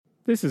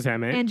This is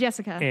Hemant. And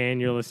Jessica. And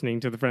you're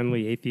listening to the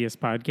Friendly Atheist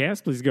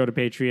Podcast. Please go to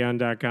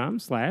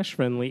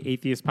patreon.com/Friendly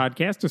Atheist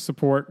Podcast to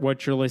support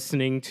what you're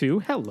listening to.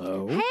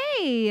 Hello.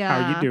 Hey.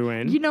 How you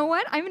doing? You know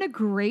what? I'm in a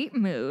great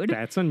mood.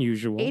 That's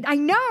unusual. I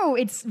know.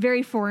 It's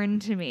very foreign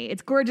to me.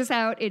 It's gorgeous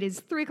out. It is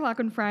 3 o'clock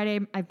on Friday.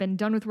 I've been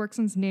done with work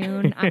since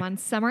noon. I'm on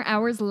summer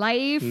hours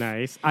life.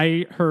 Nice.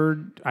 I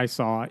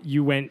saw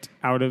you went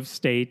out of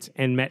state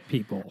and met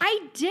people.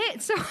 I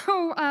did. So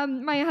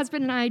my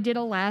husband and I did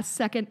a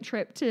last-second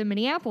trip to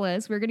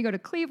Minneapolis. We were going to go to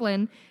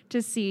Cleveland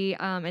to see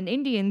an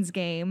Indians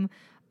game,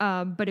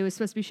 but it was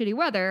supposed to be shitty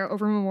weather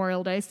over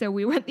Memorial Day, so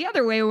we went the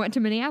other way. We went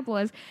to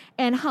Minneapolis,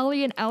 and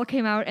Holly and Elle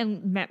came out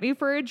and met me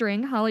for a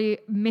drink. Holly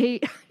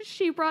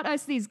she brought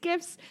us these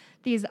gifts.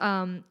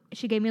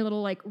 She gave me a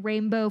little, like,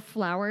 rainbow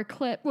flower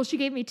clip. Well, she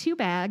gave me 2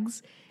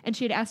 bags, and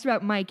she had asked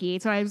about Mikey.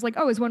 So I was like,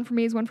 oh, is one for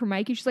me, is one for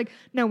Mikey? She's like,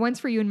 no, one's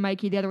for you and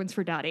Mikey, the other one's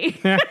for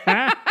Dottie.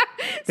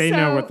 They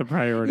know what the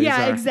priorities are.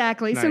 Yeah,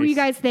 exactly. Nice. So you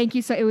guys, thank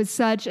you. So it was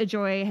such a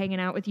joy hanging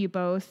out with you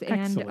both.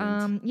 Excellent.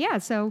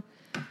 And so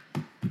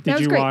Did that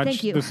was you great. watch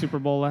Thank you. the Super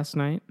Bowl last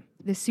night?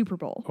 The Super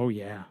Bowl. Oh,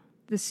 yeah.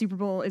 The Super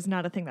Bowl is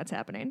not a thing that's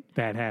happening.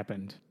 That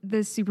happened.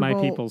 The Super My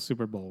Bowl. people's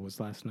Super Bowl was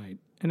last night,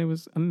 and it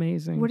was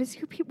amazing. What are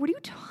you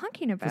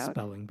talking The about?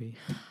 spelling bee.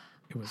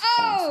 It was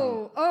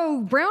awesome.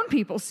 Oh, brown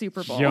people's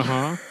Super Bowl. Uh-huh.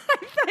 I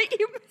thought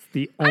you meant.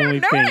 The I only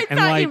don't know thing. what I And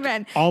thought like you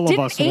meant. all Didn't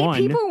of us 8 won.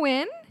 people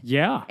win?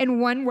 Yeah. And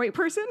 1 white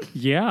person?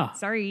 Yeah.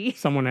 Sorry.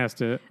 Someone has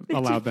to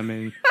allow them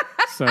in.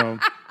 So,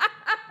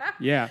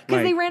 yeah.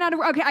 Because they ran out of...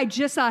 Okay, I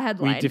just saw a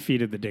headline. We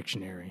defeated the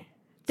dictionary.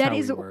 That That's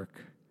is- how we work.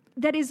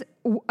 That is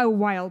a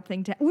wild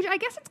thing to... Which I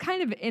guess it's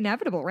kind of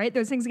inevitable, right?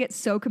 Those things get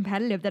so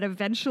competitive that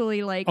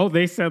eventually, like... Oh,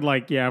 they said,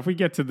 like, yeah, if we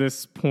get to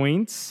this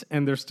point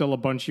and there's still a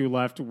bunch of you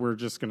left, we're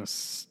just going to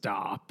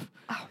stop.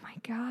 Oh, my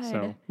God.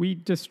 So we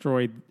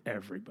destroyed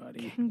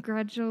everybody.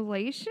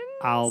 Congratulations,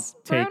 I'll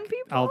brown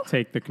people.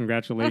 take the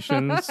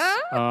congratulations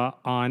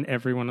on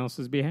everyone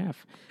else's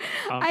behalf.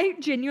 I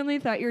genuinely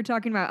thought you were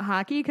talking about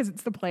hockey because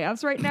it's the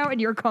playoffs right now and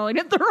you're calling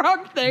it the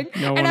wrong thing.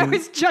 No and I one-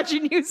 was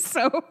judging you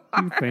so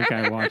hard. You think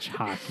I watch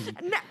hockey?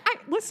 No,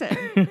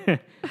 listen.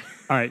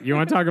 All right, you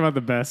want to talk about the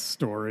best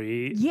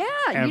story Yeah,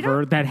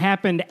 ever that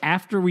happened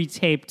after we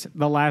taped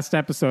the last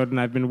episode,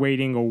 and I've been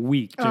waiting a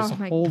week just oh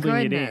my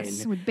holding goodness,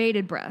 it in. with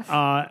bated breath.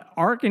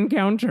 Ark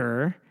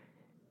Encounter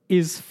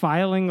is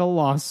filing a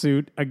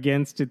lawsuit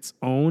against its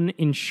own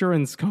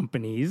insurance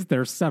companies.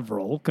 There's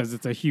several because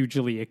it's a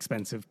hugely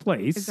expensive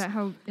place. Is that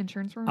how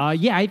insurance works?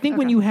 Yeah, I think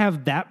when you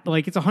have that,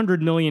 like, it's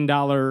 $100 million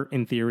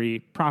in theory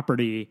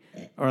property,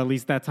 or at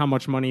least that's how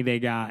much money they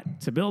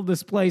got to build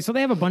this place. So they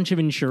have a bunch of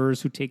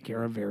insurers who take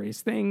care of various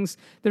things.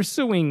 They're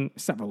suing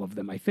several of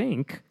them, I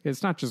think.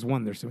 It's not just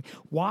one they're suing.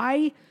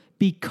 Why?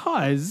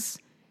 Because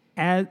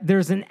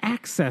there's an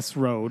access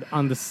road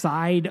on the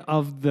side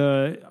of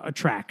the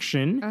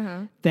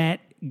attraction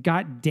that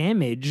got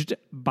damaged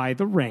by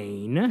the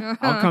rain.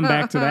 I'll come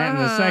back to that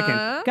in a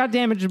second. Got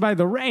damaged by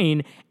the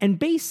rain, and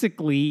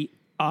basically,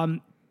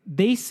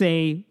 they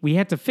say we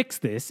had to fix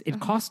this. It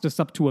cost us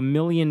up to $1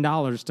 million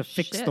to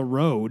fix Shit. the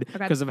road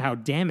Okay. because of how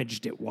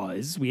damaged it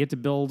was. We had to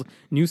build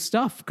new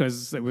stuff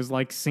because it was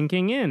like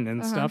sinking in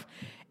and stuff.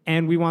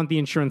 And we want the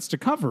insurance to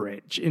cover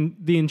it. And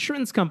the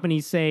insurance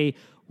companies say,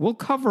 we'll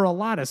cover a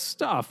lot of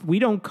stuff. We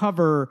don't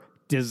cover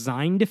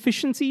design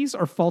deficiencies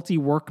or faulty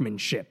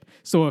workmanship.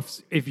 So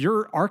if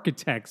your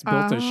architects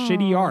built a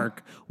shitty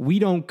ark, we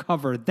don't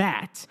cover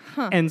that.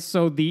 And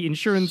so the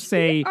insurance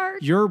say, ark.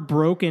 your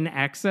broken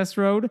access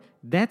road,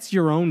 that's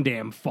your own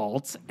damn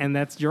fault, and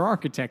that's your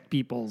architect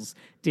people's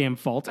damn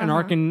fault. And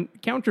Ark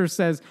Encounter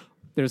says,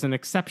 there's an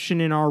exception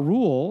in our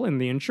rule in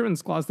the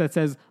insurance clause that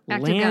says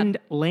Active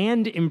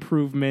land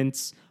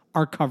improvements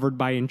are covered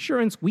by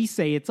insurance. We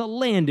say it's a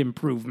land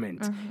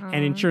improvement.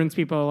 And insurance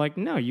people are like,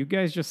 no, you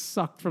guys just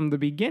sucked from the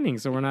beginning,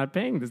 so we're not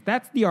paying this.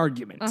 That's the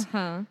argument.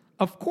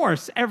 Of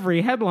course,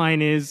 every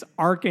headline is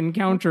Ark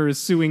Encounter is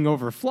suing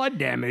over flood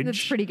damage.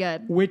 That's pretty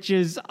good. Which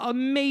is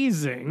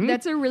amazing.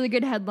 That's a really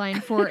good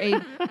headline for a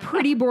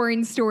pretty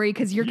boring story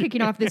because you're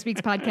kicking off this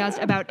week's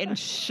podcast about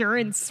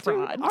insurance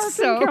fraud. Ark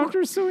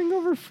Encounter suing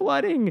over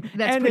flooding.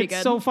 That's and pretty it's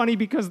good. so funny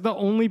because the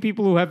only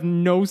people who have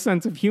no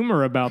sense of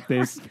humor about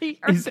this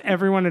is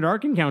everyone at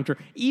Ark Encounter.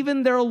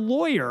 Even their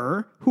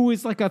lawyer, who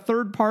is like a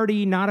third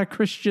party, not a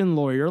Christian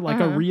lawyer, like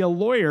a real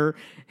lawyer,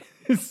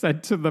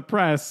 said to the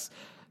press,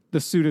 the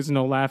suit is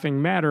no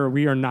laughing matter.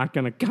 We are not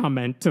going to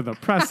comment to the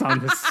press on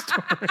this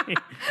story.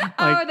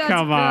 that's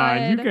come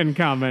on. You good. can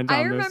comment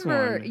I on this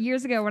remember one.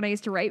 years ago when I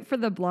used to write for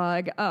the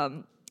blog,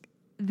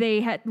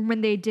 they had,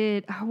 when they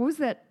did, what was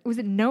that? Was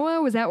it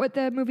Noah? Was that what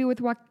the movie with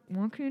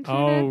Joaquin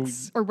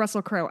Phoenix? Or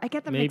Russell Crowe? I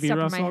get them mixed Maybe up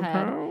Russell in my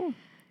head. Crowe?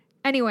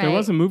 Anyway. There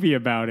was a movie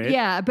about it.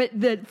 Yeah, but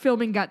the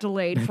filming got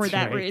delayed for That's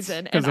that right.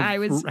 reason. 'Cause And of I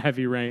was,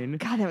 heavy rain.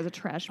 God, that was a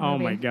trash movie. Oh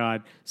my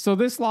God. So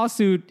this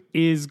lawsuit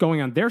is going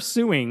on. They're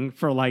suing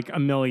for like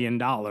 $1 million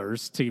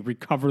to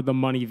recover the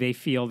money they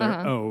feel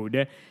they're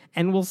owed.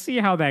 And we'll see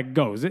how that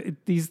goes.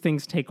 These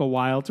things take a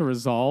while to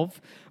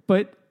resolve.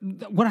 But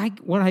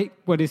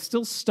what is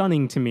still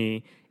stunning to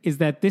me is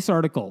that this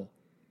article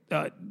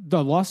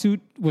the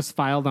lawsuit was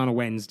filed on a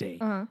Wednesday.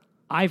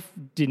 I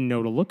didn't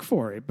know to look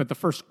for it, but the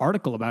first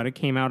article about it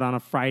came out on a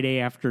Friday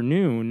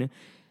afternoon.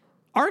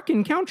 Ark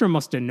Encounter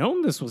must have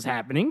known this was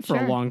happening for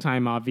a long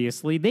time,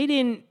 obviously. They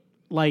didn't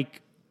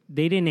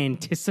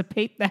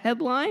anticipate the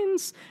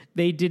headlines.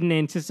 They didn't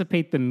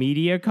anticipate the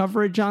media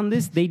coverage on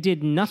this. They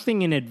did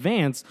nothing in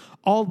advance.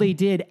 All they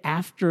did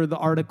after the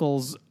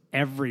articles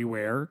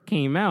everywhere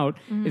came out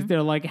is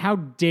they're like, how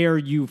dare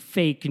you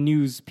fake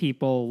news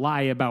people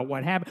lie about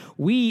what happened?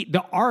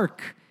 The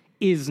Ark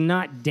is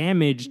not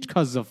damaged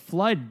because of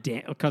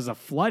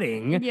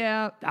flooding.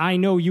 Yeah. I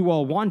know you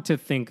all want to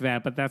think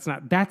that, but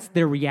that's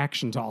their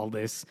reaction to all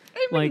this.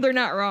 I mean, they're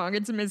not wrong.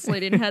 It's a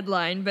misleading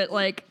headline, but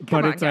like,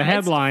 but it's a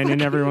headline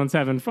and everyone's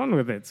having fun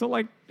with it. So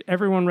like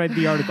everyone read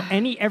the article.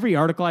 Every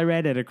article I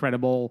read at a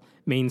credible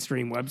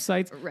mainstream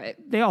websites, right?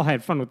 They all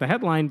had fun with the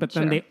headline, but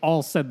then they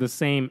all said the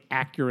same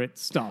accurate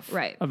stuff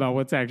about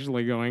what's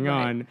actually going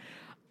on.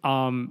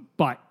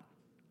 But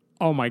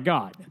oh my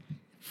God.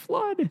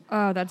 Flood.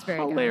 Oh, that's very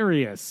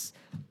hilarious.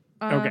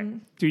 Okay.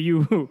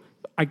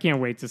 I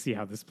can't wait to see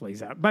how this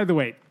plays out. By the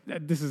way,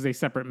 this is a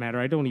separate matter.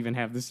 I don't even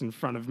have this in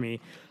front of me.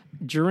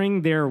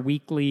 During their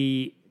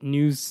weekly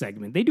news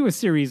segment, they do a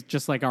series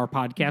just like our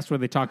podcast where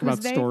they talk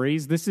about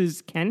stories. This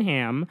is Ken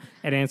Ham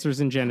at Answers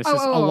in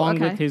Genesis, along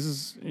with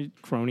his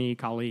crony,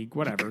 colleague,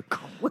 whatever.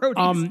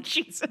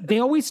 Jesus. They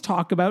always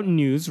talk about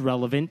news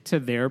relevant to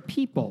their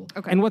people.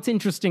 Okay. And what's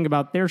interesting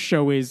about their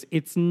show is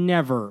it's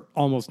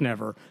almost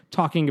never,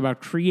 talking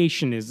about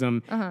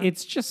creationism.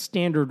 It's just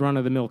standard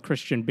run-of-the-mill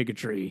Christian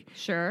bigotry.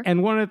 Sure.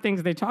 And one of the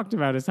things they talked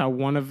about is how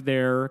one of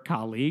their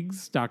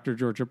colleagues, Dr.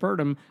 Georgia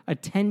Burdham,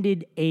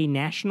 attended a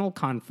national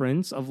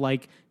conference of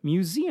like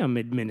museum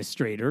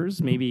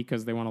administrators, maybe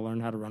because they want to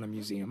learn how to run a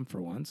museum for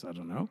once. I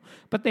don't know.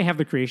 But they have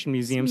the Creation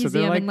Museum, so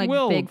they're like,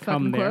 we'll big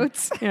come there.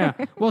 Quotes. Yeah.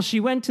 Well,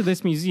 she went to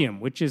this museum,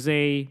 which is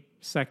a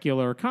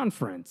secular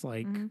conference.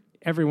 Like,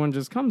 everyone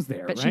just comes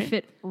there, but right? She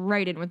fit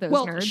right in with those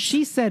nerds.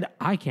 She said,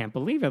 I can't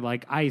believe it.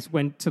 Like, I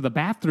went to the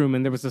bathroom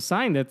and there was a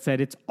sign that said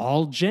it's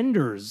all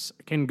genders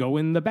can go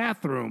in the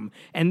bathroom.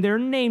 And their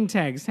name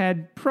tags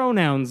had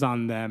pronouns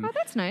on them. Oh,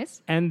 that's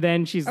nice. And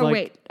then she's like... Oh,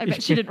 wait. I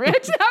bet she didn't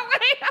react that way.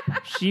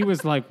 She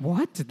was like,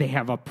 what? They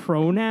have a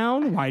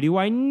pronoun? Why do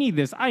I need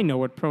this? I know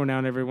what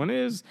pronoun everyone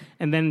is.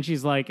 And then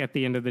she's like, at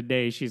the end of the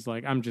day, she's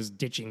like, I'm just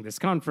ditching this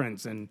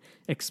conference and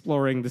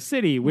exploring the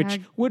city,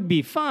 which would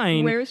be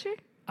fine. Where is she?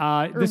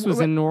 This was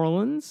in New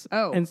Orleans.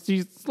 Oh. And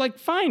she's like,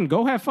 fine,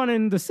 go have fun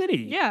in the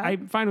city. Yeah.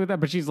 I'm fine with that.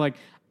 But she's like,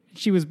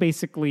 she was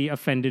basically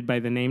offended by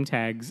the name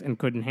tags and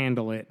couldn't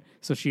handle it.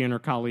 So she and her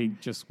colleague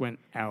just went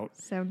out.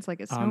 Sounds like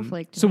a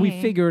snowflake to so me.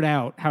 We figured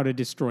out how to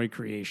destroy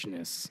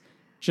creationists.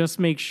 Just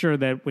make sure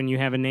that when you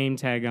have a name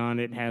tag on,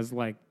 it has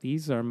like,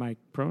 these are my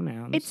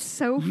pronouns. It's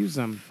so Use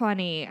them.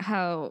 Funny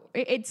how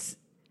it's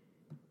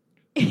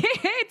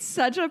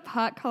such a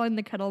pot calling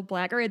the kettle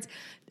black, or it's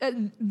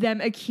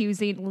them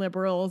accusing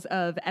liberals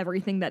of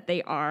everything that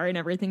they are and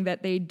everything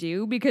that they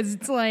do, because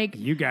it's like,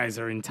 you guys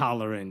are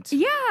intolerant.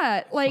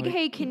 Yeah, like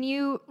hey, can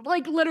you,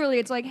 like, literally,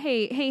 it's like,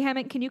 hey,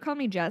 Hammett, can you call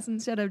me Jess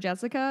instead of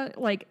Jessica?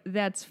 Like,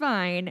 that's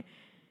fine.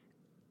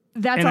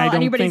 That's and all I don't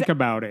anybody's think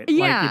about it.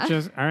 Yeah, like, it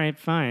just all right,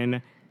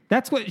 fine.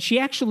 That's what she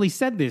actually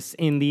said this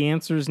in the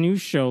Answers News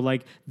show.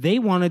 Like, they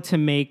wanted to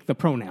make the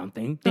pronoun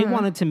thing. They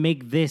wanted to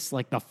make this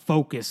like the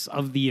focus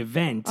of the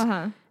event.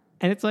 And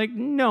it's like,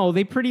 no,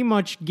 they pretty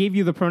much gave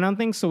you the pronoun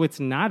thing, so it's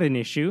not an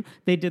issue.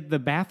 They did the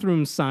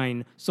bathroom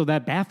sign so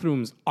that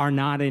bathrooms are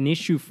not an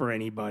issue for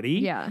anybody.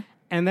 Yeah.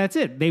 And that's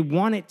it. They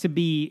want it to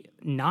be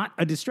not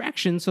a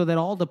distraction so that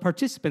all the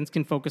participants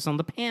can focus on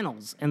the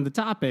panels and the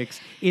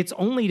topics. It's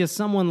only to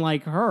someone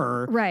like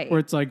her right, where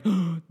it's like,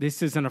 oh,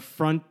 this is an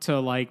affront to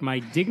like my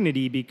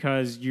dignity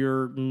because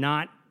you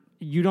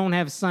don't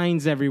have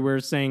signs everywhere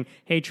saying,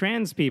 hey,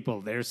 trans people,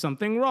 there's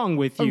something wrong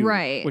with you.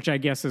 Right. Which I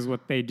guess is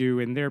what they do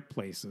in their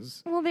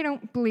places. Well, they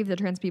don't believe that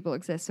trans people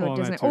exist, so it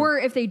doesn't. Or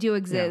if they do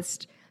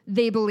exist... Yeah.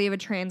 They believe a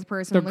trans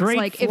person looks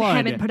like Flood. If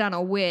Hammett put on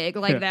a wig,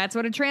 like that's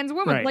what a trans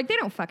woman, like they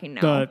don't fucking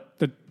know.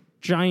 The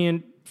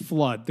giant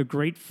flood, the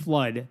Great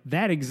Flood,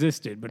 that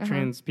existed, but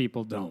trans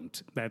people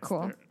don't. That's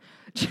cool.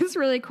 Just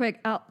really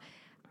quick,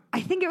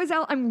 I think it was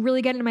Al. I'm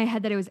really getting in my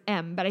head that it was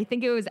M, but I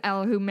think it was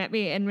Al who met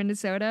me in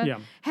Minnesota. Yeah.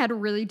 Had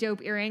really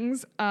dope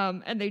earrings,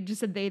 and they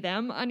just said they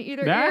them on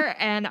either ear,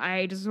 and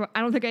I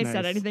don't think I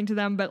said anything to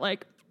them, but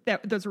like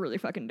those are really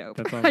fucking dope.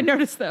 Awesome. I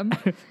noticed them.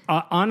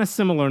 On a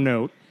similar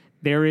note,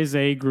 there is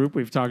a group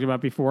we've talked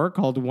about before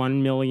called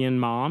 1 Million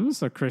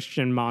Moms, a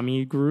Christian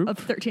mommy group. Of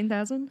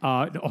 13,000?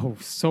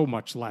 So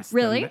much less.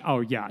 Really?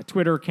 Yeah.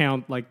 Twitter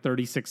account, like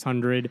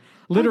 3,600.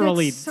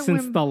 Literally,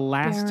 since the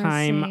last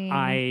time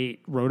I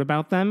wrote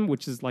about them,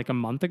 which is like a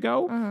month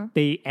ago,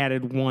 they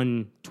added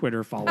one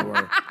Twitter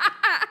follower.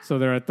 So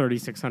they're at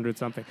 3,600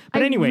 something.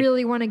 But anyway. I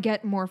really want to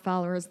get more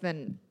followers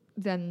than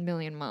than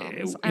Million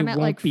Moms. It I'm at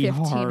won't like be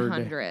hard.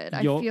 1,500.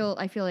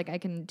 I feel like I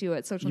can do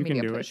it. Social You can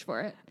media do push it.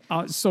 for it.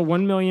 So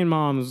 1 million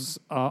moms,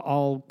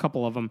 all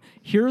couple of them.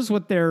 Here's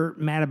what they're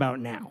mad about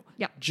now.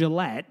 Yeah.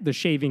 Gillette, the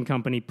shaving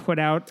company, put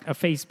out a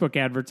Facebook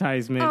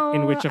advertisement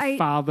in Oh, which a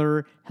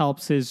father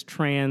helps his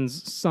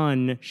trans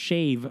son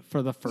shave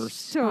for the first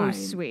So time.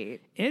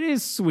 sweet. It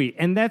is sweet.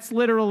 And that's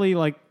literally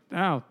like,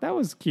 oh, that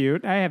was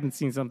cute. I haven't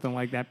seen something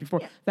like that before.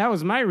 That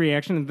was my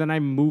reaction. And then I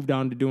moved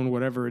on to doing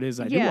whatever it is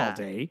I do all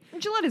day.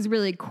 Gillette is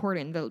really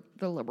courting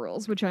the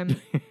liberals, which I'm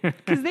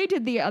because they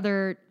did the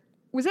other.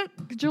 Was it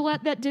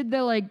Gillette that did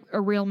the like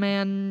a real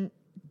man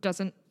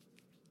doesn't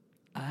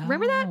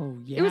remember that? Oh,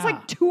 yeah. It was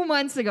like 2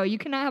 months ago. You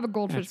cannot have a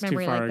goldfish That's too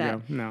memory far like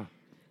ago. that. No.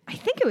 I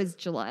think it was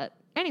Gillette.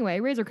 Anyway,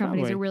 razor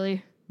companies Probably. are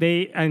really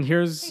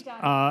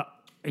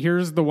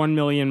Here's the 1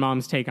 million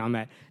moms take on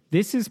that.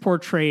 This is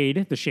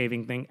portrayed, the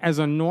shaving thing, as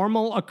a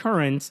normal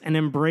occurrence and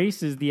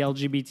embraces the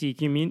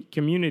LGBT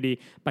community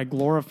by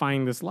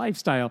glorifying this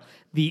lifestyle.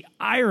 The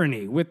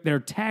irony with their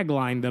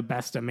tagline, "The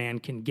best a man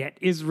can get,"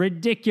 is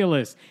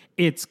ridiculous.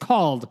 It's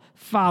called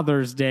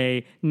Father's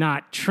Day,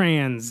 not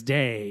Trans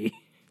Day.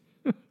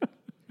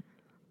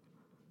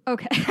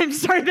 okay. I'm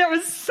sorry, that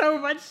was so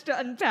much to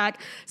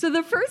unpack. So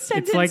the first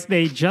sentence, It's like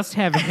they just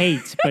have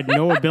hate, but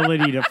no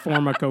ability to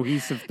form a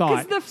cohesive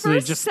thought. the So they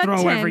first just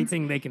sentence, throw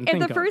everything they can if think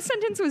the of. first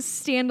sentence was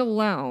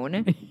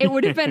standalone, it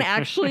would have been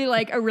actually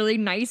like a really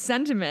nice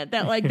sentiment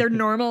that like they're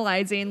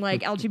normalizing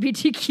like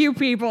LGBTQ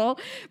people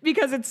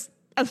because it's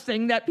a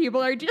thing that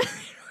people are doing.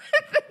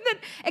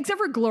 Except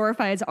for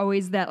glorify is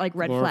always that like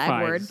red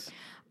flag word.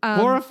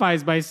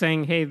 Glorifies by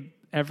saying, hey,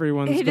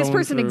 everyone's Hey, this going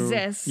person through-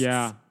 exists.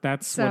 Yeah,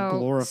 that's So what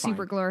glorifying.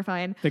 super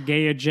glorifying. The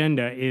gay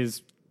agenda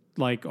is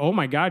like, oh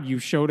my God, you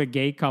showed a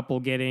gay couple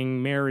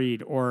getting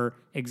married or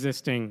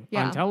existing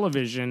Yeah. on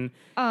television.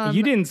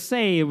 You didn't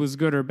say it was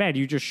good or bad.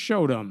 You just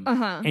showed them.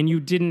 And you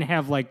didn't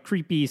have like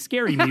creepy,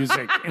 scary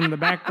music in the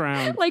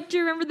background. Like, do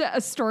you remember that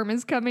A Storm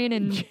Is Coming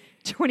in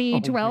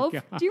 2012?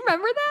 God. Do you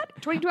remember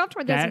that? 2012,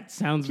 2000, That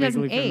sounds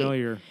vaguely 2008.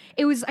 familiar.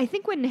 It was, I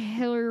think, when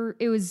Hillary.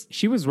 It was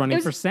She was running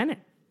was- for Senate.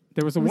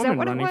 There was a that woman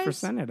what it running for was?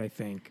 Senate, I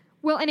think.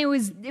 well, and it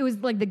was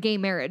like the gay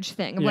marriage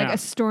thing of like Yeah. a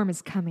storm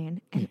is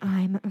coming and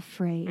I'm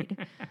afraid.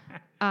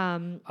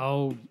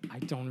 Oh, I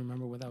don't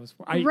remember what that was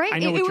for. I Right?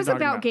 know what It you're was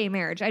talking about gay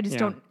marriage. I just Yeah.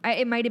 don't.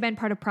 It might have been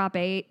part of Prop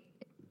 8.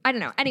 I don't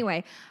know.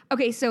 Anyway,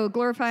 okay. So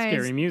glorifies.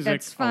 Scary music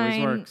That's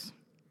fine. always works.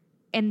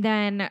 And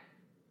then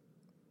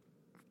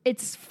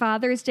it's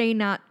Father's Day,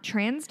 not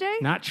Trans Day.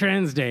 Not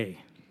Trans Day,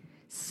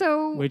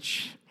 So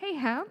which hey,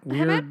 Hem.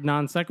 weird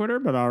non sequitur,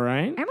 but all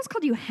right. I almost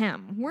called you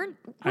Hem. We're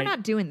I-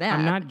 not doing that.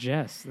 I'm not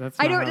Jess. That's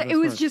I not don't. how this It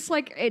was works. just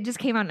like it just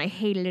came out and I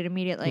hated it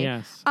immediately.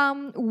 Yes.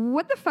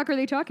 What the fuck are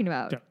they talking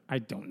about? I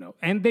don't know.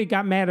 And they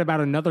got mad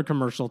about another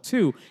commercial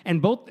too.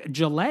 And both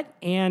Gillette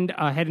and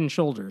Head and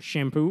Shoulders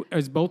shampoo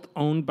is both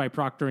owned by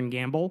Procter and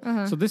Gamble.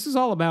 So this is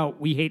all about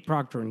we hate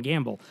Procter and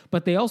Gamble.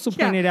 But they also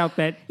pointed out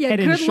that Yeah. Head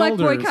and Good luck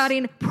Shoulders,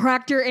 boycotting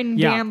Procter and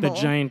yeah, Gamble. the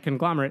giant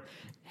conglomerate.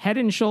 Head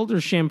and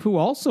Shoulders shampoo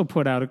also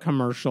put out a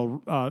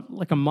commercial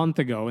like a month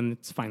ago, and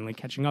it's finally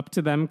catching up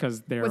to them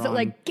because they're Was it on-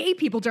 like gay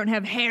people don't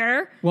have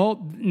hair?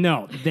 Well,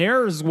 no.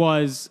 Theirs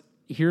was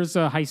here's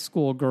a high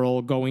school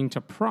girl going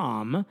to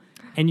prom,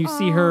 and you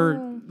see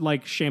her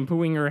like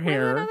shampooing her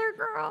hair, Another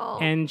girl.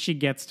 and she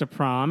gets to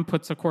prom,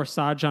 puts a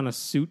corsage on a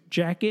suit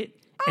jacket,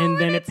 and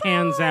then and it it's a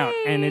pans out,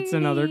 and it's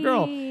another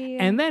girl, lady.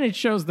 and then it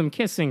shows them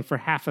kissing for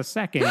half a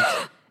second.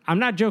 I'm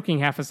not joking,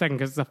 half a second,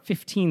 because it's a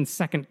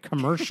 15-second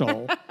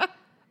commercial,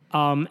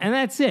 and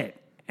that's it.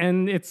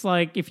 And it's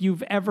like if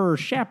you've ever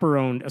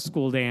chaperoned a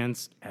school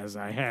dance, as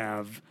I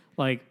have,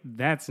 like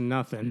that's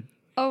nothing.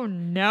 Oh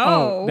no.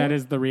 Oh, that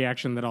is the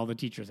reaction that all the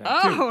teachers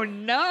have too. Oh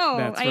no.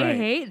 That's I right.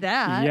 hate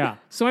that. Yeah.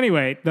 So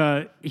anyway,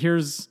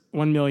 here's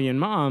 1 million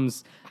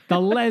moms. The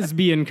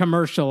lesbian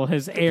commercial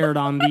has aired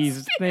on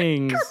these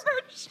things.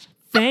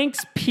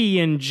 Thanks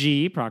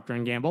P&G, Procter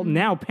and Gamble.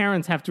 Now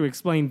parents have to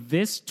explain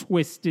this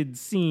twisted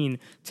scene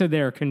to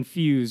their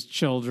confused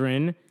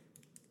children.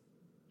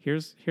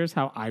 Here's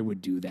how I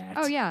would do that.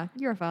 Oh yeah,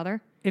 you're a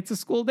father. It's a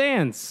school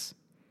dance.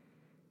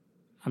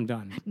 I'm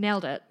done.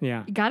 Nailed it.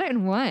 Yeah. You got it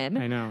in one.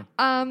 I know.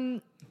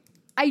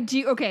 I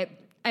do. Okay,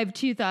 I have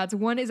two thoughts.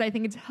 One is I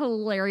think it's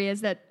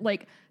hilarious that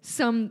like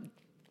some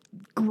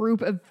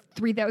group of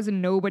 3,000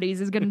 nobodies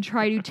is going to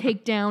try to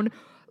take down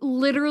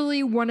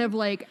literally one of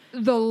like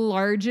the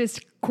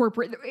largest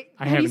corporate.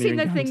 I have you haven't seen even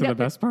the gotten thing to the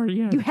best part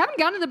yet. You haven't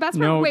gotten to the best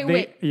No, part.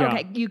 Wait. yeah.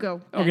 Okay, you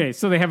go. then. Okay,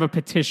 so they have a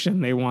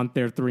petition they want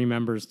their 3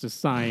 members to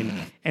sign,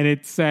 and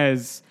it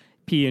says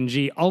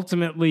P&G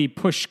ultimately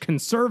push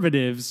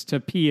conservatives to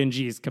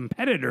P&G's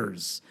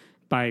competitors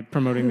by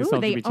promoting this Ooh,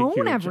 they LGBTQ.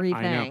 own I know.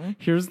 everything.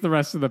 Here's the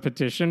rest of the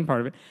petition,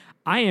 part of it.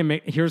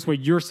 Here's what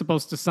you're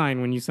supposed to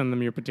sign when you send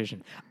them your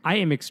petition. I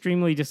am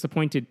extremely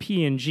disappointed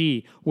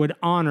P&G would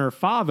honor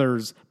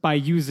fathers by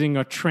using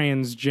a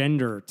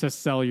transgender to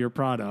sell your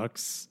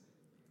products.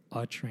 A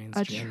A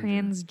transgender.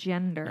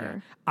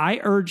 transgender. I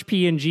urge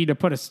P&G to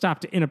put a stop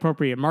to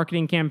inappropriate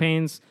marketing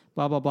campaigns,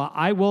 blah, blah, blah.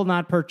 I will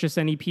not purchase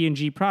any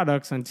P&G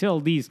products until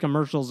these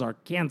commercials are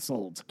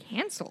canceled.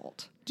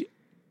 Canceled.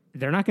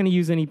 They're not going to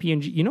use any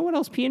P&G. You know what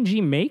else P&G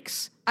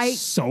makes? I-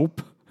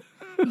 Soap.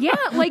 Yeah,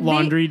 like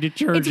Laundry It's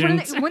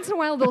detergent. once in a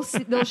while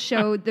they'll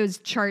show those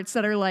charts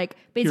that are like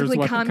basically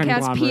Here's what the Comcast,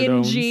 conglomerate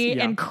owns. P&G,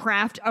 Yeah. and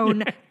Kraft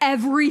own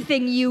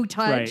everything you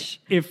touch. Right.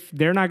 If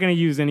they're not going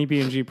to use any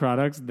P&G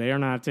products, they are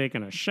not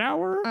taking a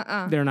shower.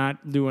 They're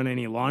not doing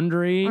any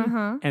laundry.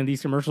 And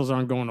these commercials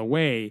aren't going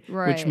away, which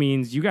Right.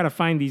 means you got to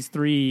find these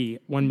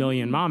 1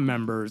 million mom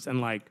members and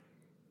like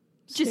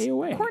Just stay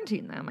away.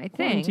 quarantine them, I think.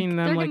 Quarantine them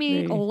They're gonna like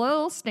be they- a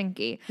little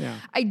stinky. Yeah.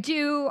 I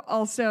do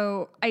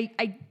also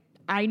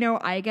I know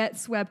I get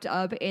swept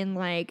up in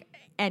like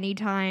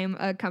anytime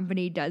a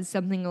company does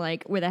something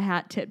like with a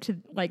hat tip to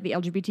like the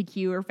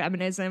LGBTQ or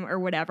feminism or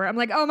whatever. I'm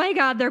like, oh my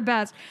God, they're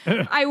best.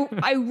 I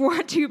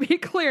want to be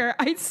clear.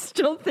 I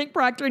still think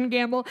Procter &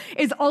 Gamble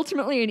is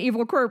ultimately an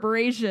evil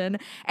corporation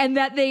and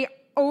that they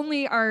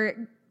only are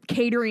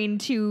catering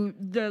to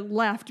the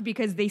left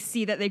because they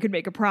see that they could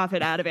make a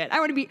profit out of it. I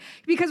want to be,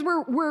 because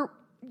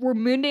we're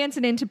moon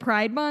dancing into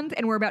Pride Month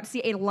and we're about to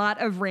see a lot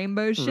of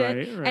rainbow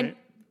shit. Right. And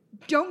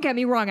don't get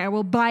me wrong, I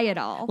will buy it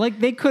all. Like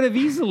they could have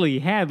easily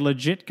had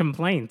legit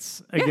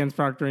complaints against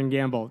Procter &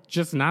 Gamble,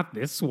 just not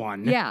this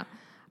one. Yeah.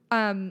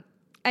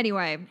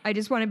 Anyway, I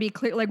just want to be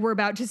clear. Like, we're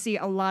about to see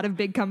a lot of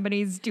big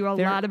companies do a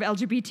lot of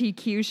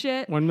LGBTQ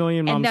shit. 1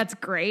 million moms. And that's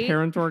great.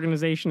 Parent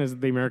organization is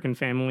the American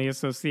Family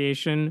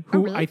Association,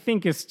 who really? I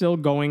think is still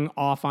going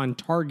off on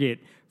Target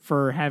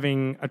for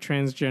having a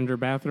transgender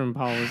bathroom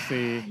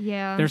policy.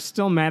 Yeah. They're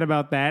still mad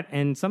about that,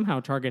 and somehow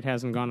Target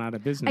hasn't gone out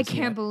of business I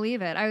can't yet.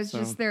 believe it. I was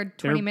just there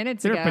 20 Their-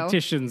 minutes their ago.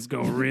 petitions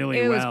go really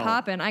It well. was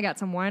popping. I got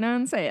some wine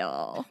on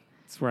sale.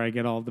 That's where I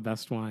get all the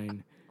best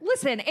wine.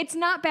 Listen, it's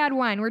not bad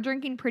wine. We're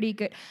drinking pretty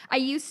good. I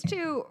used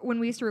to, when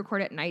we used to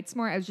record at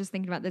Nightsmore, I was just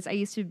thinking about this. I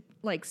used to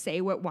like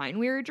say what wine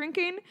we were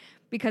drinking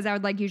because I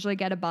would like usually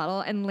get a bottle.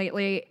 And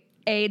lately,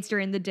 A, it's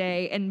during the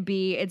day, and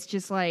B, it's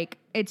just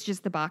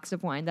the box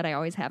of wine that I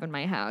always have in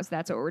my house.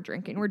 That's what we're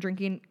drinking. We're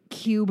drinking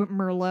Cube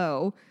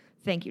Merlot.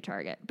 Thank you,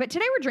 Target. But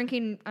today we're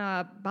drinking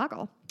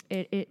Boggle.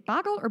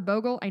 Boggle or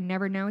Bogle, I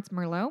never know. It's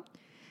Merlot.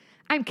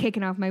 I'm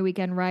kicking off my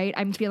weekend right.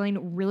 I'm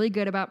feeling really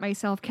good about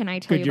myself. Can I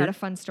tell you about a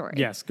fun story?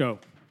 Yes, go.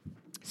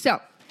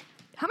 So,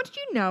 how much do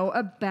you know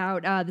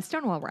about the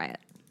Stonewall riot?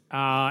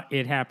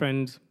 It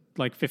happened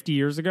like 50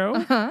 years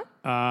ago.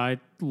 It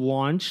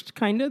launched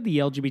kind of the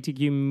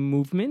LGBTQ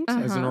movement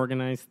as an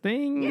organized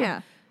thing.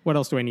 Yeah. What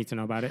else do I need to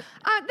know about it?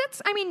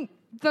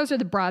 Those are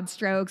the broad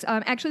strokes.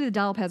 Actually, the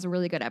Dollop has a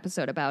really good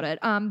episode about it.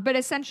 But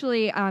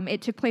essentially,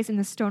 it took place in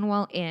the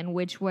Stonewall Inn,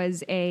 which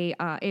was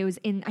it was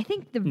in, I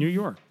think, New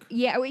York.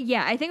 Yeah,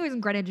 I think it was in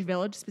Greenwich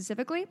Village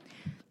specifically.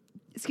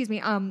 Excuse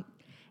me.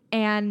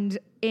 And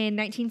in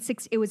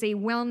 1960, it was a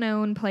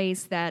well-known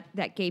place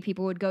that gay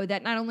people would go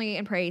that not only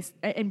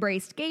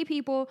embraced gay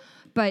people,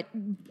 but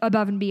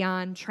above and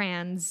beyond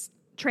trans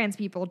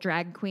people,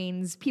 drag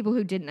queens, people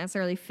who didn't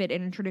necessarily fit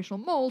in a traditional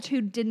mold,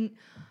 who didn't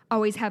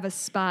always have a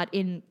spot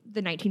in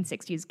the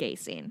 1960s gay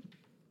scene.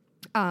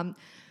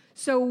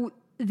 So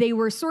they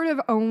were sort of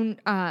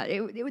owned.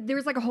 There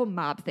was like a whole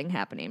mob thing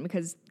happening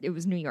because it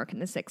was New York in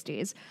the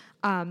 60s.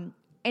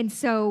 And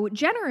so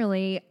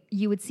generally,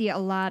 you would see a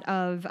lot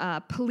of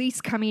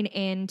police coming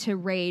in to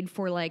raid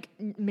for like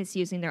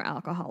misusing their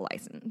alcohol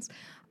license.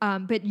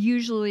 But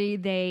usually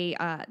they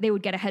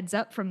would get a heads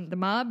up from the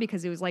mob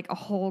because it was like a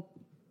whole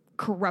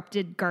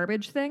corrupted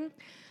garbage thing.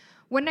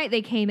 One night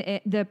they came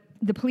in,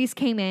 the police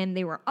came in.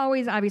 They were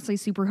always obviously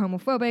super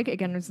homophobic.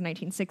 Again, it was the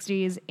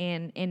 1960s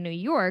in New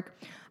York.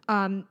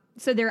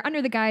 So they're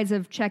under the guise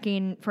of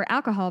checking for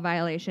alcohol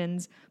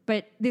violations,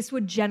 but this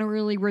would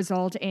generally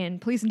result in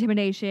police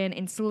intimidation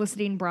and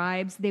soliciting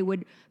bribes. They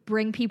would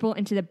bring people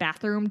into the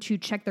bathroom to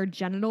check their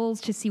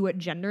genitals to see what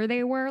gender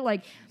they were.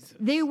 Like,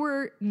 they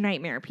were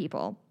nightmare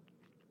people.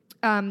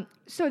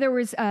 So there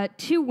was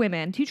two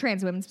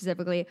trans women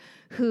specifically,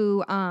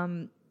 who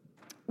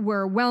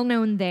were well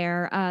known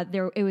there.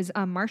 It was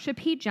Marsha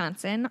P.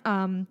 Johnson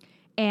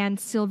and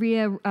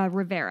Sylvia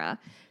Rivera.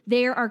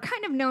 They are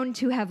kind of known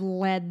to have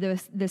led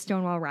the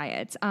Stonewall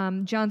riots.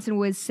 Johnson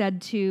was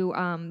said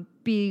to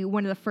be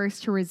one of the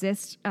first to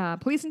resist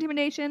police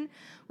intimidation.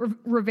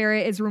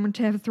 Rivera is rumored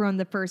to have thrown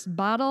the first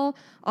bottle.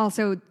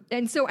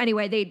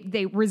 Anyway,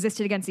 they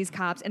resisted against these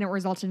cops, and it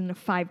resulted in a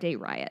 5-day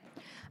riot.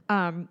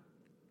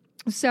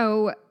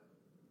 So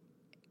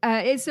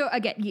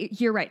again,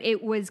 you're right.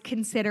 It was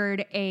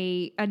considered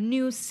a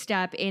new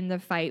step in the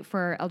fight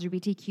for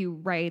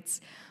LGBTQ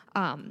rights.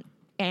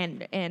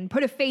 And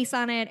put a face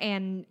on it,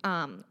 and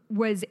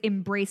was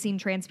embracing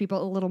trans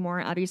people a little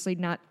more. Obviously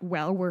not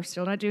well. We're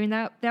still not doing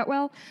that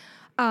well.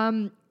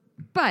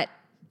 But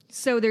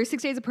so there's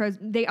 6 days of pros.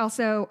 They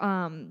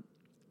also,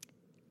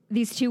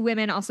 these two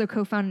women also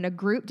co-founded a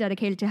group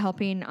dedicated to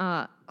helping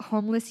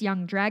homeless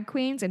young drag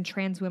queens and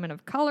trans women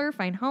of color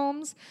find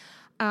homes.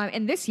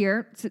 And this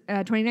year,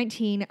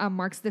 2019,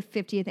 marks the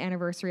 50th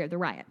anniversary of the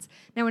riots.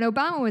 Now, when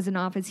Obama was in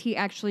office, he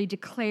actually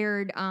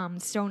declared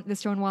the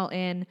Stonewall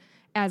Inn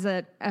as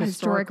a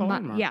historic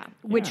landmark.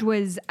 Which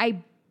was,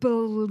 I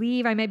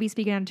believe, I might be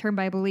speaking on a term,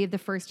 but I believe the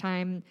first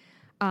time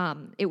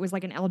it was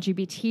like an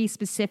LGBT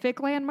specific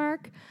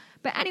landmark.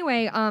 But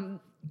anyway,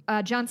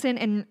 Johnson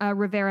and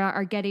Rivera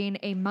are getting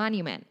a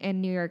monument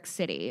in New York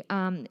City.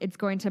 It's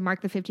going to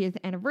mark the 50th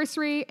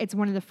anniversary. It's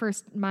one of the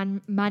first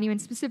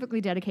monuments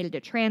specifically dedicated to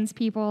trans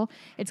people.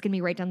 It's going to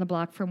be right down the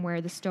block from where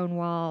the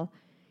Stonewall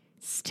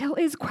still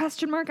is ?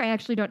 I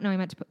actually don't know. I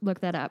meant to look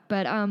that up.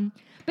 But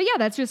yeah,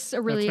 that's just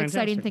a really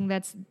exciting thing.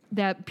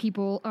 That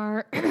people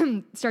are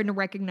starting to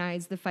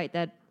recognize the fights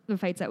that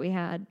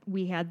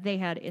they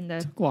had in the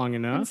Took long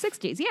enough in the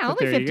 60s. Yeah,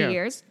 only 50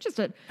 years. Just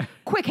a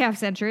quick half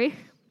century.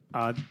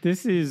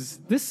 This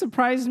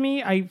surprised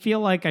me. I feel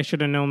like I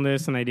should have known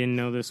this, and I didn't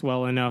know this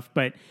well enough.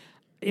 But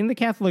in the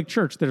Catholic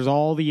Church, there's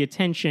all the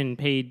attention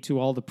paid to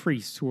all the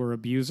priests who are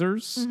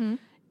abusers. Mm-hmm.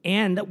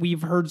 And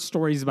we've heard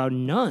stories about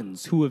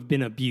nuns who have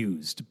been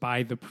abused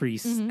by the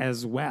priests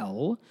as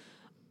well.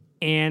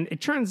 And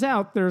it turns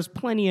out there's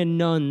plenty of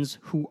nuns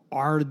who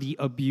are the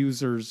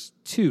abusers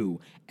too.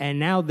 And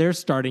now they're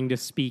starting to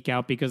speak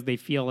out because they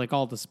feel like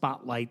all the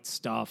spotlight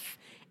stuff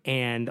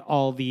and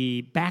all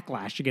the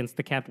backlash against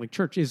the Catholic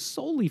Church is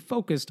solely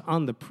focused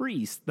on the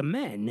priests, the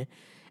men.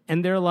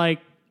 And they're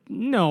like,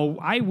 no,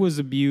 I was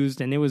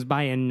abused and it was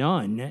by a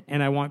nun.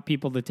 And I want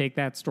people to take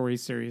that story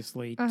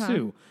seriously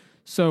too.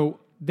 So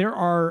there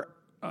are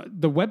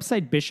the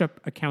website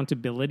Bishop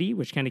Accountability,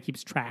 which kind of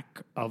keeps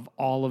track of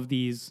all of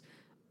these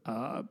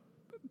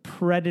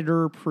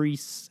predator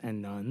priests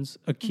and nuns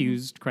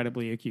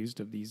credibly accused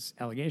of these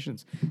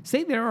allegations,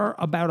 say there are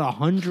about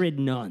 100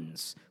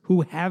 nuns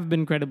who have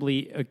been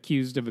credibly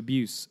accused of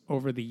abuse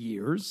over the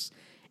years.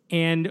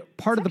 And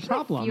part of the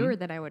problem... fewer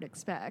than I would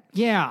expect.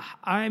 Yeah.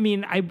 I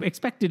mean, I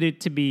expected it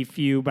to be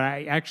few, but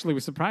I actually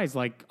was surprised,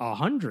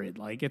 100.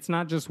 It's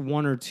not just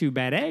one or two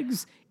bad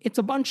eggs. It's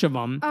a bunch of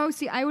them. Oh,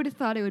 see, I would have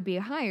thought it would be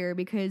higher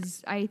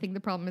because I think the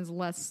problem is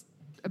less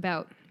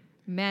about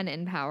men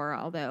in power,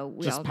 although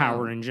we just all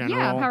power know. in general.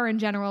 Yeah, power in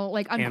general,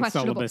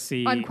 unquestionable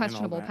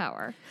and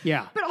power.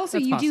 Yeah. But also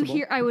you do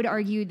hear, I would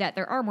argue that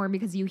there are more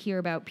because you hear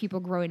about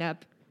people growing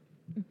up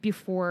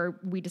before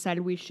we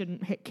decided we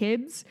shouldn't hit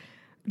kids,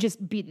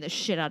 just beating the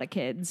shit out of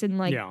kids. And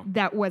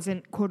that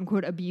wasn't quote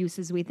unquote abuse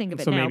as we think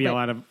of it now. So maybe a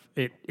lot of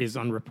it is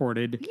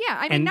unreported. Yeah,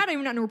 I mean, not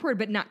even unreported,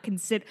 but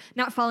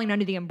not falling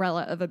under the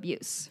umbrella of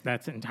abuse.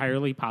 That's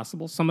entirely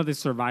possible. Some of the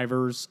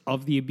survivors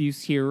of the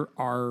abuse here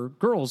are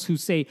girls who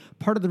say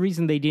part of the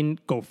reason they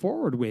didn't go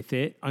forward with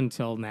it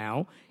until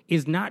now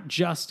is not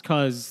just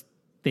because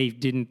they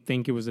didn't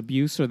think it was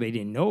abuse or they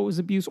didn't know it was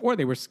abuse or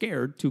they were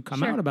scared to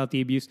come out about the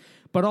abuse,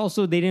 but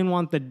also they didn't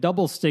want the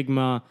double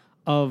stigma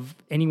of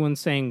anyone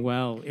saying,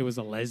 well, it was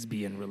a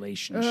lesbian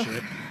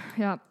relationship,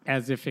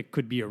 as if it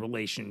could be a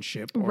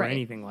relationship or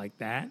anything like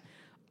that.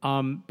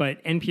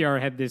 But NPR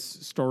had this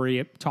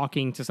story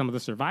talking to some of the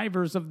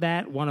survivors of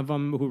that, one of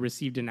them who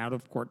received an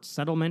out-of-court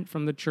settlement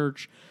from the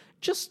church.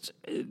 Just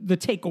the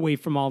takeaway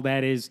from all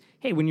that is,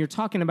 hey, when you're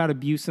talking about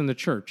abuse in the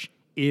church,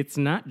 it's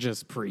not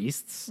just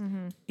priests.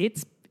 Mm-hmm.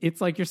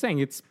 It's like you're saying,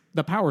 it's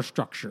the power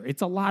structure.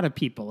 It's a lot of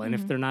people. And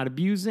if they're not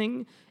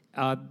abusing,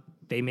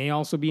 they may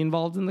also be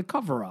involved in the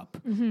cover-up.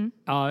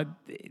 Mm-hmm.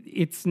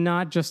 It's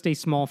not just a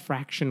small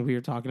fraction we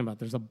are talking about.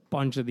 There's a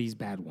bunch of these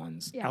bad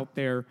ones out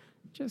there.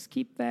 Just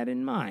keep that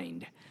in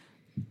mind.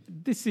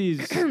 This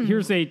is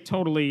here's a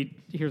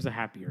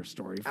happier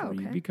story for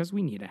you because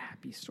we need a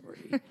happy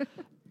story.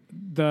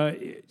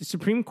 The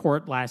Supreme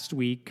Court last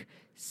week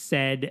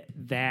said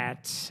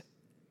that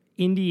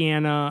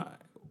Indiana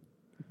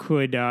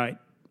could...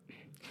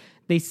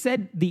 They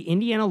said the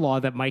Indiana law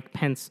that Mike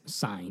Pence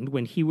signed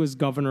when he was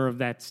governor of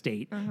that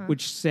state,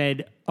 which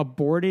said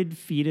aborted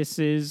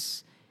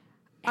fetuses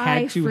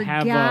had to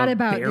have a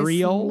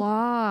burial. This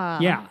law.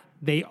 Yeah,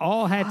 they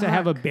all had to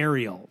have a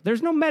burial.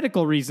 There's no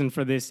medical reason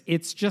for this.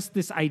 It's just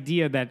this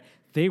idea that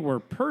they were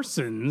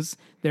persons,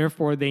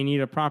 therefore they need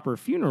a proper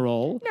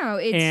funeral. No,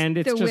 it's and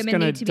it's the just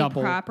women need to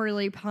be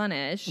properly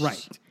punished.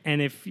 Right.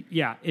 And if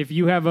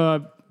you have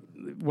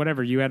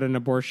you had an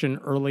abortion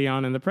early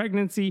on in the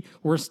pregnancy,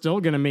 we're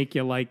still going to make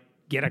you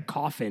get a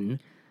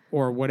coffin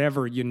or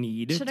whatever you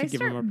need Should to I give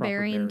them a start proper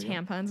burying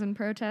burial. tampons in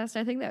protest?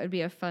 I think that would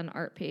be a fun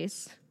art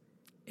piece.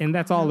 And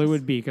that's all it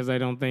would be because I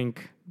don't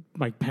think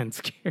Mike Pence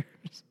cares.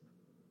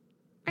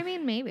 I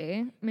mean,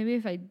 maybe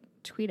if I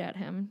tweet at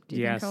him. Do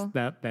you yes, think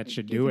that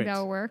should do it.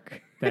 That'll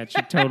work. That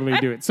should totally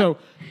do it. So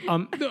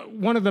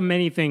one of the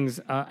many things,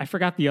 I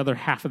forgot the other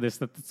half of this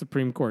that the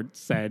Supreme Court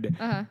said.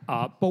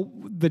 But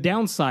the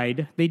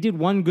downside, they did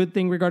one good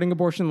thing regarding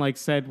abortion,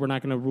 said we're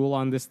not going to rule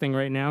on this thing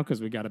right now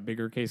because we got a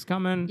bigger case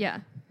coming.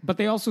 Yeah. But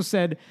they also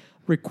said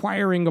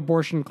requiring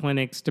abortion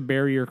clinics to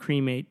bury or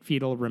cremate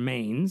fetal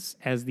remains,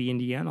 as the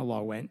Indiana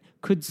law went,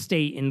 could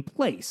stay in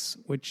place,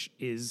 which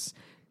is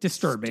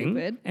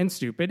disturbing and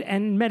stupid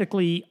and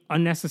medically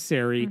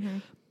unnecessary.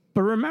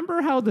 But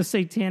remember how the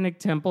Satanic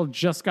Temple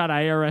just got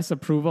IRS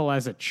approval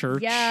as a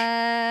church?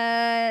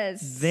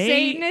 Yes.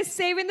 Satan is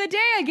saving the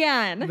day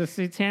again. The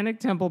Satanic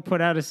Temple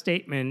put out a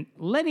statement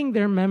letting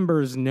their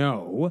members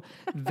know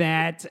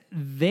that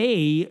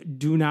they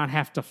do not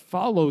have to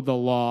follow the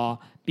law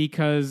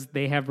because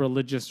they have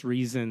religious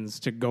reasons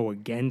to go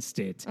against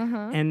it.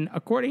 And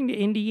according to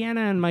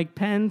Indiana and Mike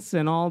Pence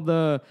and all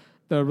the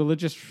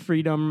Religious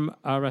Freedom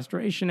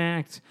Restoration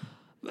Act,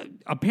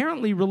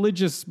 apparently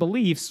religious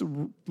beliefs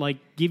like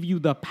give you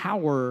the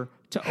power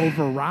to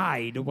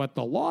override what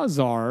the laws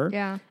are.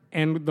 Yeah.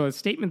 And the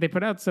statement they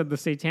put out said the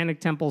Satanic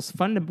Temple's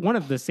one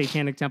of the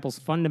Satanic Temple's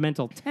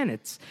fundamental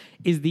tenets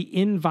is the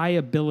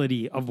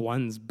inviolability of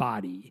one's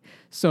body.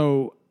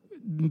 So,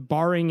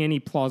 barring any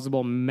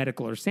plausible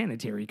medical or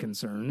sanitary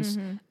concerns,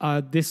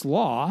 this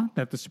law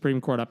that the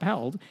Supreme Court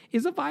upheld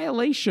is a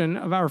violation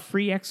of our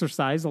free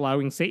exercise,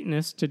 allowing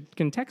Satanists to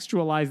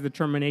contextualize the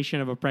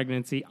termination of a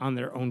pregnancy on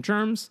their own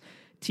terms.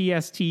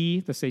 TST,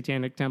 the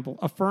Satanic Temple,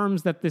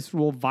 affirms that this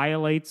rule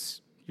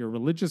violates your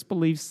religious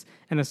beliefs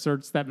and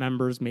asserts that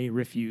members may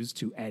refuse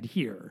to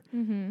adhere.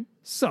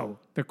 So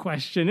the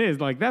question is,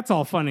 like, that's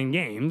all fun and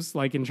games,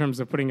 like in terms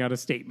of putting out a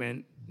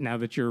statement now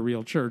that you're a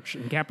real church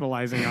and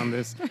capitalizing on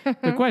this.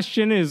 The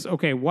question is,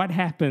 okay, what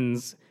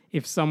happens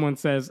if someone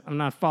says, I'm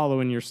not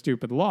following your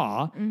stupid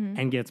law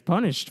and gets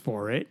punished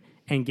for it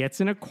and gets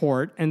in a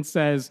court and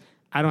says,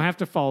 I don't have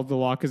to follow the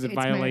law because it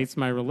violates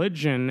my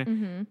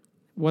religion.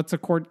 What's a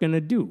court going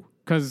to do?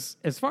 Because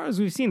as far as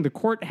we've seen, the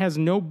court has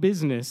no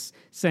business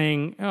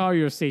saying, oh,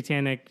 you're a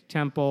Satanic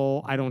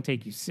Temple. I don't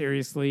take you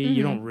seriously.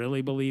 You don't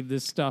really believe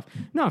this stuff.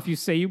 No, if you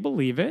say you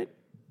believe it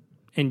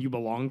and you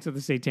belong to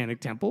the Satanic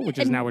Temple, which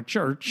is now a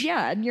church.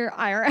 Yeah, and your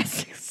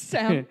IRS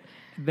exempt.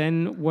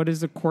 Then what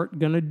is a court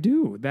going to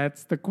do?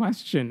 That's the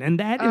question. And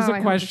that is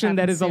a question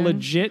that is a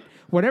legit,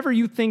 whatever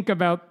you think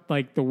about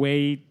like the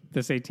way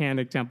the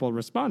Satanic Temple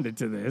responded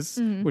to this,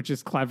 which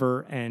is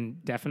clever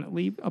and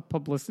definitely a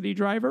publicity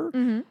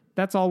driver.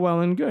 That's all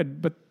well and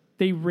good, but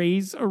they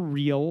raise a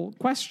real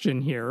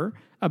question here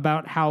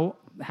about how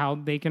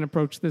they can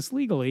approach this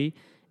legally,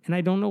 and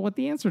I don't know what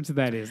the answer to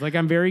that is. Like,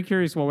 I'm very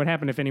curious what would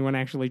happen if anyone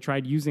actually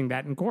tried using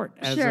that in court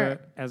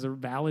as a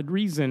valid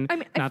reason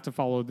not to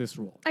follow this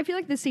rule. I feel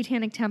like the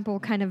Satanic Temple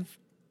kind of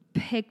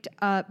picked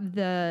up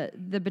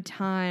the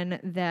baton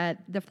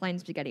that the Flying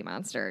Spaghetti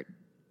Monster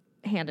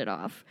handed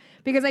off,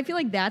 because I feel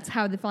like that's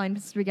how the Flying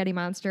Spaghetti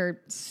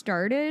Monster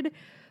started,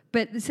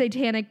 but the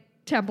Satanic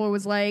Temple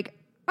was like,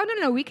 oh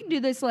no, we can do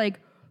this like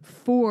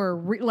we're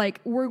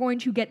going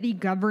to get the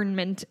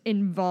government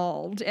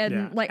involved,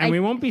 and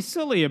we won't be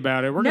silly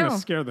about it. We're going to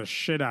scare the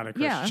shit out of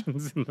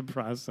Christians in the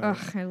process.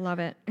 Ugh, I love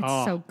it.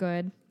 It's so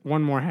good.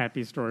 One more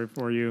happy story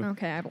for you.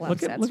 Okay, I have a lot of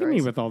sad look stories.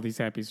 at me with all these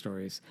happy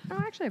stories. Oh,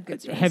 I actually have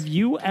good stories. Have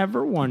you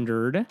ever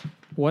wondered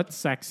what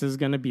sex is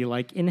going to be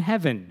like in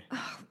heaven?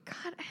 Oh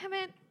God, I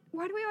haven't.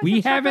 Why do we always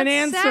We have an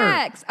answer?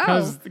 Sex?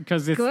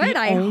 Because it's good.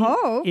 I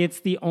hope it's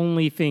the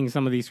only thing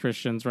some of these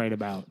Christians write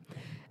about.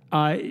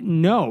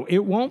 No,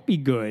 it won't be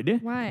good.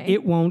 Why?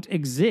 It won't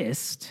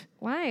exist.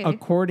 Why?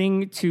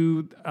 According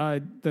to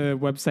the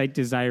website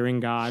Desiring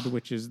God,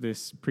 which is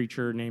this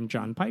preacher named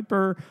John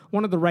Piper,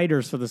 one of the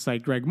writers for the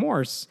site, Greg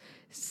Morse,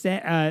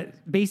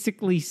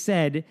 basically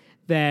said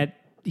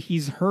that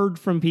he's heard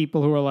from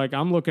people who are like,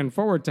 I'm looking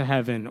forward to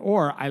heaven,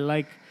 or I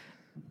like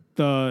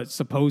the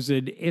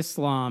supposed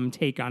Islam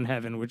take on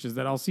heaven, which is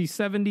that I'll see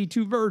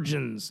 72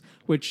 virgins,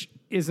 which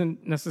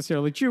isn't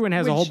necessarily true and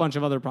has a whole bunch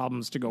of other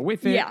problems to go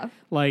with it. Yeah.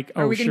 Like,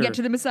 are we going to get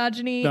to the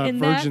misogyny the in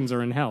that? virgins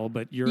are in hell,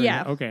 but you're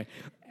okay.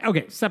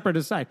 Okay, separate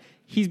aside.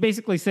 He's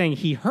basically saying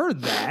he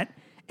heard that,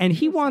 and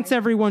he wants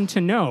everyone to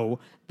know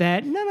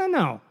that,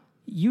 no.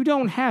 You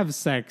don't have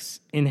sex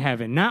in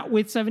heaven. Not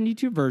with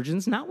 72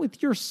 virgins, not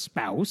with your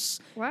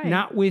spouse, Why?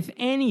 Not with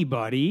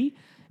anybody,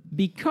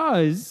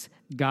 because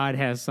God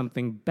has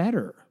something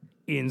better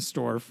in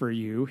store for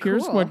you. Cool.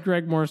 Here's what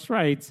Greg Morse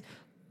writes.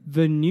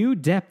 The new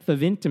depth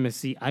of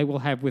intimacy I will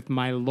have with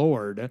my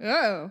Lord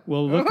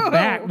will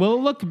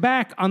look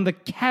back on the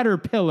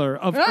caterpillar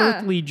of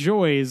earthly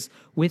joys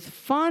with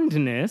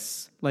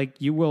fondness,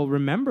 like you will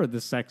remember the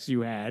sex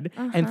you had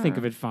and think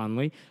of it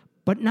fondly,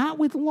 but not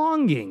with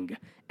longing.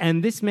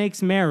 And this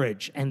makes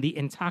marriage and the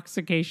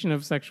intoxication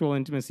of sexual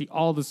intimacy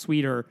all the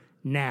sweeter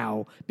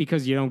now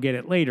because you don't get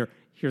it later.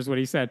 Here's what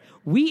he said.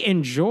 We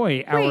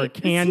enjoy our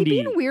candy. Is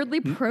he being weirdly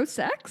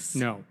pro-sex?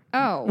 No.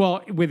 Oh.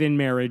 Well, within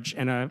marriage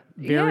and a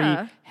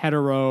very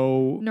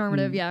hetero...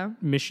 normative,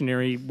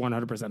 missionary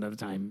 100% of the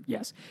time,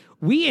 yes.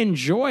 We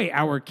enjoy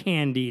our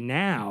candy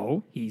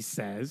now, he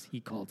says. He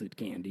called it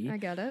candy. I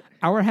get it.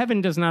 Our heaven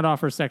does not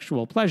offer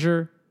sexual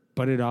pleasure,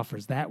 but it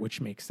offers that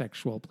which makes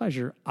sexual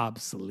pleasure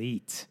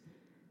obsolete.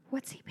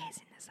 What's he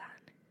basing this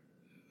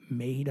on?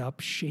 Made up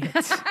shit.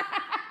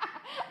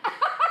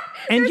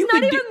 And there's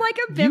not even like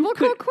a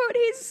biblical quote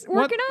he's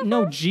working off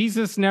No, of?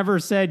 Jesus never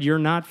said you're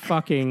not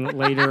fucking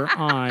later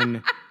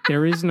on.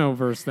 There is no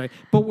verse that.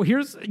 But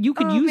you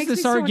could Oh, it use makes me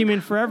this so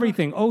argument for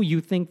everything. Oh, you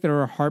think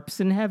there are harps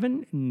in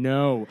heaven?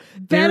 No.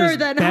 Better There's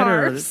than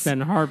better harps.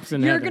 than harps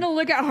in You're heaven. going to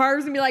look at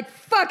harps and be like,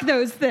 fuck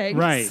those things.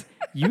 Right.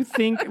 You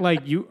think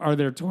are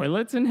there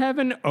toilets in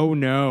heaven? Oh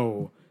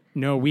no.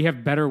 No, we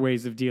have better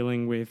ways of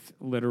dealing with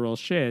literal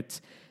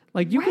shit.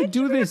 Like you Why could did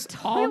you do bring this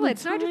up all the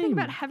toilets? Now I have to think time.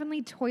 about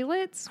heavenly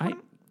toilets. What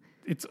am-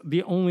 It's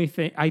the only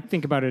thing I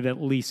think about it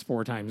at least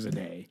 4 times a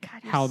day.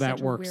 God, you're how that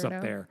such a works up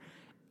weirdo. there.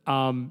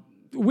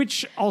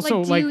 Which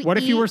also, Like, do you what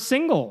if you were eat-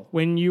 single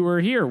when you were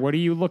here? What are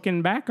you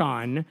looking back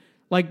on?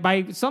 Like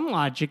by some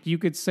logic, you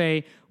could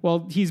say,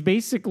 well, he's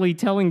basically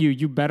telling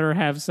you better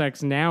have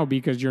sex now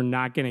because you're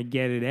not going to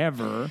get it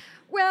ever.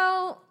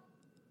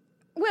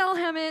 Well,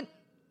 Hammett,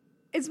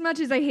 as much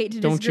as I hate to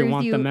Don't disagree you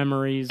want with the you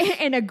memories?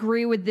 and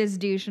agree with this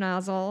douche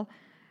nozzle,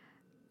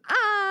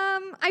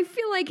 I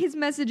feel like his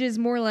message is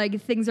more like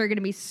things are going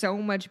to be so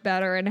much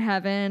better in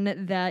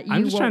heaven that you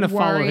I'm just trying to won't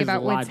follow worry his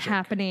about what's logic.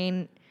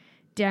 happening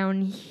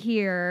down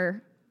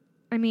here.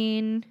 I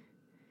mean,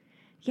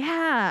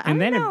 yeah. And I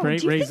then it don't know. Do you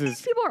think raises-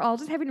 these people are all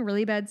just having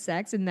really bad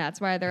sex, and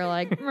that's why they're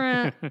like,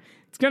 meh.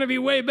 It's going to be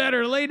way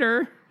better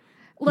later.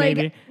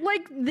 Maybe.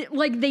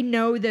 like they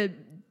know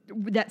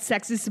that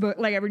sex is supposed,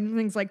 like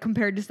everything's like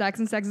compared to sex,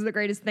 and sex is the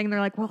greatest thing. They're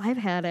like, well, I've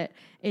had it.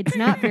 It's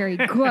not very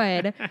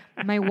good.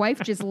 My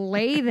wife just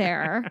lay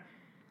there.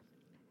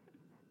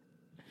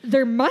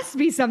 There must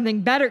be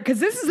something better because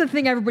this is the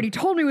thing everybody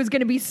told me was going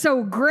to be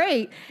so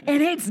great,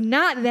 and it's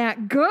not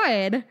that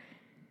good.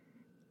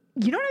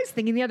 You know what I was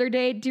thinking the other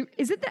day?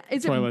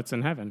 Toilets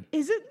in heaven.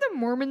 Is it the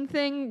Mormon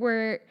thing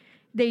where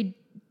they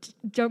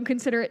don't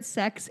consider it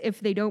sex if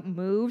they don't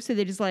move? So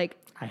they just like,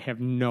 I have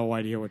no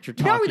idea what you're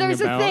talking no, about.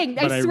 there's a thing.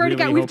 I but swear to really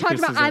God, we've hope talked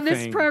this about is a on this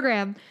thing.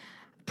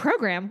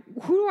 program.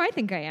 Who do I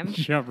think I am?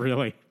 Yeah,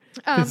 really.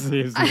 This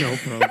is no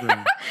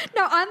program.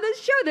 No, on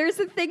this show, there's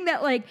a thing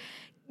that like,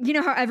 you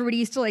know how everybody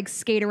used to like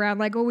skate around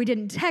like, oh, we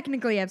didn't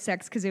technically have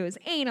sex because it was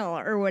anal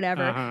or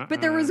whatever.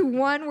 But there was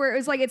one where it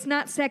was like, it's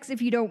not sex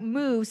if you don't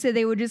move. So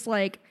they would just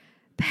like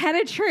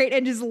penetrate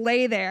and just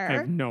lay I there.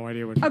 have no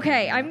idea what you're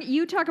Okay, talking about.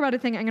 you talk about a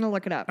thing. I'm going to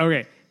look it up.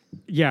 Okay.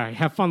 Yeah,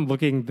 have fun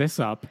looking this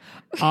up.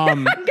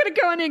 I'm going to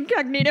go in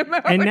incognito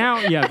mode. And now,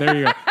 yeah, there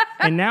you go.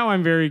 And now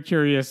I'm very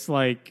curious,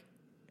 like,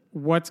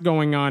 what's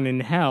going on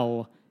in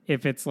hell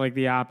if it's like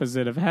the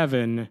opposite of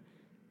heaven?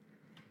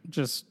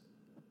 Just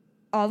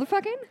all the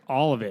fucking?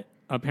 all of it,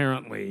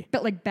 apparently.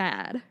 But like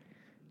bad.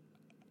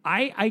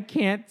 I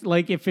can't,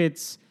 like, if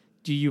it's,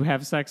 do you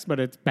have sex but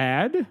it's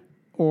bad?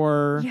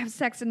 Or You have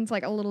sex and it's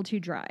like a little too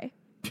dry.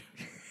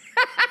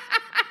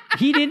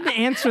 he didn't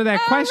answer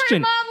that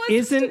question. Oh, my mom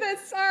listens Isn't to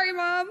this. Sorry,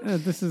 Mom.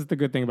 this is the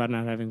good thing about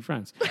not having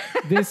friends.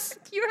 This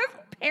You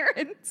have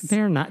parents.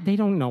 they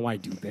don't know I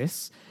do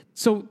this.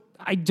 So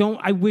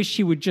I wish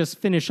he would just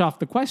finish off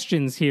the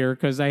questions here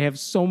because I have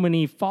so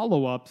many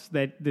follow-ups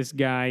that this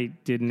guy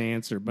didn't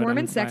answer. But Mormon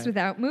I'm sex glad-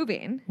 without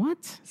moving.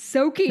 What?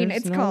 Soaking,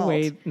 There's it's no called.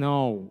 way-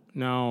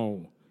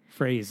 no.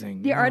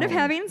 Phrasing. The art of no.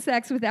 having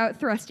sex without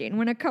thrusting.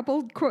 When a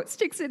couple, quote,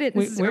 sticks it in.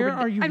 Wait, This is where Urban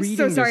are you I'm reading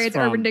so sorry, this it's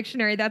from? Urban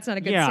Dictionary. That's not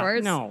a good Yeah,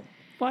 source. no.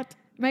 What?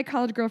 My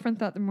college girlfriend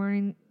thought the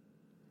morning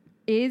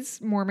is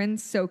Mormon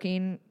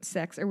soaking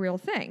sex a real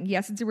thing.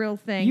 Yes, it's a real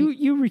thing.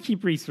 You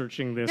keep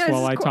researching this Yeah, this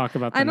while is I cool. talk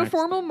about the I'm a next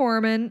former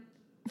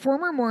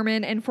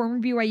Mormon, and former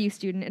BYU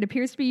student. It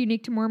appears to be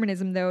unique to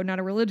Mormonism, though, not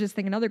a religious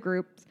thing in other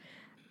groups.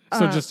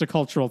 So just a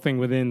cultural thing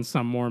within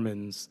some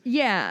Mormons.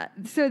 Yeah.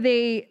 So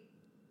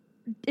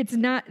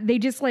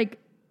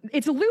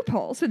it's a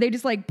loophole. So they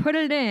just like put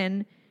it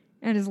in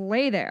and just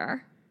lay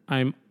there.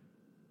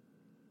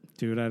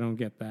 Dude, I don't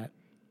get that.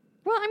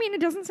 Well, I mean, it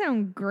doesn't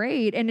sound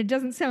great, and it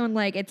doesn't sound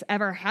like it's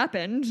ever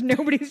happened.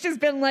 Nobody's just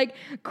been like,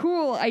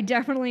 cool, I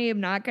definitely am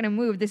not going to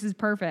move. This is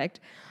perfect.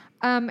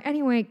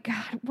 Anyway,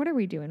 God, what are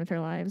we doing with our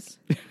lives?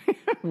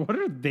 What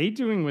are they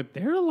doing with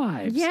their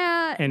lives?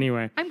 Yeah.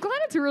 Anyway. I'm glad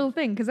it's a real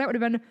thing, because that would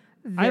have been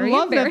I very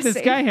love that embarrassing.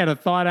 this guy had a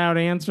thought out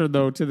answer,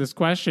 though, to this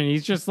question.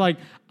 He's just like,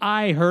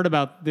 I heard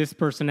about this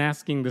person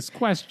asking this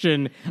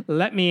question.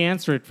 Let me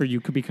answer it for you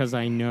because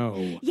I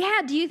know.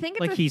 Yeah, do you think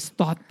it's Like he's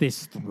thought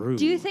this through.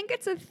 do you think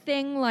it's a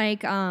thing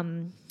like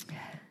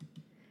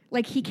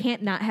he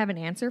can't not have an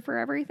answer for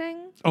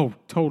everything? Oh,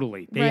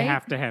 totally. They Right?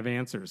 have to have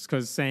answers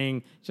because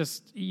saying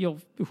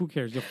who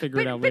cares? You'll figure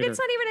it out But later. it's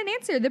not even an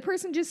answer. The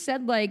person just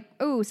said like,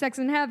 oh, sex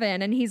in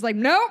heaven. And he's like,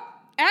 nope,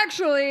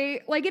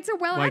 actually. Like it's a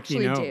well Like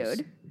he actually, knows.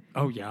 dude.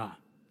 Oh, yeah.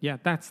 Yeah,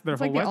 that's their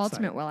It's whole like the website.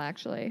 ultimate well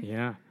actually.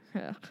 Yeah.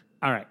 Ugh.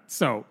 All right.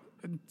 So,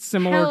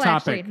 similar Hell,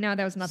 topic. actually. No,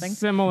 that was nothing.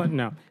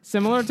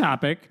 Similar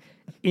topic.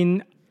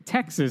 In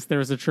Texas,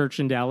 there's a church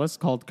in Dallas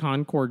called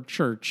Concord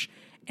Church.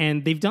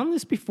 And they've done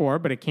this before,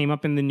 but it came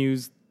up in the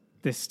news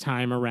this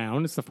time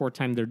around. It's the 4th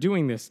time they're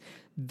doing this.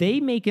 They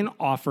make an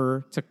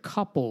offer to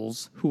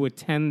couples who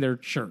attend their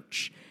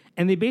church.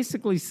 And they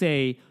basically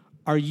say,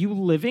 are you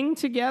living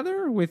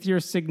together with your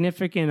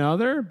significant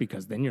other?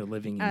 Because then you're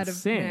living in Out of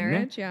sin.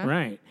 marriage, yeah.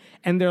 Right.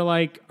 And they're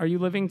like, are you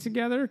living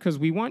together? Because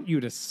we want you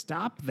to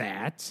stop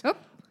that, Oh.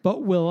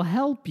 but we'll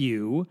help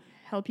you.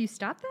 Help you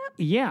stop that?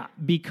 Yeah,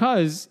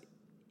 because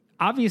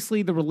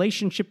obviously the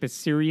relationship is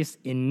serious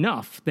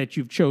enough that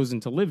you've chosen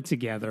to live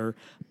together,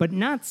 but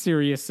not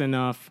serious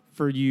enough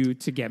for you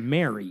to get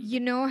married. You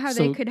know how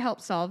So- they could help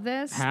solve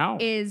this? How?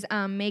 Is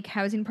make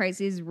housing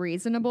prices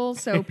reasonable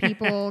so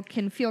people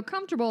can feel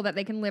comfortable that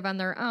they can live on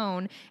their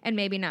own and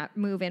maybe not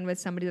move in with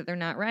somebody that they're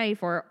not ready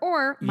for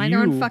or mind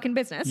their own fucking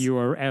business. You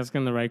are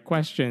asking the right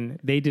question.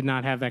 They did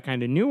not have that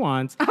kind of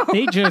nuance.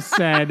 They just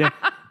said,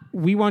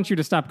 we want you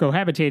to stop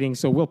cohabitating,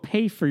 so we'll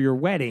pay for your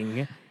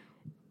wedding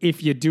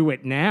if you do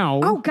it now.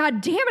 Oh, God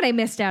damn it, I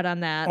missed out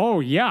on that. Oh,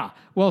 yeah.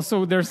 Well,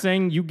 so they're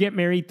saying you get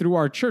married through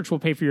our church. We'll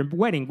pay for your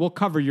wedding. We'll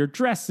cover your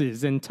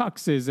dresses and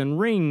tuxes and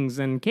rings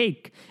and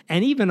cake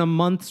and even a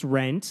month's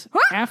rent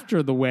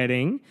after the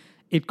wedding.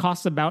 It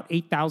costs about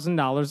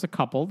 $8,000 a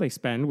couple they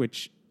spend,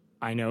 which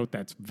I know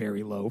that's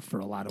very low for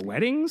a lot of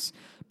weddings.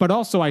 But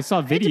also I saw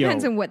It video.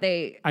 depends on what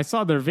they... I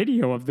saw their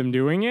video of them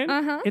doing it.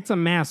 Uh-huh. It's a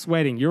mass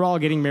wedding. You're all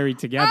getting married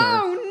together.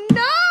 Oh,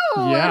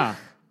 no! Yeah.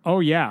 Oh,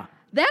 yeah.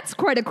 That's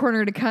quite a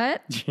corner to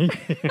cut.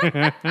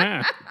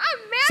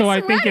 So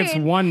I think wedding. it's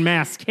one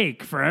mass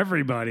cake for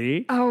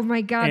everybody. Oh,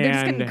 my God. They're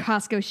just getting And-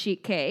 Costco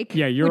sheet cake.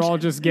 Yeah, you're which, all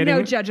just getting...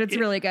 No judge, it's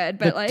really good.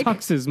 But the like...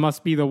 tuxes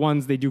must be the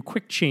ones they do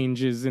quick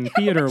changes in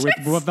theater with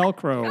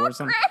Velcro or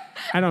something.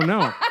 I don't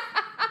know.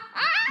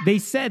 They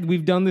said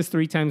we've done this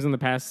 3 times in the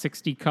past.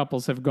 60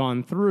 couples have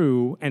gone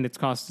through, and it's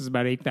cost us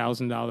about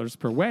 $8,000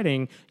 per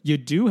wedding. You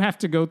do have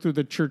to go through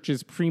the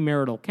church's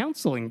premarital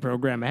counseling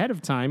program ahead of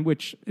time,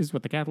 which is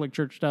what the Catholic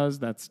Church does.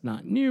 That's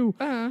not new.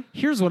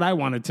 Here's what I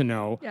wanted to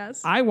know.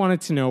 Yes. I wanted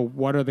to know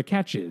what are the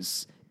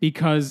catches,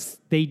 because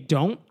they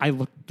don't. I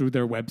looked through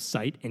their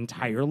website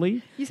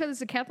entirely. You said this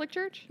is a Catholic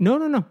church?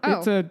 No. Oh.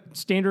 It's a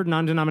standard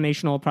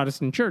non-denominational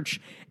Protestant church.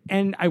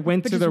 And I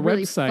went But to just their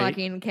really website.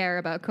 fucking care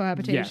about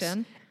cohabitation.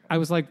 Yes. I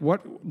was like,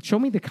 what? Show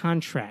me the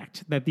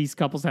contract that these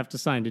couples have to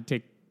sign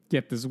to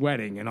get this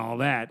wedding and all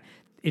that.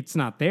 It's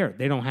not there.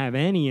 They don't have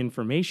any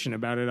information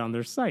about it on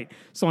their site.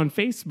 So on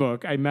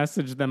Facebook, I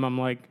messaged them. I'm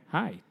like,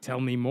 hi, tell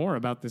me more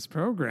about this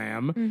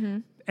program. Mm-hmm.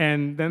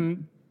 And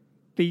then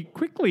they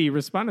quickly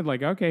responded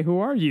like, okay, who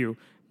are you?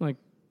 I'm like,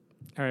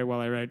 all right,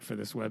 well, I write for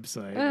this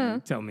website.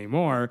 And tell me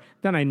more.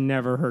 Then I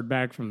never heard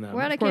back from them.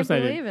 What? Of I course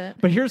can't didn't. believe it.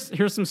 But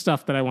here's some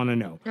stuff that I want to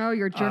know. Oh,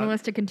 your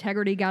journalistic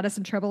integrity got us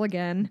in trouble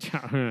again.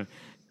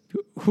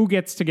 Who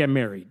gets to get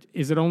married?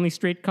 Is it only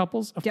straight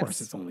couples? Of Yes.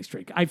 course it's only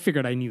straight. I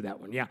figured I knew that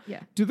one. Yeah.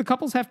 Yeah. Do the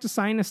couples have to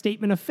sign a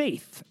statement of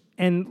faith?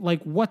 And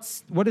like what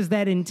does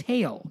that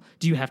entail?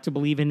 Do you have to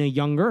believe in a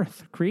young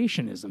earth,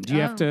 creationism? Do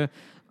you have to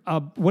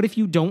what if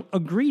you don't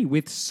agree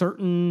with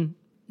certain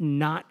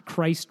not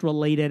Christ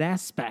related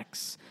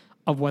aspects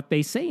of what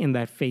they say in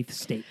that faith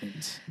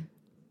statement?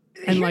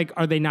 And like,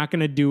 are they not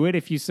going to do it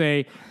if you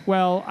say,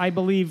 well, I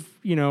believe,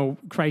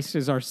 Christ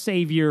is our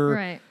savior,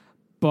 Right.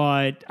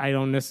 but I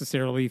don't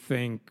necessarily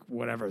think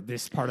whatever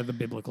this part of the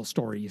biblical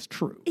story is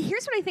true.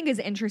 Here's what I think is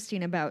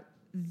interesting about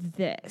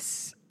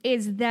this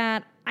is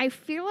that I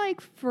feel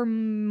like for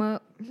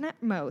not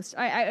most,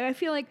 I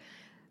feel like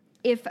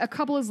if a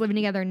couple is living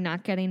together and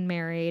not getting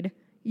married,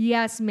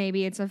 yes,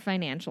 maybe it's a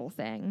financial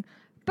thing.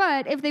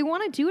 But if they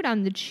want to do it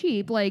on the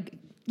cheap, like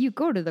you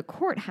go to the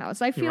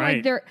courthouse. I feel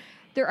Right. like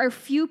there are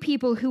few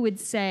people who would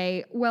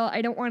say, well,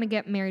 I don't want to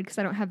get married because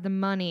I don't have the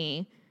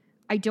money.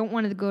 I don't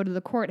want to go to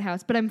the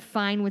courthouse, but I'm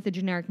fine with a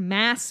generic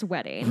mass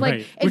wedding. Like,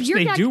 Right. if Which you're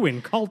they not, do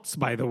in cults,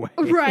 by the way.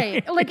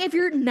 right. Like, if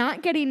you're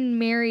not getting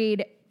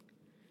married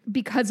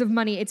because of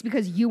money, it's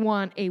because you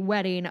want a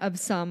wedding of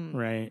some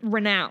Right.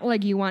 renown.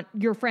 Like, you want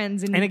your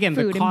friends and And again,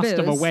 food the cost and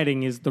of a booze.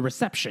 wedding is the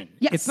reception.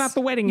 Yes. It's not the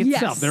wedding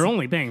itself. Yes. They're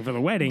only paying for the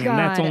wedding, and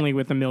that's God. only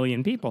with 1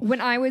 million people. When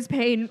I was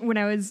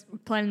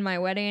planning my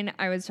wedding,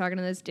 I was talking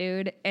to this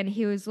dude, and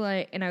he was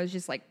like, and I was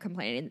just like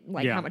complaining,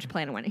 like Yeah. how much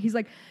planning went. He's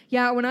like,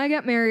 yeah, when I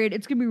get married,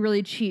 it's gonna be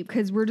really cheap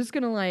because we're just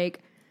gonna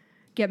like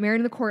get married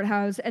in the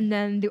courthouse, and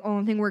then the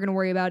only thing we're gonna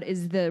worry about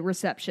is the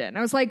reception.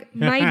 I was like,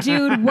 my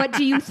dude, what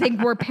do you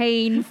think we're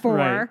paying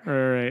for?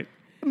 Right.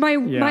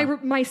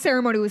 My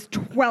ceremony was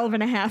 12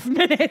 and a half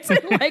minutes. And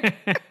like,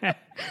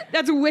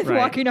 that's with Right.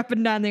 walking up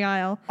and down the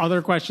aisle.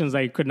 Other questions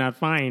I could not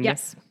find.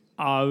 Yes.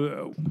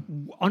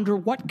 Under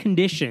what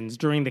conditions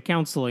during the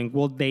counseling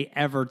will they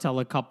ever tell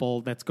a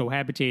couple that's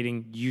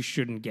cohabitating you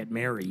shouldn't get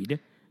married?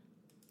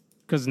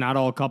 Because not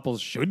all couples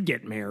should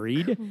get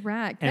married.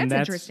 Correct. And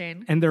That's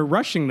interesting. And they're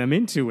rushing them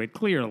into it,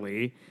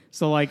 clearly.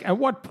 So, like, at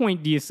what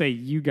point do you say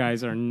you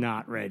guys are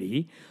not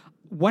ready?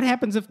 What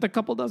happens if the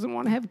couple doesn't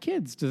want to have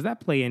kids? Does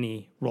that play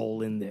any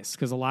role in this?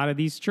 Because a lot of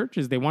these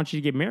churches, they want you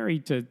to get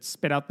married to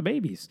spit out the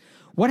babies.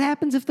 What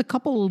happens if the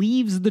couple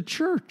leaves the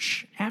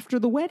church after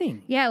the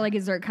wedding? Yeah, like,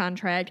 is there a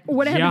contract?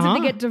 What happens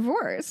if they get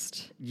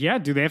divorced? Yeah,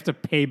 do they have to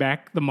pay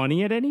back the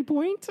money at any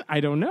point? I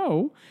don't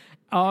know.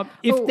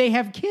 If they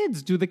have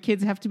kids, do the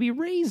kids have to be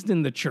raised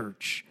in the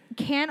church?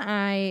 Can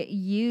I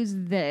use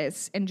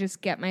this and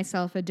just get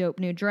myself a dope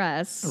new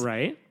dress?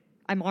 Right.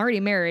 I'm already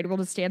married. We'll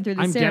just stand through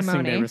the I'm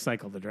ceremony. guessing they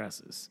recycle the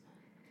dresses.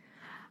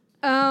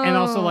 Oh. And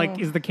also, like,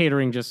 is the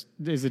catering is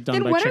it done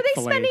then by what are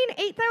Chick-fil-A? they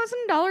spending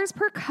 $8,000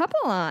 per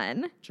couple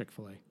on?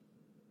 Chick-fil-A.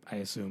 I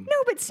assume. No,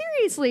 but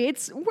seriously,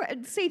 it's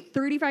say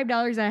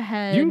 $35 a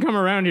head. You can come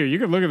around here. You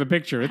can look at the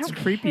picture. It's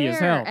creepy as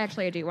hell.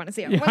 Actually, I do want to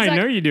see it. Yeah, I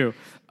know you do.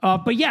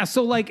 But yeah,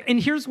 so like,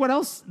 and here's what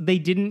else they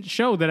didn't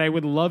show that I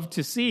would love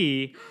to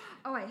see.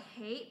 Oh, I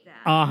hate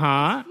that.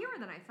 Uh-huh. It's fewer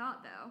than I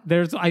thought, though.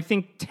 There's, I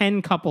think,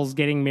 10 couples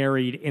getting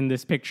married in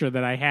this picture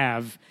that I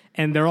have,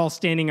 and they're all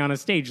standing on a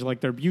stage like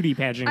they're beauty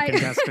pageant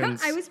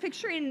contestants. I was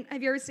picturing,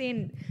 have you ever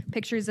seen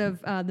pictures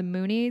of the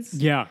Moonies?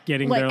 Yeah,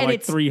 getting there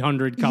like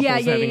 300 couples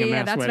having a mass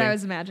wedding. That's what I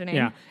was imagining.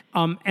 Yeah.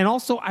 And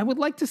also, I would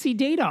like to see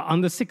data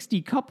on the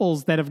 60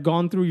 couples that have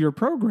gone through your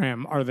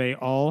program. Are they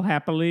all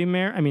happily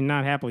married? I mean,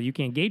 not happily. You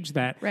can't gauge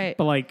that. Right.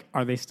 But like,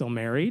 are they still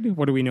married?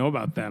 What do we know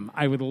about them?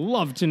 I would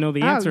love to know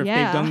the answer if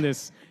they've done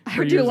this I for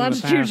would years do a in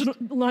the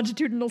past.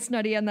 longitudinal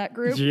study on that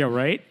group. Yeah,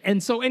 right?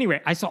 And so anyway,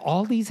 I saw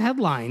all these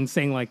headlines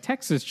saying like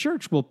Texas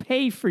church will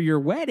pay for your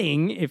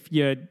wedding if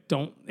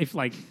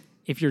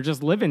you're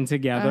just living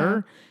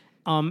together.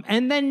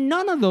 And then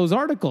none of those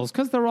articles,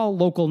 because they're all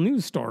local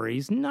news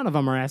stories, none of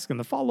them are asking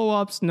the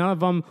follow-ups. None of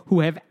them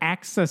who have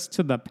access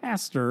to the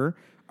pastor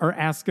are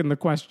asking the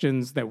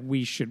questions that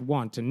we should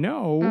want to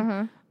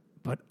know.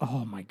 But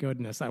oh my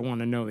goodness, I want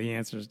to know the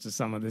answers to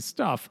some of this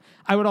stuff.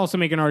 I would also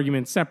make an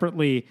argument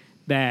separately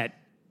that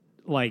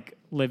like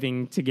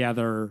living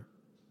together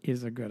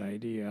is a good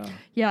idea.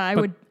 Yeah, I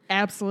would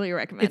absolutely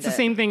recommend it. It's the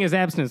same thing as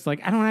abstinence.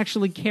 Like, I don't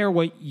actually care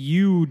what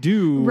you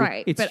do.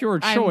 Right. It's but your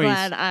choice. I'm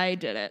glad I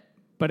did it.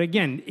 But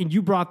again,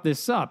 you brought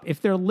this up.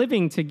 If they're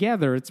living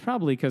together, it's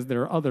probably because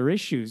there are other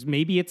issues.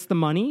 Maybe it's the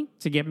money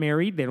to get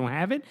married. They don't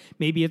have it.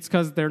 Maybe it's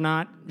because they're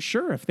not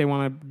sure if they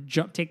want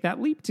to take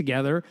that leap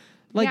together.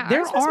 Like, Yeah,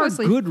 there ours was are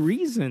mostly- good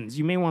reasons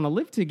you may want to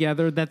live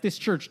together that this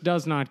church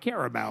does not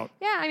care about.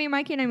 Yeah, I mean,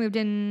 Mikey and I moved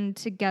in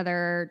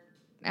together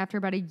after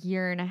about a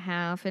year and a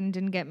half and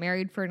didn't get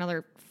married for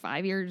another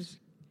 5 years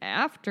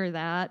after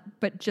that,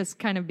 but just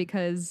kind of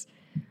because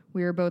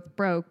we were both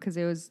broke because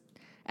it was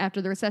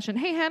after the recession.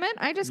 Hey, Hammett,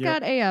 I just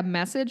got a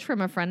message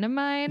from a friend of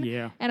mine.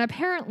 Yeah. And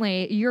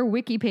apparently your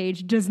wiki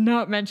page does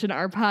not mention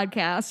our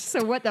podcast.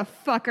 So what the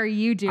fuck are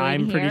you doing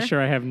I'm here? pretty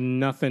sure I have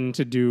nothing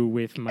to do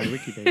with my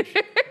wiki page.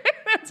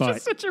 It's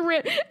just such a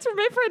it's from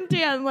my friend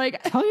Dan.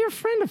 Like, Tell your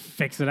friend to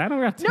fix it. I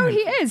don't have time. no, he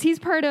is. He's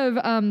part of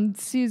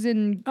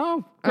Susan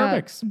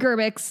Gerbics.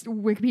 Gerbick's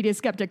Wikipedia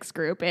Skeptics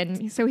group,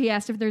 and so he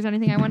asked if there's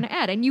anything I want to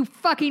add, and you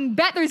fucking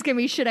bet there's gonna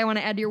be shit I want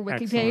to add to your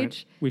wiki Excellent.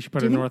 page. We should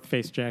put a North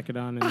Face jacket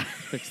on and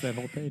fix that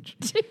whole page.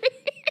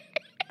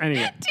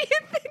 Anyway. Do you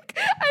think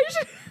I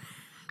should?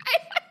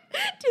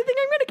 Do you think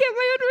I'm gonna get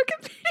my own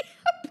Wikipedia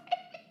page?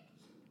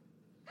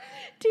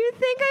 Do you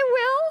think I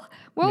will?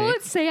 What will Nick?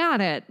 it say on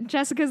it?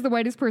 Jessica's the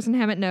whitest person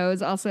Hammett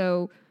knows.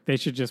 Also, They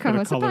should just put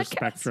a Co-host a color podcast.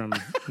 spectrum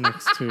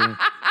next to,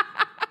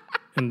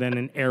 and then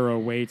an arrow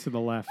way to the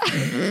left.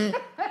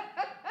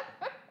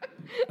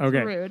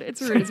 Okay. rude.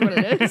 It's rude, is what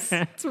it is.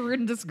 It's rude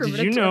and Did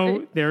discriminatory. you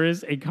know there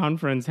is a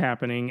conference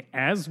happening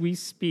as we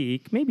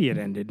speak? Maybe it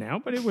ended now,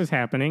 but it was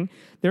happening.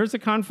 There's a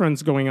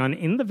conference going on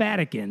in the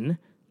Vatican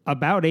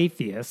about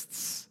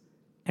atheists,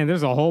 and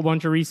there's a whole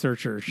bunch of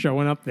researchers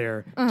showing up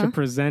there to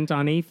present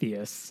on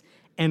atheists.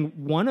 And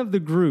one of the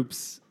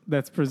groups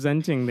that's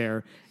presenting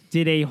there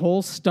did a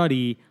whole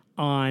study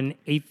on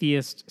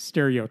atheist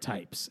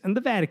stereotypes. And the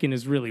Vatican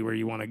is really where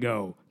you want to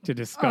go to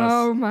discuss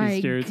Oh these my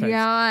stereotypes.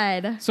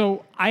 god!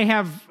 So I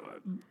have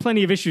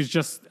plenty of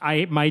issues.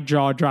 My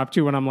jaw dropped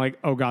too when I'm like,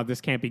 oh God,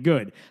 this can't be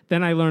good.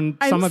 Then I learned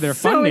some of their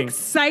funding.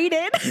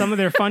 Excited. Some of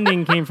their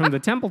funding came from the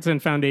Templeton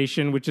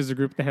Foundation, which is a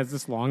group that has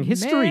this long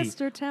history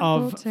Mr. of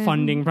Templeton.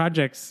 funding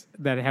projects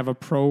that have a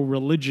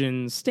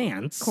pro-religion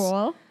stance.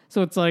 Cool.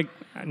 So it's like,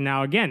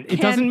 now again,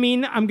 it doesn't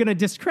mean I'm going to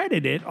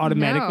discredit it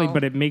automatically, No.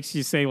 but it makes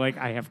you say, like,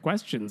 I have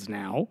questions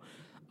now.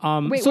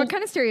 Wait, so- what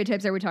kind of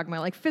stereotypes are we talking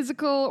about? Like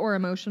physical or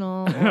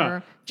emotional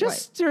or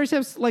Just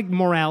stereotypes like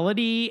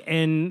morality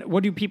and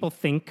what do people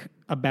think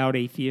about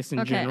atheists in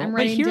what? Okay, general. I'm But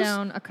writing here's-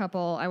 down a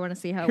couple. I want to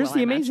see how. Here's well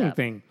the I match amazing up.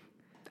 thing.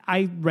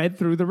 I read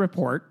through the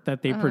report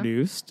that they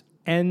produced,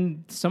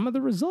 and some of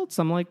the results,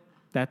 I'm like,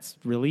 that's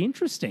really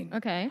interesting.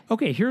 Okay.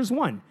 Okay, here's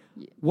one.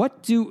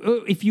 What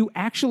if you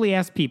actually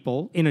ask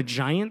people in a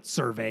giant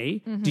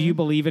survey, do you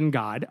believe in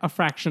God? A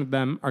fraction of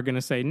them are going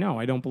to say, no,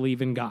 I don't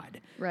believe in God.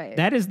 Right.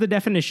 That is the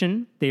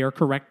definition they are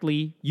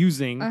correctly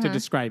using to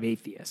describe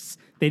atheists.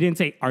 They didn't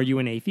say, are you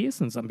an atheist?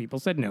 And some people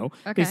said no.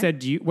 Okay. They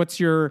said, what's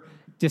your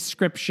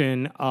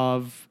description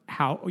of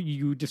how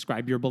you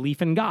describe your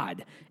belief in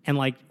God? And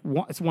like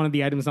one of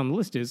the items on the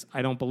list is,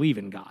 I don't believe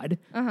in God.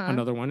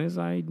 Another one is,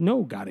 I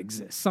know God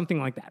exists. Something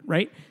like that,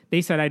 right?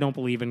 They said, I don't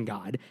believe in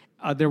God.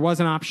 There was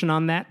an option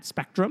on that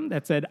spectrum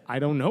that said, I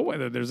don't know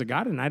whether there's a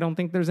God, and I don't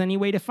think there's any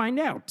way to find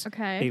out.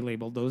 Okay. They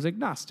labeled those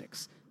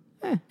agnostics.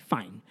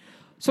 Fine.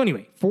 So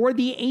anyway, for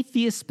the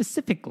atheists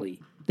specifically,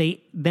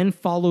 they then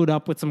followed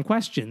up with some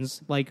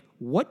questions like,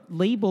 what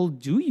label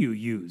do you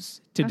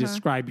use to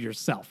describe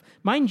yourself?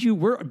 Mind you,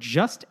 we're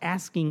just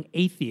asking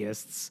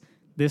atheists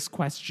this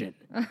question.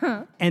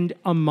 And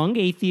among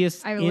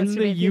atheists I have a in list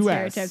the of atheist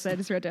U.S., stereotypes I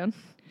just wrote down.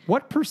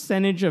 what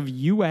percentage of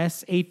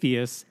U.S.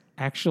 atheists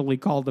actually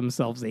call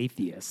themselves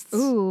atheists?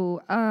 Ooh,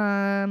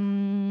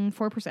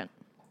 4%.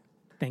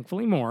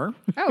 Thankfully more.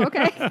 Oh,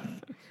 okay.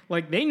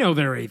 Like, they know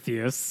they're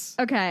atheists.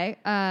 Okay,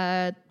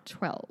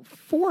 12.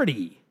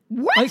 40.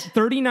 What? Like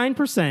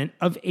 39%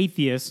 of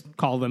atheists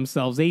call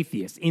themselves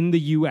atheists in the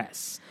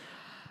U.S.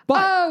 But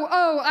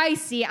Oh, I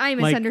see. I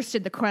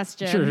misunderstood the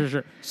question.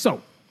 Sure.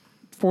 So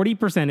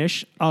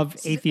 40%ish of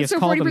atheists So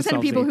call 40% themselves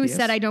of people atheists.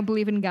 who said I don't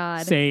believe in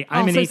God Say,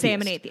 I'm an also say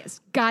I'm an atheist.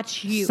 atheist.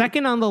 Got you.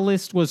 Second on the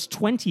list was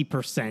 20%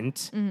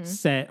 Mm-hmm.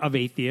 set of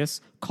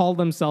atheists call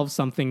themselves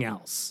something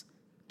else.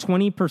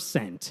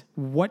 20%.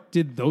 What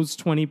did those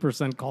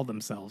 20% call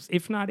themselves,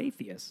 if not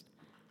atheists?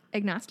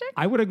 Agnostic?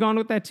 I would have gone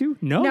with that too.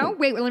 No?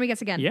 Wait, let me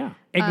guess again. Yeah.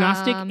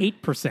 Agnostic,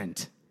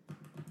 8%.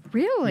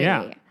 Really?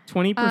 Yeah.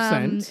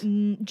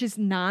 20%. Just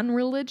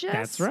non-religious?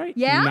 That's right.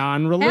 Yeah?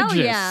 Non-religious. Hell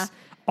yeah.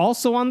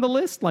 Also on the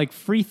list, like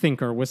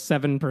freethinker was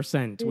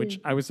 7%, which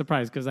I was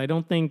surprised because I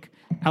don't think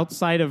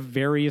outside of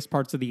various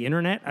parts of the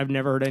internet, I've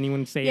never heard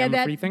anyone say Yeah, I'm a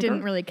that freethinker.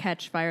 didn't really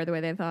catch fire the way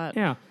they thought.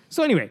 Yeah.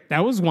 So anyway,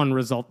 that was one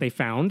result they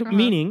found, Uh-huh.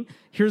 meaning,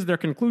 here's their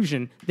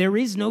conclusion. There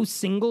is no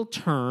single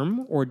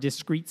term or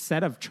discrete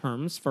set of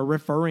terms for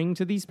referring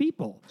to these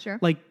people. Sure.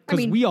 Like, I because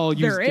mean, we all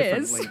use there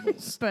different is,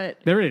 labels. but-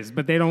 There is,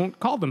 but they don't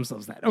call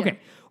themselves that. Okay.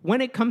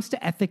 When it comes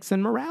to ethics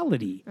and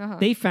morality, Uh-huh.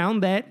 they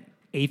found that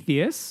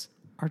atheists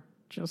are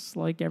just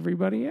like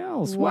everybody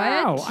else. What?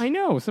 Wow. I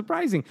know.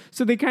 Surprising.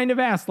 So they kind of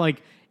asked,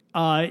 like,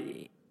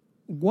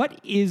 what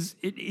is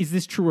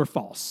this true or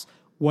false?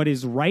 What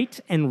is right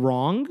and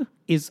wrong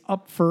is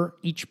up for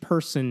each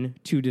person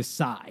to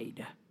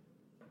decide.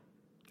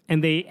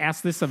 And they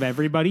asked this of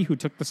everybody who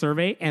took the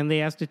survey, and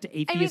they asked it to I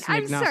mean, atheists I'm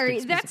and agnostics. sorry.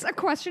 That's a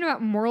question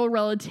about moral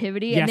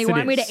relativity, Yes, and they it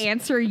want me is. to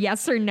answer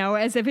yes or no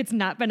as if it's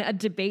not been a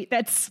debate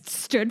that's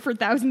stood for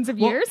thousands of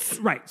Well, years.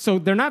 Right. So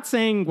they're not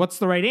saying what's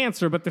the right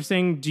answer, but they're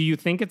saying, do you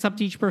think it's up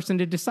to each person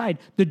to decide?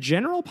 The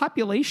general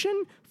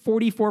population,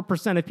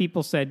 44% of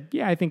people said,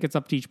 yeah, I think it's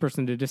up to each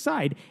person to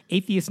decide.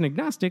 Atheists and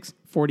agnostics,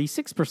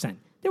 46%.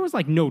 There was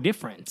like no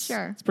difference.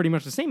 Sure. It's pretty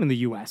much the same in the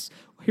US.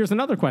 Here's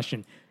another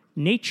question.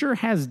 Nature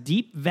has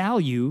deep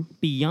value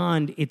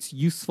beyond its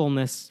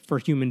usefulness for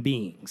human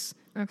beings.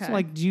 Okay. So,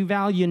 like, do you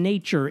value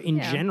nature in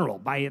Yeah. general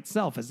by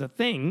itself as a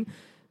thing?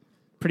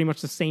 Pretty much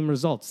the same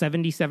result.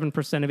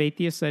 77% of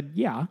atheists said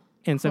yeah,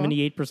 and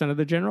 78% of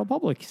the general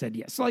public said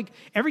yes. So, like,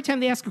 every time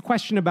they ask a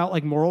question about,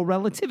 like, moral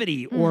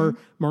relativity or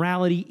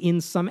morality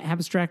in some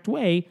abstract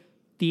way,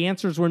 the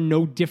answers were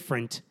no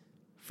different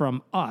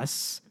from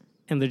us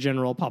and the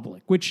general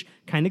public, which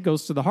kind of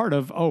goes to the heart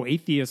of,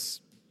 atheists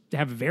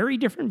have a very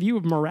different view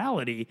of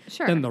morality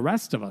Sure. than the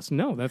rest of us.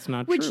 No, that's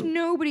not Which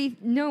true.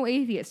 no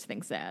atheist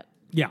thinks that.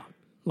 Yeah.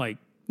 Like,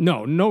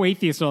 no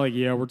atheists are like,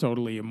 yeah, we're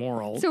totally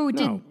immoral. So No,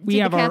 did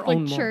the our Catholic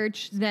own moral-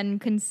 Church then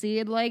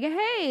concede, like,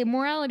 hey,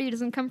 morality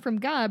doesn't come from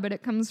God, but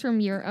it comes from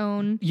your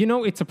own... You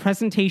know, it's a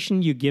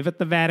presentation you give at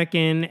the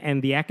Vatican,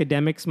 and the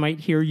academics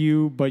might hear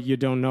you, but you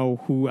don't know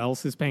who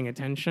else is paying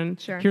attention.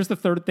 Sure. Here's the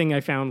third thing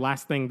I found,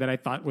 last thing that I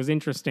thought was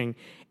interesting.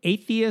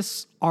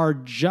 Atheists are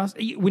just,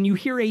 when you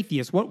hear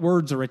atheist, what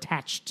words are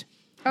attached?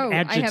 Oh, I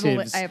have a li-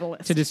 adjectives I have a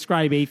list. to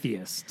describe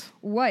atheist.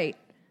 White,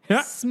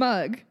 Yeah.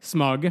 smug,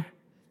 Smug.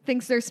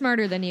 thinks they're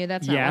smarter than you.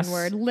 That's not Yes. one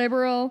word.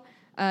 Liberal,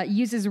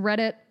 uses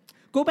Reddit.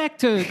 Go back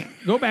to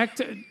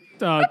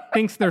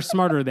thinks they're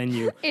smarter than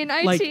you. In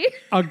IT. Like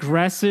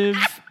aggressive,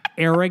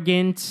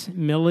 arrogant,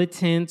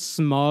 militant,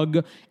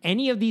 smug.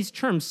 Any of these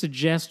terms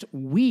suggest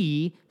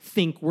we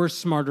think we're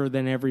smarter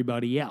than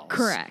everybody else.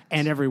 Correct.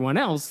 And everyone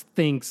else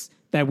thinks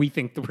that we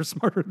think that we're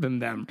smarter than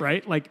them,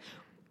 right? Like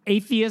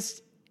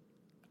atheists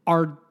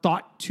are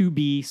thought to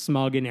be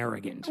smug and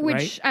arrogant, Which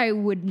right? I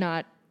would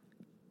not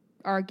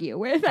argue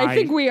with. I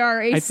think we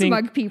are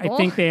smug people. I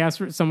think they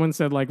asked, someone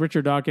said, like,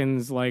 Richard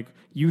Dawkins, like,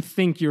 you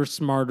think you're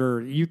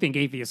smarter, you think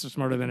atheists are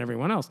smarter than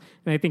everyone else.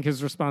 And I think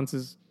his response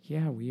is,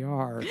 yeah, we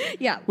are.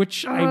 yeah.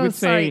 Which I would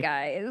sorry, say,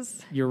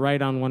 guys. you're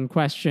right on one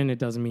question. It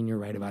doesn't mean you're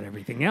right about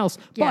everything else.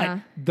 Yeah.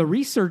 But the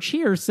research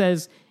here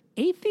says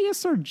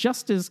atheists are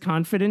just as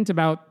confident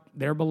about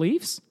their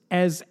beliefs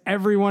as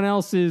everyone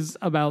else is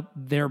about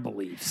their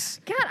beliefs.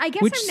 God, I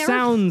guess Which I've never...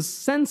 sounds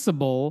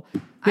sensible.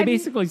 They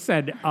basically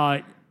said,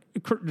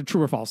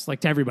 true or false,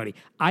 like to everybody.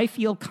 I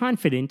feel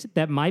confident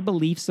that my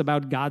beliefs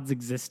about God's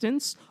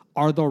existence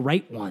are the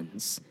right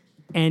ones.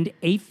 And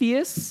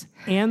atheists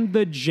and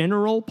the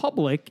general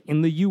public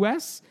in the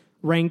US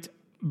ranked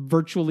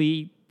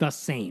virtually the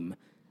same.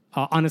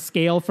 On a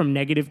scale from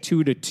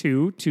 -2 to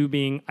 2, 2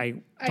 being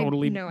I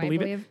totally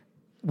believe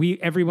it.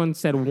 Everyone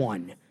said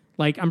 1.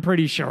 Like, I'm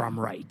pretty sure I'm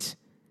right.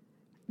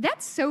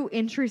 That's so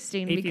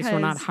interesting Atheists because were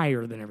not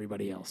higher than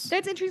everybody else.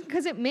 that's interesting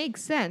because it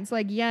makes sense.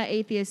 Like, yeah,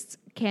 atheists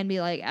can be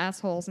like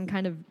assholes and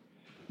kind of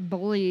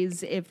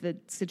bullies if the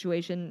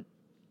situation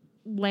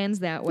lands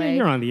that Yeah, way,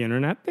 you're on the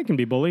internet. They can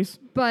be bullies.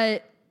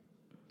 but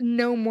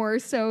no more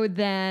so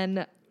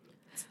than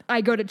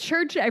I go to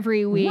church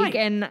every week Right.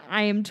 and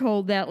I am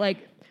told that, like,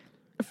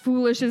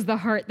 foolish is the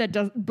heart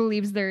that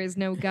believes there is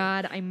no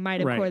God. I might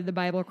have Right. quoted the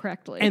Bible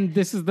correctly. And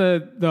this is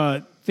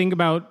the thing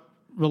about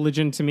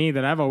religion to me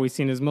that I've always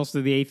seen is most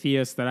of the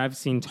atheists that I've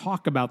seen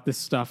talk about this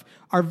stuff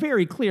are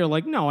very clear.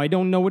 Like, no, I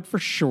don't know it for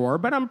sure,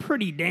 but I'm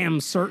pretty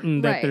damn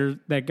certain that Right.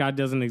 that God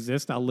doesn't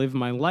exist. I'll live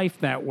my life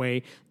that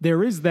way.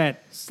 There is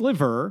that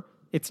sliver.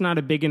 It's not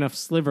a big enough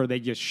sliver that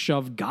you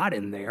shove God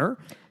in there.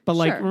 But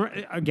like, Sure.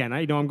 again,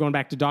 I know I'm going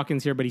back to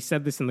Dawkins here, but he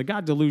said this in The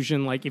God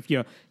Delusion. Like, if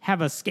you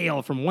have a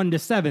scale from 1 to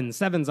 7,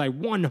 7's I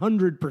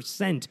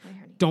 100%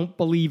 don't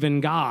believe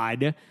in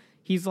God.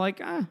 He's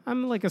like,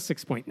 I'm like a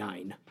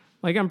 6.9.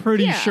 Like, I'm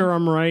pretty Yeah. sure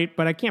I'm right,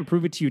 but I can't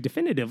prove it to you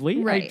definitively.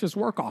 I Right. just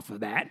work off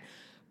of that.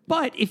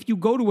 But if you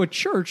go to a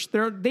church,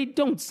 they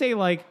don't say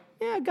like,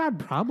 yeah, God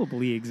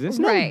probably exists.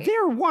 Right. No,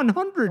 they're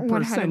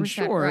 100%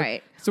 sure.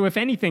 right. So if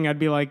anything, I'd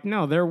be like,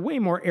 no, they're way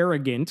more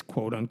arrogant,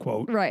 quote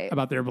unquote, Right.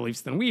 about their beliefs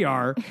than we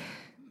are.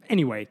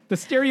 Anyway, the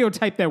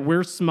stereotype that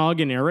we're smug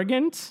and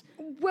arrogant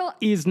Well,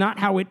 is not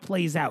how it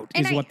plays out,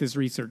 And is I- what this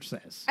research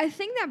says. I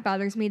think that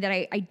bothers me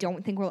that I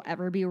don't think will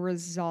ever be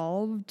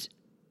resolved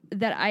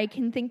that I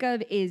can think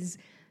of is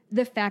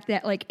the fact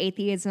that like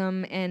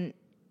atheism and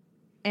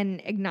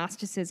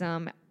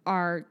agnosticism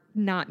are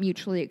not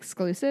mutually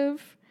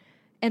exclusive.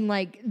 And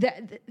like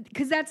that,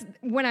 because that's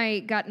when I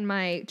got in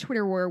my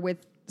Twitter war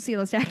with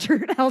C-list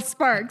actor Al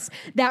Sparks.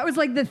 That was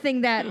like the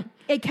thing that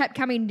it kept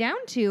coming down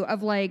to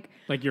of like,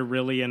 Like you're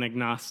really an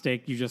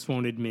agnostic, you just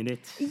won't admit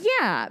it.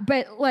 yeah,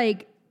 but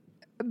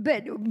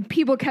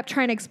people kept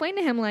trying to explain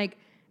to him like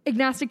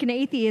agnostic and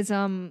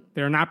atheism.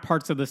 They're not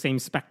parts of the same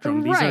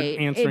spectrum. These Right.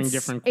 are answering It's-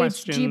 different it's,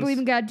 questions. do you believe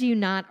in God? Do you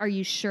not? Are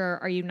you sure?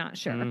 Are you not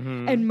sure?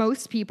 And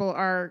most people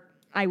are,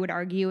 I would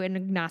argue, an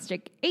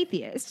agnostic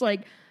atheist.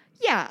 Like,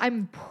 yeah,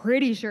 I'm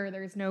pretty sure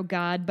there's no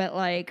God, but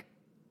like,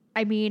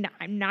 I mean,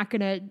 I'm not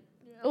gonna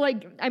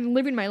like, I'm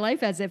living my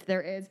life as if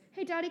there is.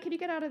 Hey, Daddy, could you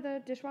get out of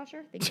the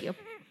dishwasher? Thank you.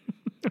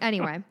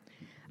 Anyway,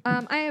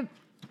 I'm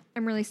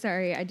really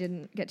sorry I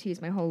didn't get to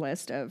use my whole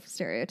list of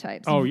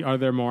stereotypes. Oh, are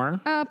there more?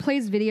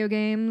 Plays video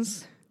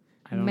games,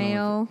 I don't know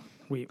male,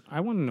 Wait, I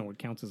want to know what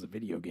counts as a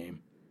video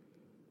game.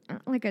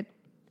 like a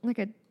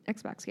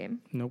Xbox game.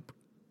 Nope.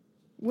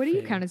 What do you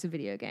Fair. count as a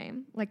video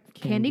game? Like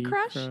Candy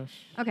Crush? Crush,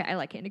 Okay, I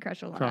like Candy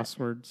Crush a lot.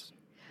 crosswords.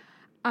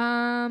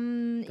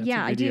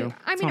 Yeah, a I do. video.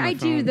 I It's mean, on my I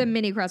do phone. the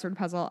mini crossword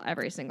puzzle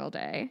every single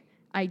day.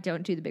 I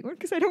don't do the big one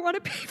because I don't want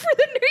to pay for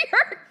the New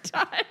York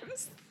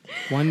Times.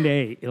 One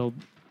day I'll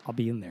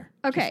be in there.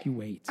 Okay. Just you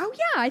wait. Oh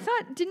yeah, I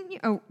thought didn't you?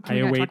 Oh, can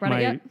I we not talk await about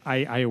it yet?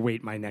 I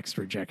await my next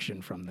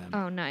rejection from them.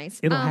 Oh, nice.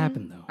 It'll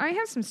happen, though. I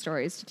have some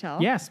stories to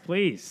tell. Yes,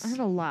 please. I have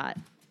a lot.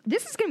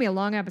 This is going to be a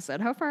long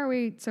episode. How far are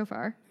we so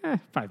far?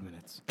 5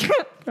 minutes.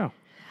 Go.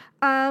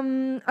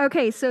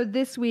 Okay, so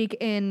this week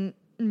in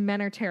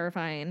Men Are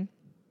Terrifying,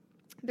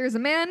 there's a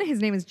man, his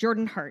name is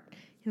Jordan Hart.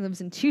 He lives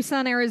in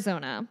Tucson,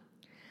 Arizona.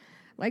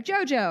 Like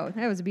JoJo.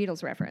 That was a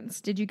Beatles reference.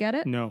 Did you get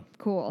it? No.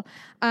 Cool.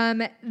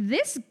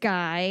 This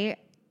guy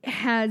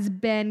has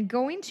been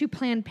going to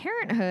Planned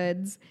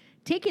Parenthoods,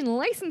 taking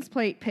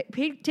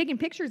taking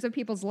pictures of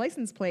people's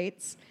license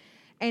plates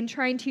and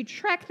trying to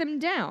track them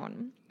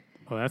down.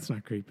 Oh, that's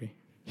not creepy.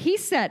 He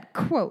said,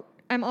 quote,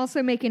 I'm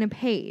also making a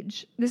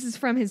page. This is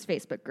from his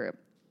Facebook group.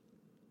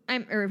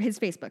 His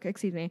Facebook,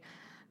 excuse me.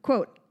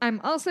 Quote,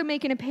 I'm also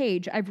making a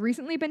page. I've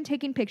recently been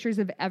taking pictures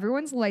of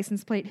everyone's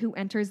license plate who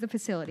enters the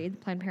facility, the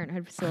Planned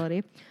Parenthood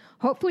facility.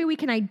 Hopefully we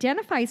can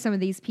identify some of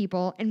these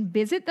people and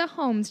visit the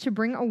homes to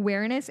bring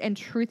awareness and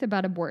truth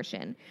about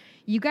abortion.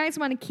 You guys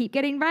want to keep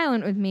getting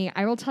violent with me,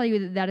 I will tell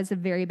you that is a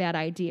very bad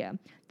idea.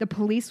 The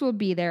police will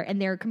be there,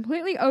 and they're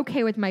completely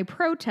okay with my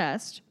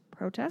protest,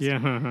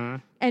 Yeah.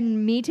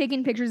 and me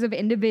taking pictures of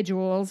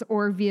individuals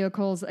or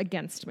vehicles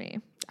against me.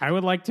 I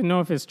would like to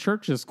know if his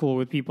church is cool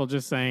with people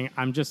just saying,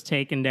 I'm just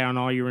taking down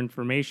all your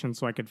information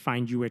so I could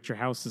find you at your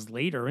houses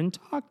later and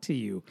talk to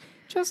you.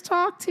 Just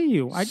talk to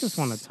you. I just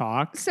want to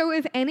talk. So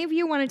if any of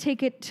you want to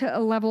take it to a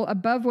level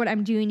above what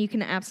I'm doing, you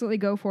can absolutely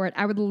go for it.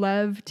 I would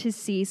love to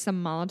see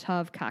some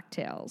Molotov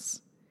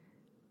cocktails.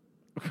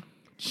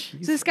 So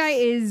this guy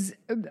is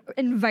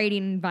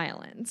inviting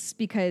violence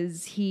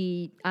because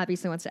he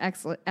obviously wants to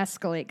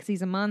escalate because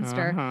he's a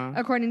monster, Uh-huh.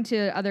 according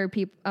to other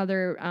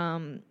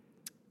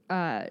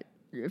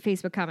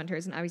Facebook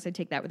commenters, and obviously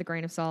take that with a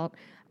grain of salt.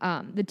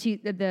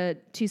 The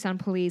Tucson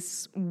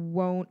police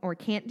won't or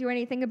can't do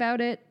anything about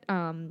it.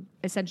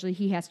 Essentially,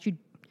 he has to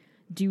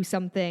do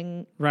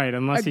something. Right,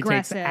 unless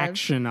aggressive. he takes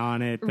action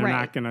on it, they're Right.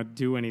 not going to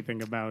do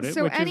anything about it.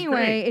 So which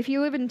anyway, is great. if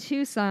you live in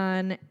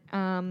Tucson,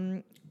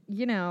 go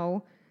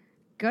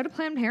to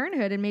Planned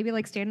Parenthood and maybe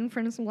like stand in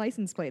front of some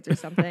license plates or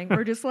something,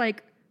 or just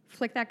like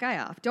flick that guy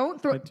off.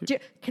 Don't throw.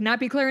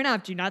 Cannot be clear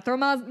enough. Do not throw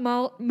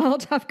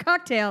Molotov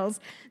cocktails.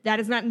 That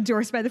is not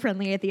endorsed by the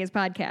Friendly Atheist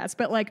podcast.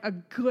 But like a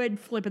good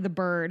flip of the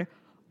bird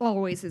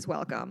always is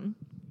welcome.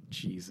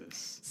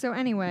 Jesus. So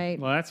anyway,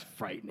 Well, that's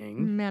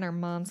frightening. men are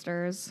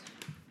monsters.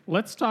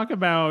 Let's talk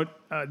about,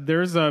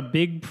 there's a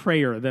big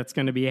prayer that's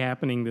going to be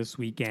happening this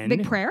weekend.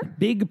 Big prayer?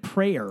 Big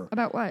prayer.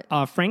 About what?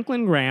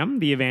 Franklin Graham,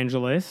 the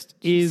evangelist,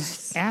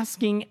 is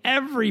asking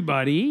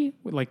everybody,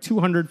 like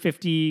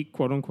 250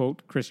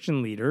 quote-unquote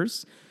Christian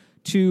leaders,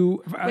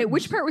 to Wait,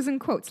 which part was in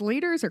quotes?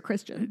 Leaders or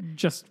Christian?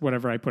 just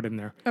whatever I put in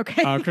there.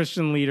 Okay.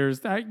 Christian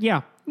leaders.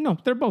 No,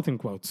 they're both in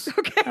quotes.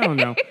 Okay. I don't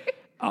know.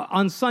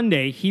 On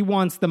Sunday, he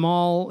wants them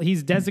all,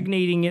 he's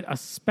designating it a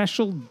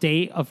special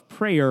day of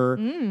prayer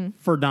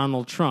for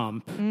Donald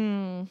Trump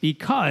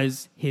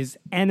because his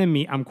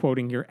enemy, I'm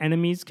quoting here,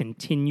 enemies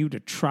continue to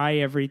try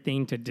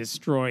everything to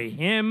destroy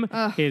him,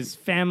 his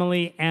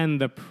family, and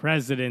the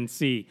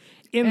presidency.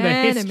 In the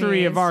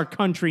history of our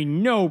country,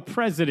 no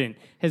president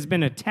has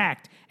been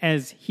attacked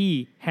as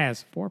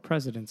four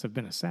presidents have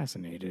been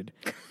assassinated.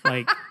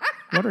 Like,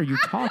 what are you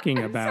talking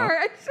about? Sorry,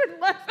 I shouldn't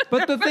laugh at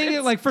But the thing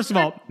is, like, first of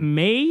all,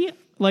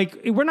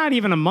 we're not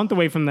even a month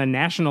away from the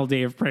National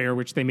Day of Prayer,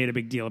 which they made a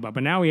big deal about,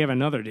 but now we have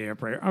another day of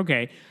prayer.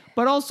 Okay.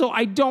 But also,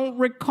 I don't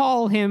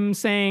recall him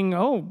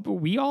saying,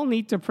 we all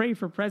need to pray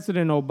for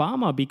President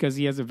Obama because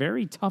he has a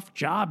very tough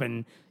job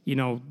and,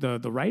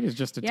 the right is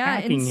just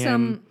attacking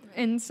him.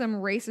 And some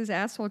racist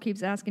asshole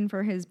keeps asking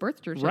for his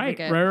birth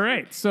certificate.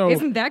 Right. So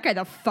isn't that guy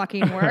the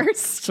fucking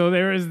worst? So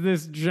there is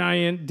this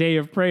giant day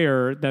of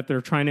prayer that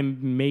they're trying to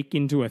make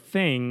into a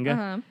thing.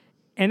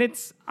 And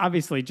it's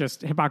obviously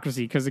just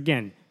hypocrisy because,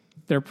 again,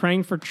 they're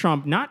praying for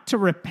Trump not to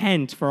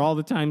repent for all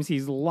the times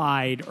he's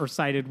lied or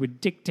sided with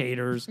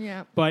dictators,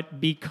 but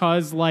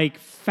because,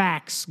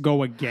 facts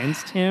go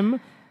against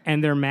him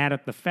and they're mad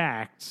at the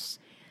facts.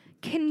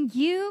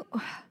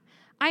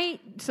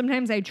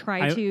 Sometimes I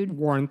try to.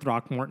 Warren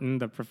Throckmorton,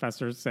 the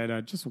professor,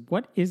 said, just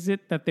what is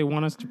it that they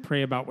want us to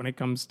pray about when it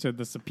comes to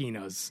the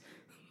subpoenas?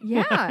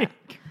 Yeah.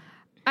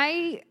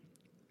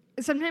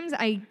 Sometimes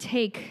I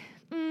take,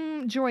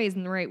 joy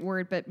isn't the right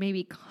word, but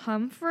maybe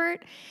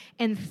comfort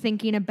in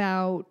thinking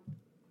about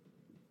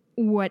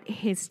what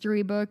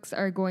history books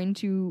are going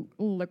to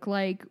look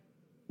like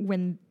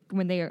when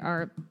they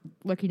are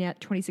looking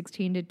at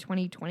 2016 to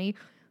 2020,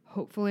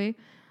 hopefully,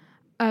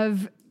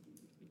 of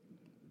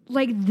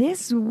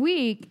this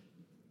week,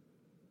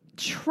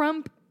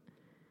 Trump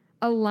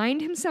aligned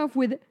himself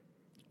with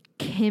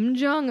Kim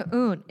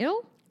Jong-un.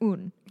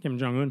 Kim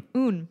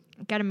Jong-un.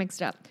 Got it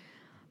mixed up.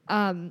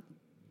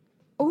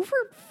 Over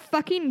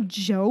fucking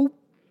Joe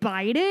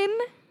Biden.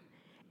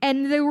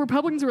 And the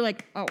Republicans were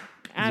like, oh,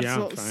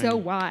 absolutely, so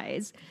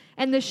wise.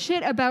 And the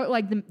shit about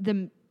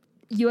the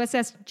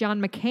USS John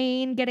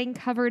McCain getting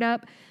covered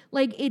up,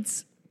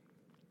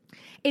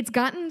 it's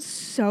gotten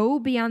so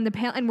beyond the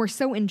pale, and we're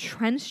so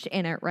entrenched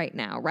in it right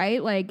now,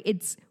 right?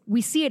 We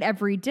see it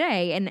every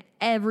day, and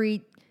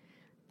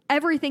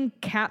everything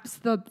caps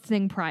the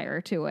thing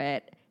prior to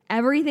it.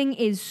 Everything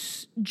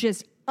is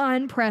just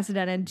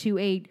unprecedented to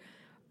a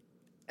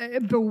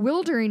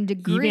bewildering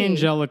degree.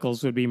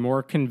 Evangelicals would be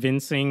more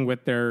convincing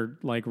with their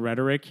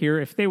rhetoric here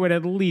if they would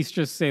at least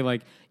just say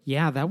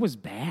yeah, that was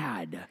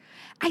bad.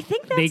 I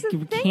think that's the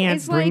thing. They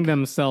can't bring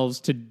themselves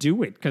to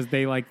do it because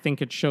they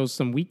think it shows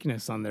some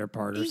weakness on their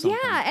part or something.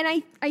 Yeah,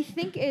 and I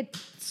think it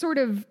sort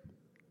of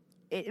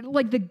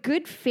the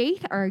good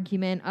faith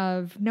argument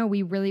of no,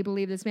 we really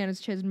believe this man was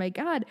chosen by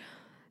God.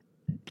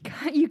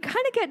 You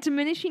kind of get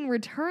diminishing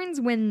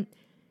returns when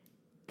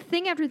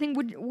thing after thing,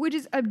 which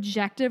is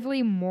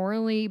objectively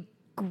morally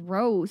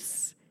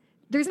gross.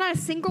 There's not a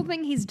single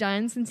thing he's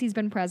done since he's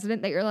been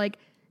president that you're like,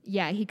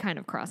 yeah, he kind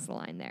of crossed the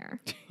line there.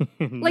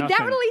 That would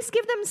at least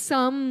give them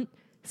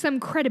some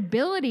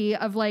credibility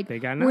of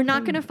we're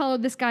not going to follow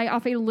this guy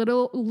off a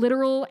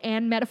literal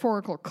and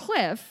metaphorical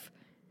cliff.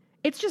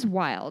 It's just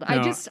wild.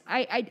 No,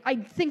 I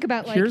think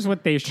about here's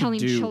what they should telling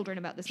do. Children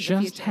about this in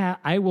the future.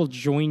 I will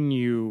join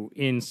you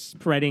in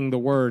spreading the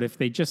word if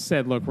they just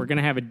said, look, we're going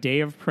to have a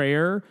day of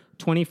prayer,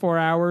 24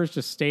 hours,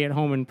 just stay at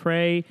home and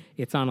pray.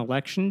 It's on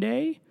election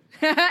day.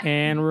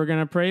 And we're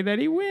going to pray that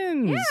he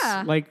wins.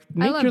 Yeah.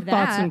 Make your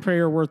thoughts in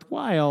prayer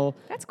worthwhile.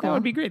 That's cool. That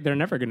would be great. They're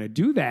never going to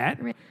do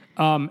that. Right.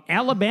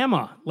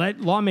 Alabama,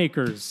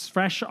 lawmakers,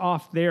 fresh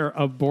off their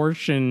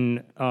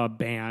abortion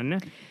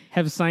ban,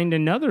 have signed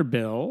another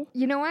bill.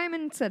 You know why I'm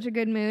in such a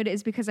good mood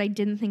is because I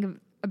didn't think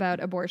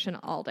about abortion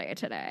all day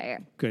today.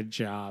 Good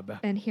job.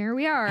 And here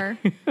we are.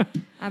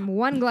 I'm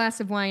one glass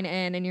of wine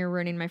in, and you're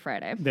ruining my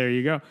Friday. There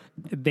you go.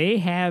 They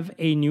have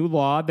a new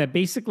law that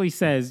basically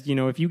says,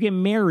 if you get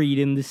married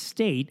in the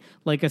state,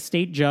 a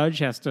state judge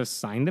has to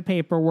sign the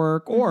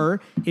paperwork, or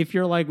if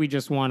you're we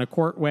just want a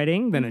court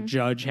wedding, then a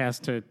judge has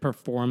to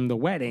perform the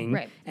wedding.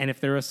 Right. And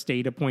if they're a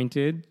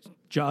state-appointed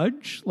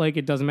judge,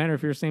 it doesn't matter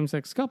if you're a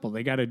same-sex couple.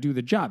 They got to do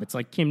the job. It's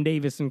like Kim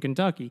Davis in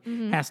Kentucky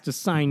has to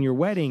sign your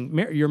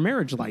your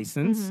marriage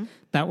license.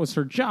 That was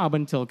her job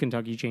until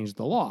Kentucky changed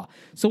the law.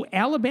 So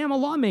Alabama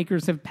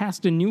lawmakers have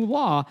passed a new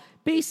law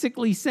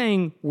basically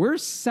saying we're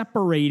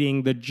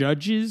separating the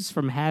judges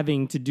from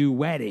having to do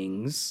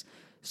weddings.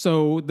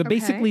 So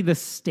basically the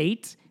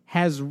state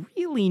has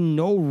really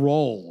no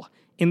role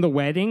in the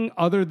wedding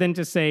other than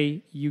to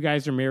say, you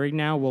guys are married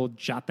now, we'll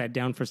jot that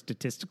down for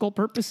statistical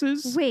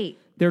purposes. Wait.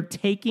 They're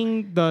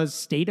taking the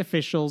state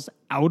officials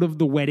out of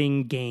the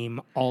wedding game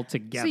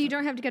altogether. So you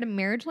don't have to get a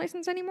marriage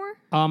license anymore?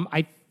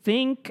 I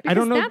think. I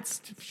don't know.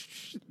 that's-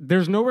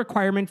 There's no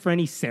requirement for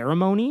any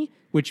ceremony,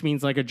 which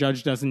means like a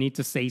judge doesn't need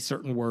to say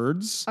certain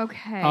words.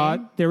 Okay.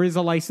 There is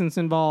a license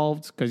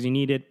involved because you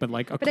need it, but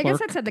like a But I clerk guess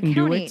that's at the can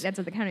do county. it. That's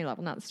at the county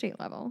level, not the state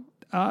level.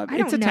 It's a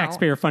don't know.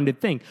 taxpayer funded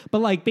thing. But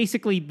like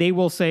basically they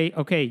will say,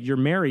 okay, you're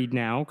married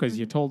now because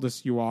you told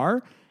us you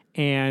are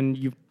and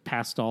you've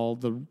passed all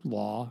the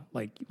law.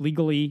 Like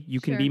legally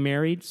you can Sure. be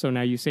married. So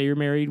now you say you're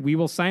married. We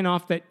will sign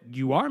off that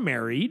you are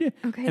married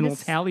Okay, and we'll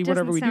this tally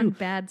whatever doesn't we do. sound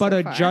bad But so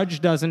a far.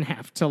 judge doesn't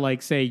have to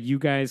like say, you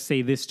guys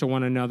say this to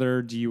one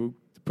another. Do you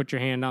put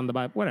your hand on the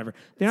Bible? Whatever.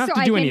 They don't have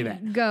to do any of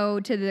that. Go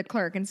to the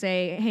clerk and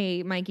say,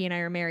 "Hey, Mikey and I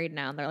are married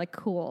now." And they're like,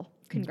 "Cool,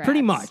 congrats."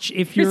 Pretty much.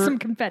 If Here's you're some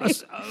confetti.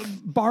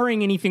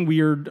 barring anything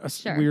weird,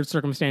 Sure. weird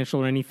circumstantial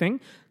or anything,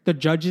 the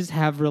judges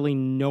have really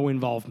no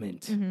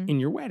involvement Mm-hmm. in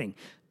your wedding.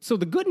 So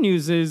the good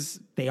news is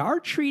they are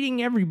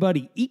treating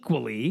everybody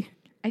equally.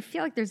 I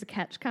feel like there's a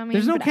catch coming.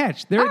 There's no but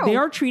catch. They Oh.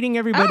 are treating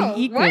everybody Oh, what?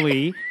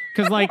 equally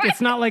because like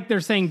it's not like they're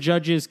saying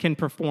judges can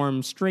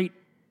perform straight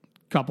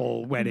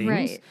couple weddings.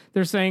 Right.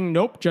 They're saying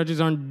nope, judges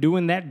aren't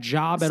doing that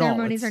job at all.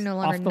 Ceremonies It's are no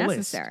off longer the list.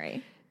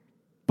 necessary.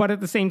 But at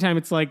the same time,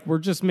 it's like we're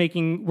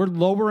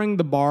lowering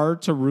the bar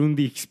to ruin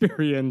the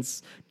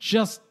experience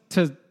just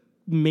to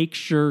make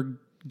sure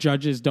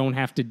judges don't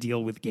have to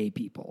deal with gay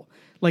people.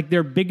 Like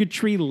their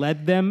bigotry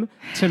led them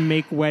to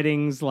make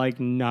weddings like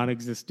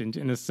non-existent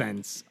in a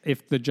sense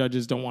if the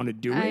judges don't want to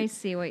do I it.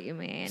 see what you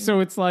mean.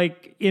 So it's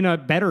like in a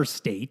better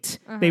state,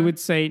 they would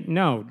say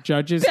no.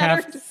 Judges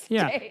Better have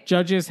state.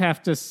 judges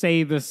have to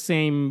say the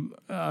same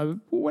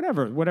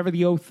whatever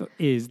the oath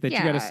is that you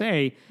got to Yeah.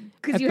 say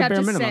Because at you the have bare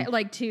to minimum. say,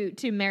 like,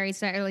 to marry,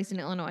 at least in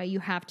Illinois, you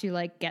have to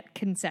like get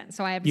consent.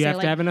 So I have to You say, have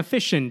like, to have an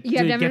officiant you have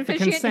to to have get an the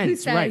officiant consent, who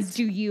says, right?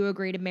 "Do you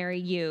agree to marry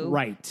you?"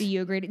 Right. Do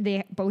you agree?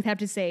 They both have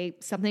to say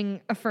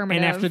something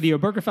affirmative. And after the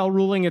Obergefell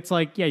ruling, it's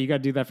like, yeah, you got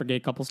to do that for gay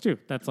couples too.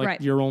 That's like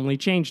Right. your only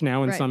change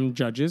now. And Right. some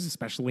judges,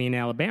 especially in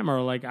Alabama,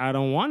 are like, I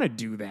don't want to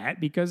do that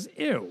because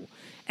ew.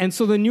 And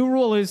so the new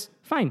rule is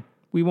fine.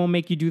 We won't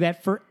make you do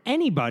that for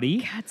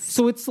anybody.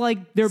 So it's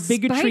like their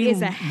bigotry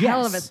is a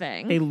hell of a yes,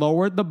 thing. They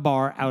lowered the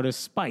bar out of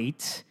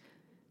spite.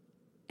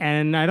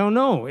 And I don't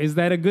know, is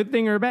that a good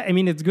thing or bad? I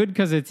mean, it's good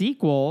because it's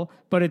equal,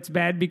 but it's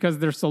bad because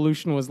their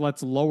solution was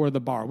let's lower the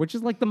bar, which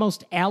is like the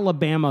most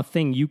Alabama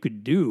thing you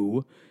could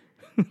do.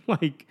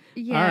 Like,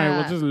 all right, Yeah.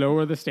 we'll just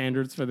lower the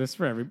standards for this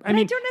for everybody. I I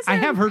mean, don't I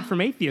necessarily- have heard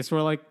from atheists who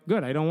are like,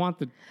 good, I don't want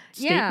the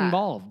state Yeah.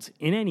 involved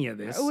in any of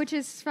this. which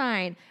is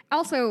fine.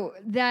 Also,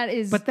 that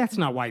is But that's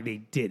not why they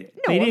did it.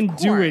 No, they of didn't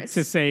do it course.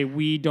 to say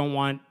we don't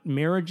want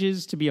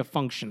marriages to be a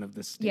function of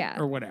the state yeah,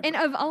 or whatever. And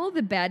of all of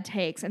the bad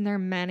takes, and there are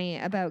many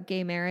about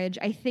gay marriage,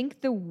 I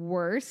think the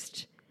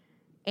worst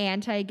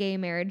anti-gay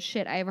marriage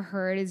shit I've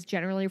heard is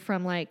generally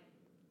from like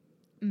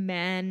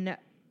men,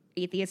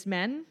 atheist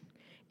men,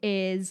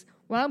 is,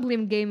 well, I don't believe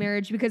in gay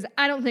marriage because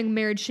I don't think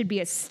marriage should be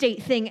a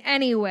state thing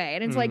anyway.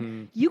 And it's like,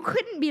 you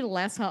couldn't be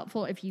less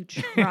helpful if you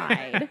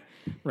tried.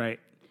 Right.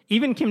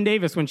 Even Kim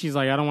Davis, when she's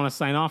like, I don't want to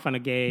sign off on a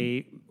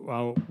gay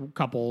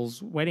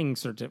couple's wedding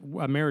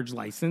marriage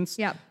license.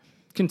 Yep.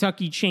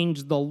 Kentucky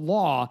changed the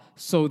law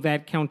so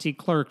that county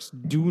clerks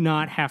do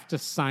not have to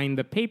sign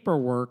the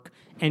paperwork.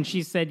 And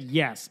she said,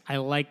 yes, I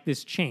like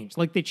this change.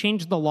 Like they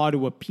changed the law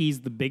to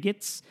appease the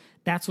bigots.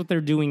 That's what they're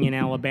doing in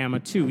Alabama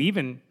too,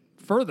 even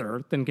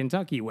further than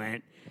Kentucky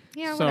went.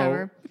 Yeah, so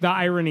whatever. The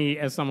irony,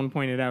 as someone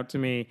pointed out to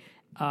me,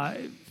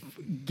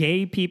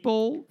 gay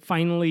people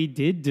finally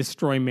did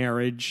destroy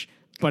marriage,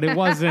 but it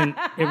wasn't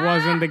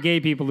the gay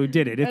people who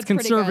did it. It's That's pretty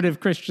conservative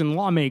Christian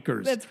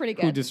lawmakers That's pretty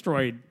who good.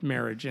 destroyed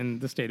marriage in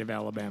the state of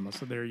Alabama.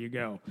 So there you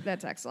go.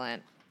 That's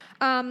excellent.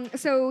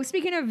 So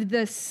speaking of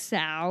the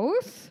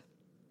South,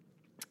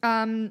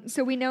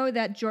 so we know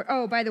that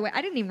oh, by the way,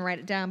 I didn't even write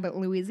it down, but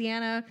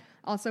Louisiana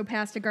also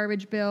passed a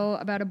garbage bill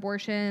about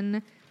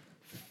abortion.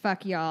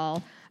 Fuck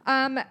y'all.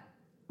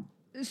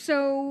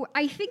 So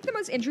I think the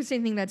most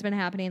interesting thing that's been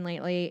happening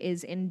lately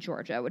is in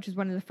Georgia, which is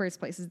one of the first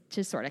places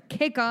to sort of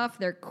kick off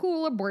their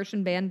cool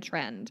abortion ban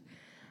trend.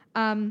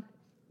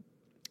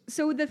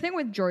 So the thing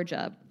with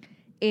Georgia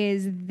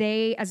is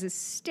they, as a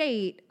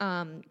state,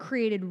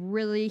 created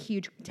really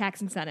huge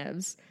tax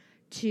incentives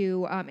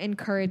to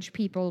encourage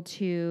people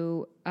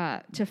to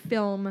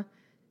film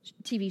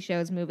TV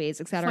shows,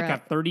 movies, etc. It's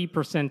like a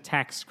 30%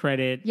 tax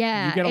credit.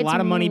 Yeah, You get a it's lot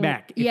of money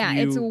back. If Yeah,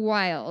 you, it's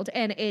wild,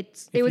 and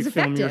it if was you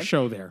film effective. your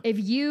show there. If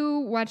you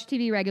watch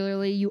TV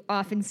regularly, you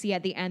often see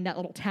at the end that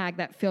little tag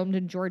that filmed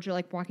in Georgia,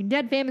 like Walking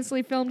Dead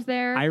famously filmed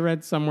there. I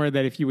read somewhere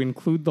that if you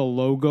include the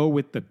logo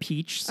with the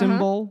peach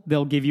symbol,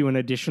 they'll give you an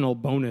additional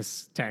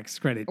bonus tax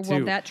credit too.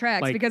 Well, that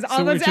tracks, because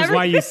all those which is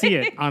why you everything. see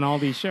it on all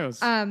these shows.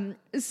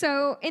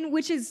 So, and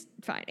which is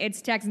fine.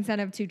 It's tax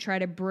incentive to try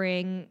to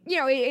bring,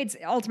 it's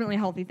ultimately a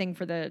healthy thing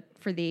for the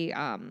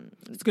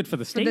it's good for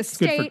the state. the It's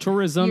good for state,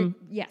 tourism.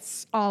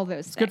 yes, all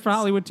those. It's good for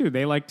Hollywood too.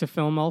 They like to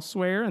film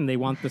elsewhere, and they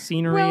want the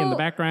scenery and the Well,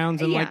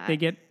 backgrounds, and like they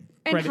get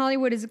And credit.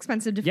 Hollywood is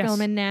expensive to Yes.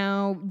 film in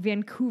now.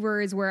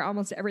 Vancouver is where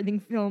almost everything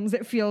films,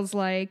 it feels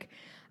like.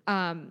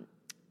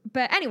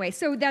 But anyway,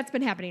 so that's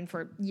been happening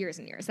for years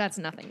and years. That's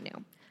nothing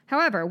new.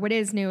 However, what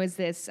is new is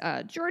this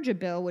Georgia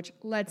bill, which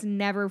let's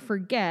never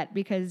forget,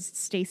 because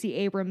Stacey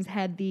Abrams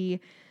had the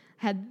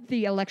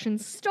election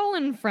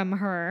stolen from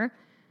her,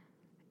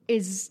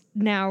 is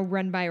now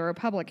run by a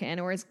Republican,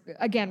 or is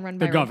again run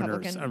by a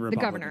Republican. The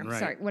governor. Right.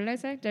 Sorry, what did I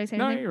say? Did I say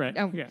No, anything? you're right.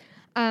 Oh. Yeah.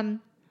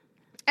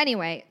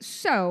 Anyway,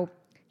 so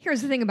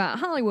here's the thing about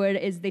Hollywood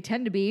is they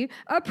tend to be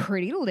a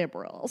pretty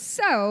liberal.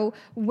 So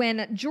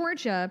when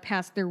Georgia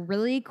passed their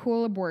really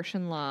cool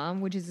abortion law,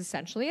 which is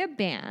essentially a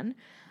ban,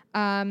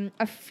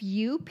 a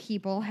few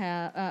people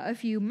a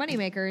few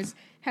moneymakers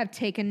have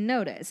taken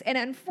notice. And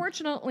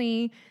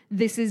unfortunately,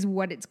 this is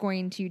what it's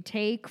going to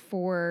take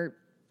for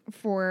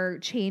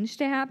change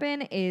to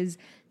happen, is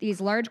these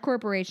large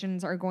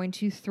corporations are going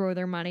to throw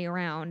their money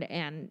around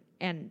and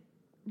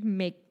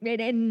make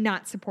and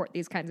not support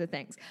these kinds of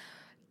things.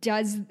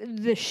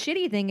 The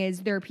shitty thing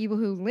is there are people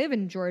who live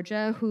in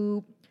Georgia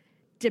who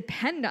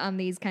depend on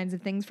these kinds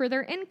of things for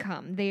their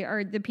income. They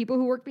are the people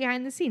who work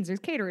behind the scenes.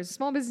 There's caterers,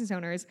 small business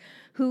owners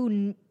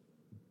who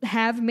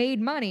have made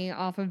money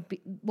off of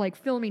like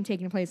filming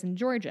taking place in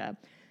Georgia.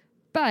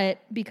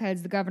 But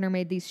because the governor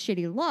made these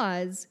shitty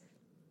laws,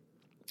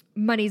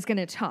 money's going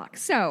to talk.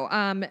 So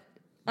I'm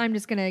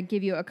just going to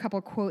give you a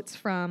couple quotes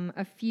from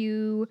a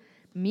few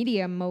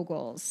media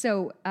moguls.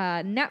 So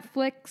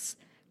Netflix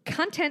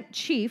content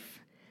chief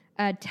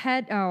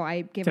Ted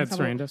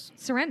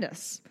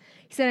Sarandis.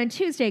 He said on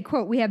Tuesday,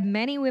 quote, "We have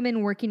many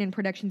women working in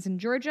productions in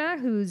Georgia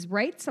whose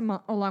rights,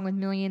 along with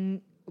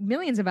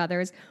millions of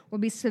others, will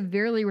be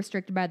severely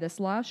restricted by this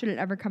law. Should it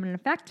ever come into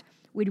effect,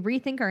 we'd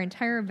rethink our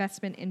entire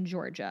investment in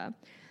Georgia."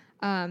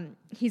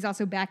 He's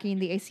also backing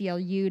the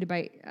ACLU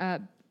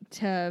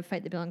to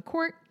fight the bill in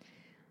court.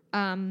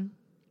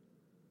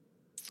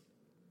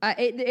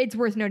 It's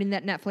worth noting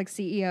that Netflix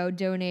CEO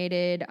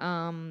donated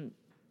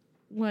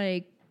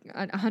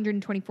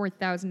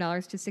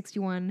 $124,000 to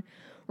 61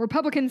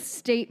 Republican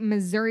state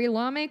Missouri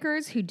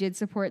lawmakers who did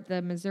support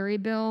the Missouri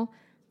bill.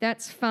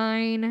 That's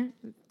fine.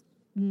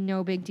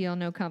 No big deal.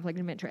 No conflict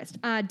of interest.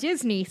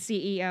 Disney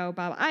CEO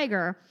Bob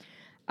Iger,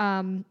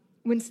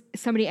 when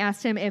somebody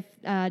asked him if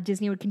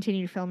Disney would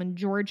continue to film in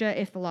Georgia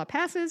if the law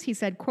passes, he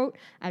said, quote,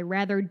 "I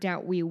rather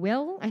doubt we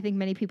will. I think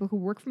many people who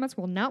work from us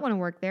will not want to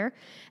work there,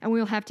 and we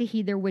will have to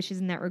heed their wishes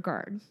in that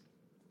regard."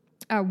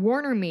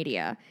 Warner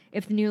Media,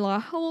 if the new law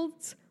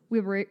holds, we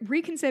will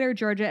reconsider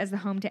Georgia as the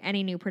home to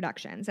any new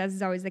productions. As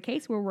is always the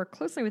case, we'll work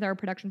closely with our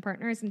production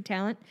partners and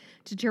talent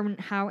to determine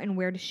how and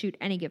where to shoot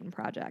any given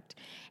project.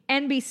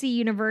 NBC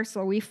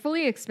Universal, we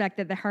fully expect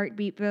that the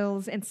heartbeat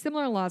bills and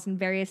similar laws in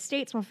various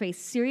states will face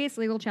serious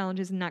legal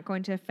challenges and not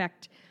going to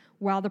affect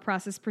while the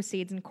process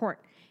proceeds in court.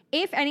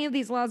 If any of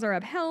these laws are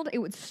upheld, it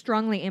would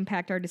strongly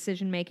impact our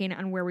decision-making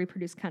on where we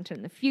produce content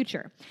in the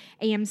future.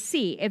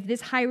 AMC, if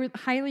this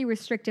highly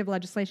restrictive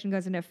legislation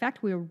goes into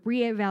effect, we will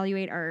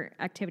reevaluate our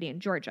activity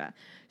in Georgia.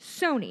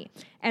 Sony,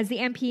 as the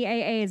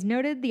MPAA has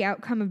noted, the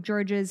outcome of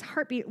Georgia's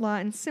heartbeat law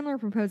and similar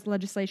proposed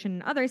legislation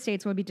in other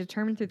states will be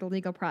determined through the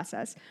legal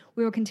process.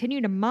 We will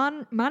continue to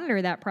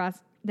monitor that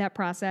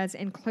process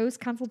in close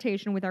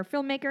consultation with our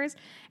filmmakers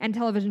and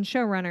television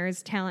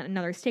showrunners, talent, and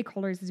other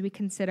stakeholders as we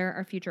consider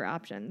our future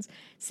options.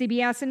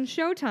 CBS and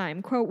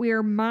Showtime, quote, "We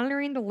are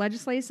monitoring the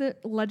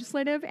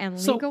legislative and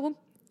legal..."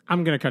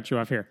 I'm going to cut you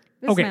off here.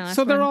 This Okay,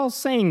 so they're all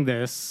saying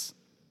this.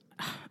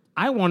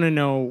 I want to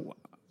know,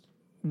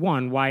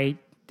 one,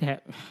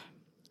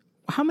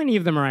 how many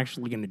of them are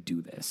actually going to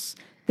do this?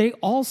 They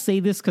all say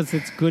this because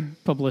it's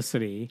good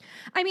publicity.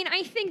 I mean,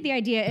 I think the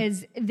idea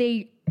is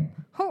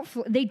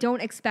hopefully they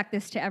don't expect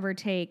this to ever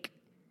take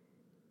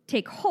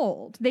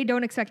hold. They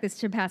don't expect this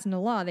to pass into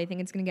law. They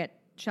think it's going to get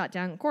shot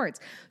down in courts.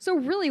 So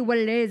really what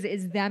it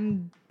is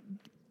them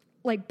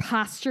like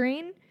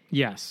posturing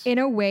in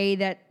a way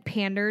that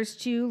panders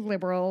to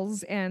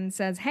liberals and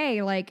says,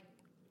 hey, like,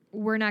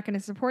 we're not going to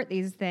support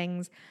these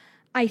things.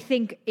 I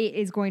think it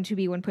is going to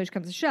be when push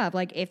comes to shove.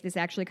 Like, if this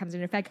actually comes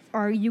into effect,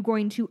 are you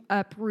going to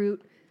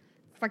uproot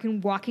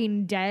fucking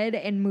Walking Dead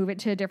and move it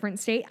to a different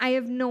state? I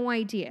have no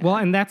idea. Well,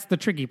 and that's the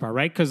tricky part,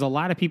 right? Because a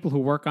lot of people who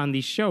work on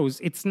these shows,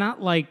 it's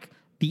not like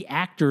the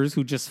actors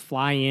who just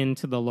fly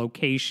into the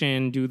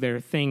location, do their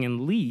thing,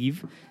 and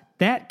leave.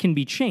 That can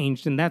be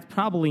changed, and that's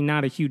probably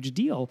not a huge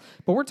deal.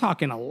 But we're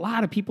talking a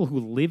lot of people who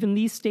live in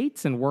these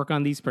states and work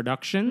on these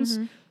productions.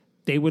 Mm-hmm.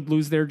 They would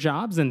lose their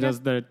jobs, and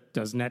does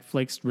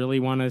Netflix really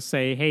want to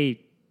say,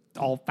 hey,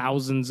 all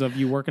thousands of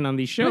you working on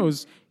these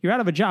shows, you're out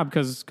of a job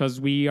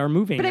because we are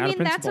moving. But I mean, out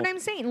of that's what I'm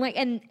saying. Like,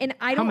 and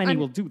I don't. How many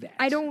will do that?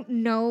 I don't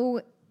know.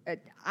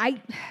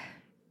 I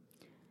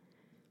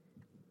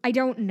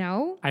don't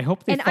know. I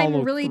hope they follow through. And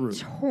I'm really through.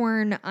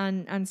 torn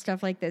on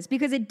stuff like this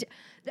because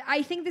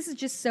I think this is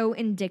just so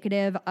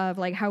indicative of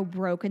like how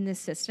broken this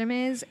system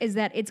is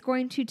that it's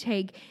going to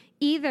take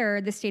either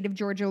the state of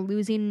Georgia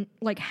losing,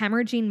 like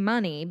hemorrhaging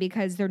money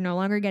because they're no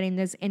longer getting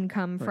this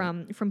income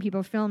from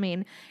people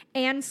filming,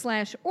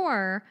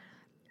 or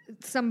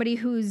somebody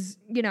who's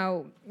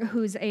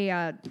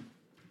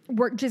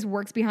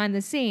works behind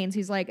the scenes,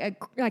 who's like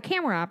a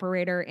camera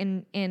operator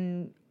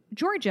in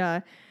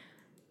Georgia,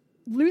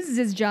 loses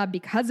his job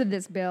because of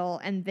this bill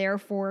and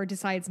therefore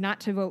decides not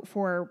to vote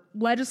for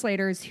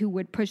legislators who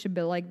would push a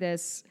bill like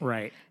this.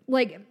 Right.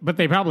 Like, but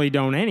they probably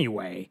don't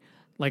anyway.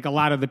 Like a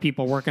lot of the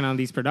people working on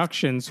these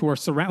productions who are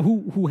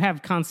who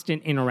have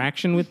constant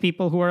interaction with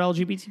people who are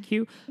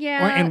LGBTQ,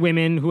 and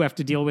women who have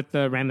to deal with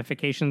the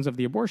ramifications of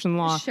the abortion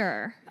law.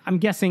 Sure. I'm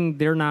guessing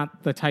they're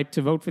not the type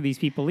to vote for these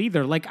people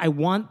either. Like, I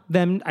want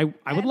them. I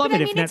would love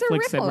it if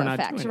Netflix said we're not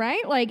doing it.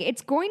 Right? Like,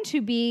 it's going to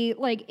be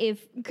like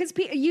because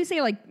you say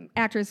like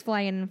actors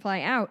fly in and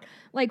fly out.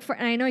 Like,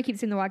 and I know I keep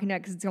saying The Walking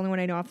Dead because it's the only one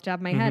I know off the top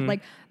of my head.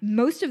 Like,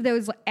 most of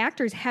those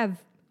actors have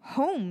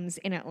homes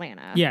in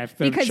Atlanta. Yeah, if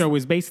the show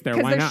is based there,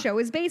 why not? Because their show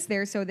is based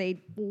there, so they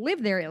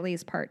live there at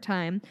least part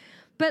time.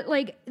 But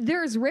like,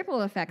 there's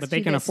ripple effects. But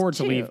they can afford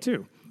to leave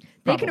too.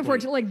 They can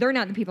afford to. Like, they're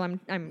not the people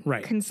I'm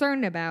right.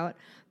 concerned about.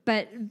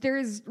 But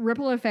there's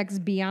ripple effects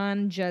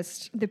beyond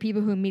just the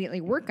people who immediately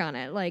work on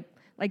it. Like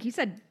you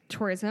said,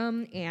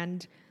 tourism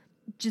and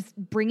just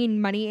bringing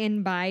money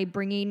in by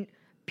bringing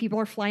people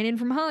are flying in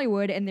from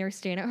Hollywood and they're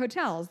staying at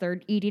hotels.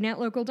 They're eating at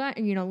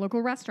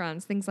local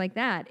restaurants, things like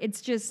that. It's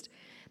just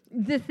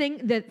the thing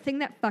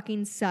that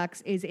fucking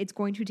sucks is it's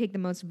going to take the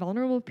most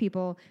vulnerable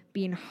people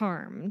being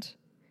harmed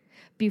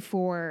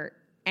before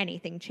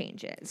anything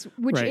changes,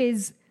 which right.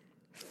 is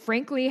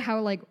frankly how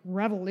like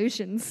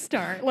revolutions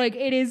start. Like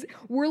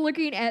we're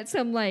looking at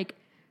some like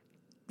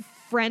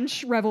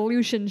French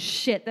Revolution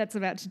shit that's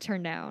about to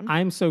turn down.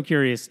 I'm so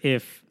curious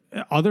if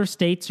other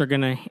states are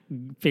going to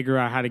figure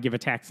out how to give a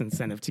tax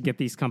incentive to get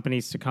these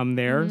companies to come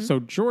there. So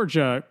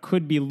Georgia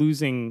could be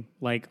losing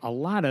like a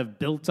lot of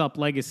built up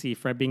legacy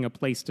for being a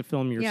place to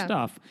film your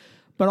stuff.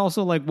 But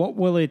also, like, what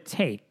will it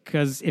take?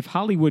 Because if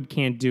Hollywood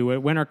can't do it,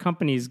 when are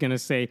companies going to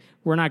say,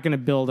 we're not going to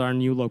build our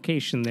new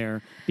location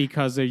there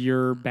because of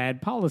your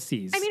bad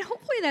policies? I mean,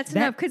 hopefully that's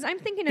enough, because I'm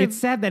thinking of... It's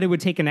sad that it would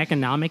take an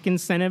economic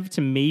incentive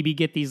to maybe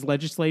get these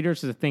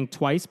legislators to think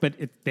twice, but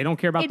they don't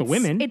care about the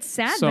women. It's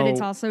sad, but it's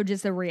also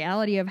just a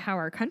reality of how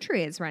our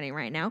country is running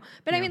right now.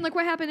 But I mean, look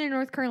what happened in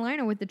North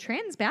Carolina with the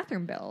trans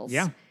bathroom bills.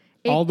 Yeah.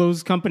 All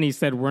those companies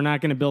said, we're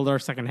not going to build our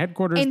second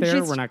headquarters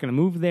there. We're not going to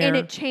move there. And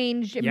it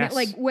changed. Yes.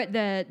 Like what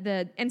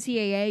the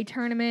NCAA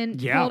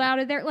tournament pulled out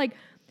of there. Like,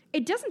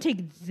 it doesn't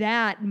take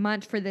that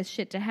much for this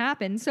shit to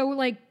happen. So,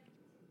 like,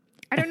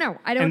 I don't know.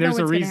 I don't know what's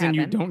going to happen. And there's a reason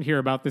you don't hear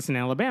about this in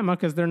Alabama,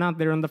 because they're not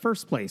there in the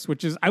first place,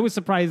 which is, I was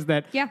surprised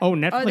that,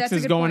 Netflix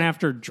is going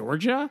after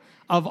Georgia.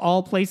 Of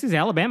all places,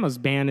 Alabama's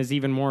ban is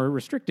even more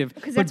restrictive.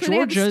 But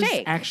Georgia's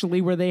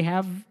actually where they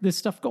have this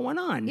stuff going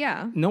on.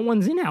 Yeah. No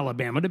one's in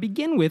Alabama to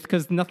begin with,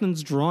 because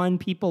nothing's drawing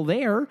people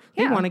there.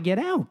 They want to get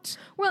out.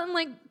 Well, and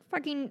like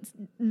fucking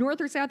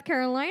North or South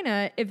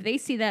Carolina, if they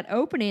see that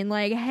opening,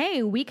 like,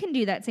 hey, we can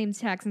do that same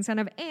tax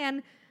incentive,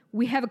 and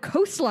we have a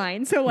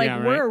coastline, so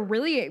like we're a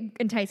really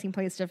enticing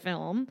place to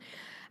film.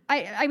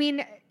 I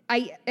mean,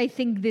 I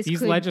think these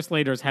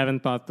legislators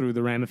haven't thought through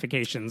the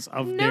ramifications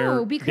of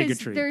their bigotry.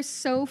 Because they're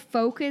so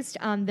focused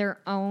on their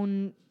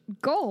own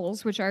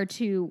goals, which are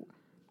to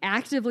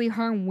actively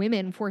harm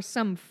women for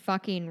some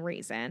fucking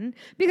reason.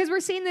 Because we're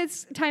seeing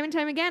this time and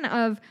time again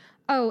of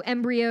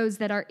embryos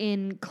that are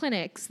in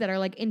clinics that are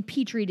like in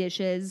petri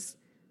dishes.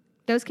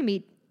 Those can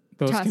be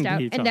tossed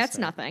out, and that's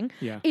nothing.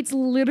 Yeah. It's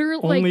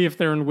literally only if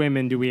they're in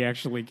women do we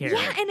actually care.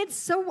 Yeah, and it's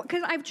so,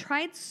 because I've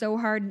tried so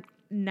hard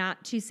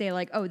not to say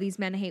like, oh, these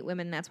men hate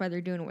women, that's why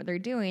they're doing what they're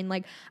doing.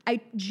 Like,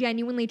 I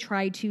genuinely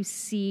try to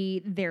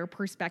see their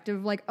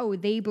perspective, like, oh,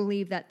 they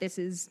believe that this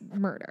is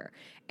murder,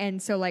 and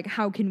so like,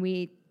 how can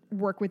we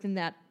work within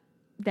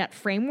that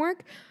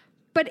framework?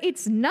 But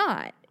it's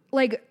not.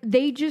 Like,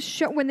 they just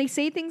show, when they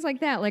say things like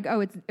that, like,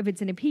 oh, if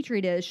it's in a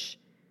petri dish.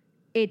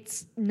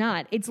 It's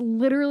not. It's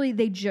literally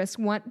they just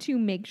want to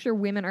make sure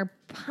women are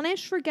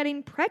punished for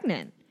getting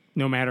pregnant.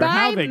 No matter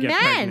how they get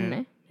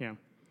pregnant. Yeah.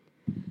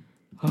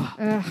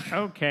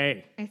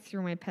 Okay. I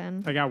threw my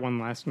pen. I got one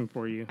last one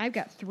for you. I've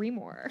got 3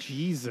 more.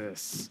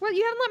 Jesus. Well,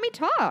 you haven't let me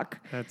talk.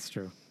 That's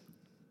true.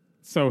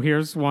 So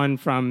here's one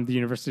from the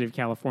University of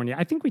California.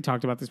 I think we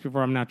talked about this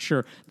before. I'm not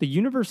sure. The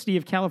University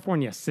of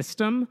California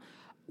system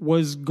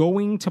was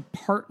going to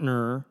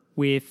partner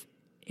with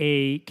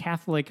a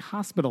Catholic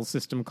hospital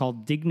system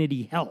called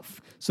Dignity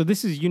Health. So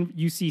this is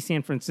UC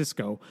San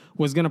Francisco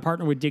was going to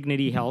partner with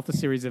Dignity Health, a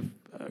series of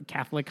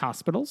Catholic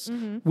hospitals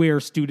where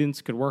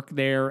students could work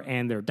there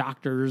and their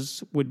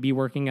doctors would be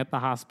working at the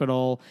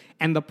hospital.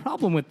 And the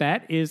problem with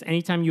that is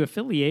anytime you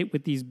affiliate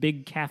with these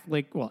big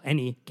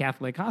any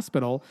Catholic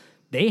hospital,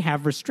 they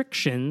have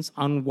restrictions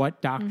on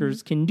what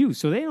doctors can do.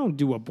 So they don't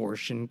do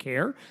abortion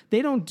care.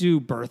 They don't do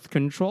birth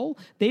control.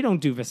 They don't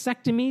do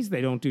vasectomies.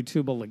 They don't do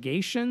tubal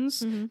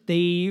ligations.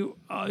 They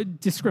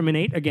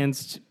discriminate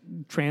against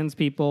trans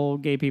people,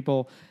 gay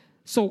people.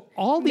 So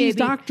all these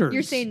doctors...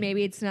 You're saying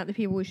maybe it's not the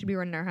people we should be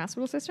running our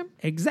hospital system?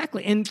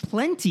 Exactly. And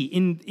plenty.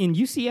 In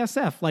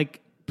UCSF,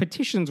 like,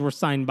 petitions were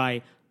signed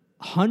by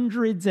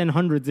hundreds and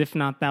hundreds, if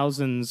not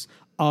thousands,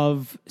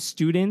 of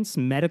students,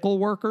 medical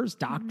workers,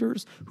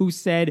 doctors who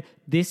said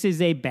this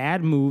is a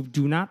bad move.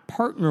 Do not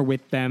partner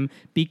with them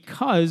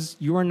because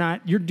you're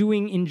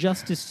doing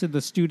injustice to the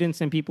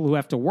students and people who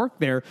have to work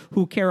there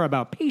who care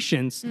about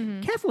patients.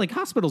 Catholic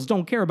hospitals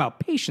don't care about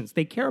patients.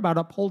 They care about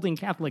upholding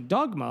Catholic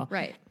dogma.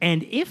 Right.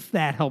 And if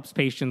that helps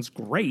patients,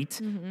 great.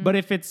 But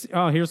if it's,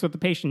 here's what the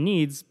patient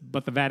needs,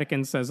 but the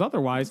Vatican says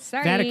otherwise,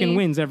 Sorry. Vatican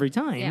wins every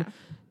time. Yeah.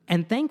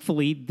 And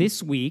thankfully,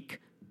 this week,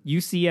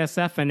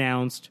 UCSF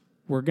announced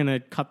we're going to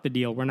cut the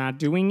deal. We're not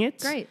doing it.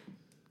 Great.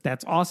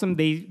 That's awesome.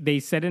 They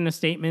said in a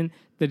statement,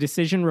 the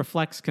decision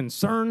reflects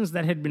concerns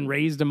that had been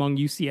raised among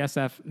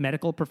UCSF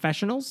medical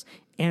professionals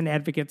and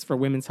advocates for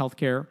women's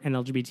healthcare and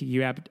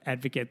LGBTQ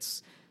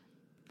advocates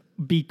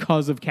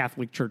because of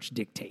Catholic Church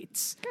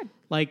dictates. Good.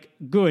 Like,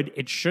 good.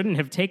 It shouldn't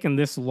have taken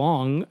this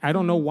long. I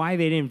don't know why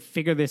they didn't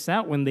figure this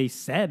out when they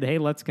said, hey,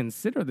 let's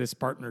consider this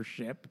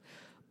partnership.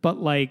 But,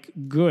 like,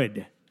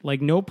 good. Like,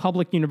 no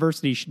public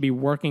university should be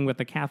working with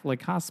a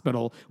Catholic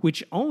hospital,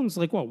 which owns,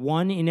 like, what,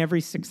 1 in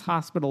every 6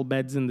 hospital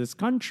beds in this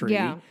country.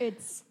 Yeah,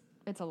 it's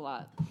a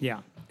lot. Yeah.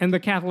 And the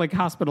Catholic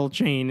hospital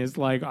chain is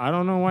like, I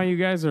don't know why you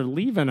guys are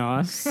leaving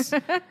us.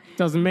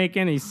 Doesn't make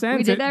any sense.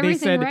 We did They everything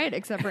said, right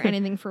except for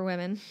anything for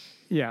women.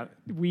 yeah,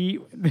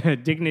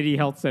 Dignity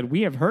Health said,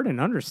 we have heard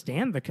and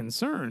understand the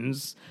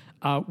concerns.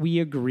 We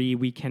agree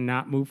we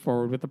cannot move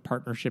forward with the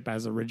partnership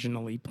as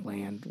originally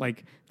planned.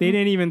 Like, they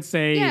didn't even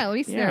say, Yeah, at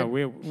least they're-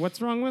 what's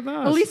wrong with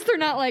us? At least they're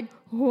not like,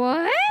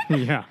 what?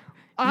 Yeah.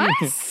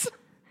 Us?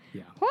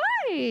 Yeah.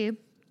 Why?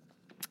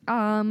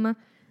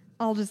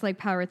 I'll just like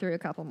power through a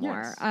couple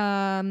more.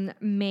 Yes.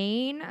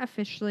 Maine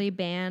officially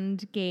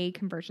banned gay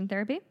conversion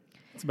therapy.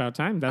 It's about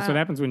time. That's what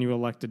happens when you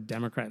elect a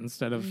Democrat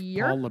instead of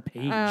Paul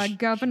LePage.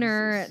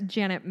 Governor Jesus.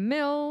 Janet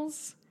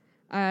Mills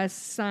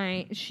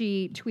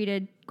she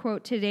tweeted,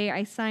 quote, "Today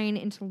I sign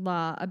into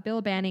law a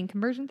bill banning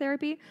conversion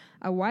therapy,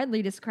 a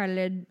widely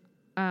discredited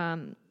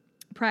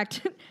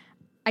practice."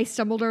 I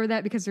stumbled over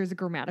that because there's a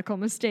grammatical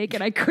mistake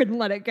and I couldn't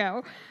let it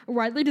go. A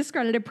widely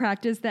discredited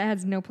practice that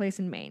has no place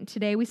in Maine.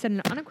 Today we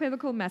send an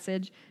unequivocal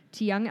message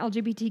to young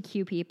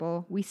LGBTQ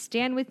people. We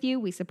stand with you,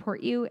 we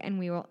support you, and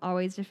we will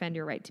always defend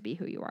your right to be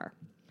who you are.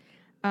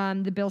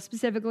 The bill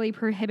specifically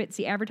prohibits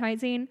the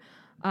advertising,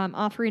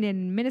 offering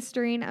and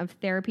administering of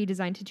therapy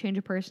designed to change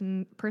a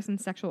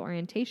person's sexual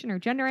orientation or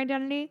gender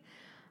identity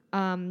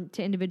to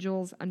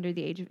individuals under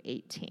the age of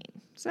 18.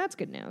 So that's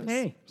good news.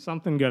 Hey,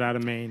 something good out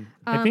of Maine.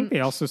 I think they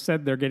also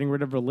said they're getting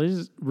rid of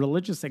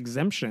religious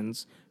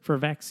exemptions for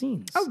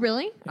vaccines. Oh,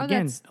 really? Oh,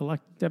 Again, that's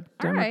elect right.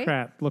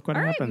 Democrat. Look what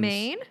all happens. right,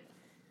 Maine.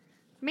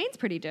 Maine's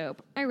pretty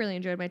dope. I really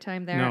enjoyed my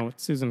time there. No,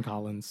 it's Susan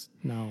Collins.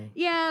 No.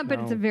 Yeah,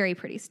 but it's No. a very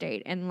pretty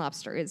state, and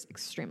lobster is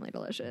extremely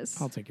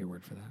delicious. I'll take your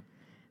word for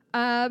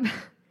that.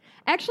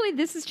 Actually,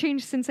 this has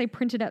changed since I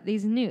printed up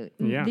these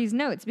Yeah. these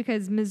notes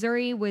because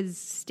Missouri was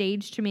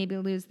staged to maybe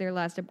lose their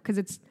last because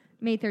it's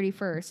May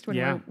 31st when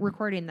Yeah. we're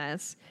recording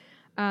this.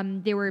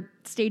 They were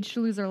staged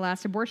to lose their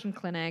last abortion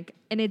clinic,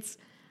 and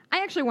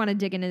I actually want to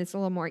dig into this a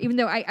little more, even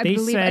though I They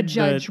believe a said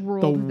judge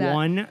ruled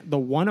that. the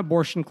one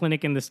abortion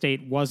clinic in the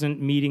state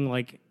wasn't meeting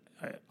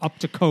up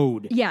to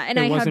code. Yeah, and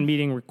it I have wasn't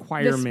meeting the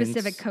requirements.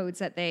 specific codes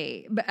that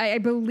but I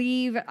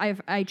believe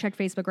I checked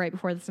Facebook right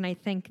before this, and I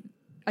think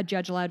a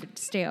judge allowed it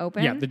to stay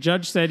open. Yeah, the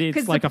judge said it's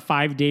 'Cause like a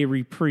 5-day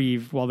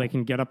reprieve while they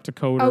can get up to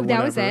code or Oh, whatever.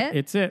 that was it?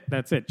 It's it.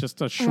 That's it.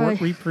 Just a short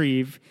Ugh.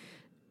 reprieve.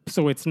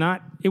 So it's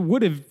not. It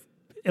would have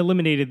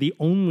eliminated the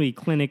only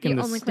clinic in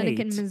the only state, clinic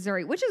in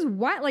Missouri, which is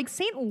what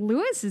St.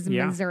 Louis is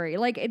Yeah. Missouri.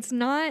 Like it's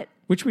not.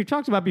 which we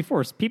talked about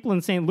before. People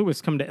in St.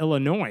 Louis come to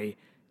Illinois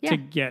Yeah. to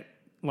get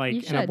You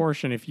an should.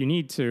 abortion if you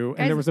need to, Guys-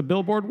 and there was a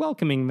billboard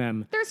welcoming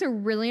them. There's a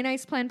really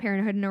nice Planned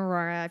Parenthood in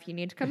Aurora. If you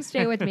need to come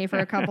stay with me for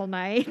a couple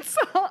nights,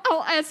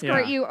 I'll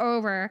escort Yeah. you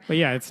over. But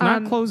yeah, it's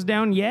not closed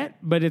down yet,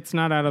 but it's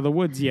not out of the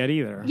woods yet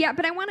either. Yeah,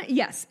 but I want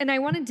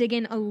to dig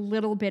in a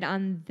little bit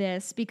on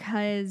this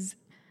because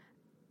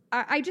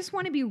I just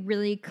want to be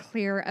really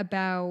clear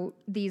about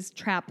these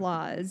trap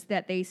laws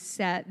that they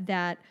set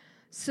that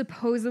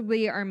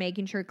supposedly are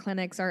making sure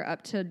clinics are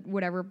up to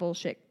whatever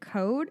bullshit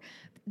code.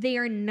 They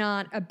are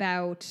not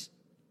about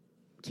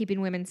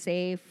keeping women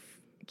safe,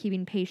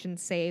 keeping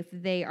patients safe.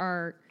 They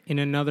are. In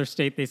another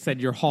state, they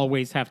said your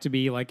hallways have to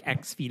be like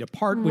X feet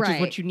apart, which is Right.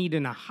 what you need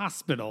in a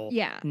hospital.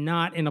 Yeah.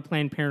 Not in a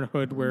Planned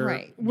Parenthood where,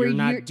 Right. Where you're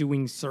not you're-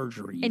 doing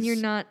surgeries. And you're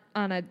not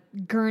on a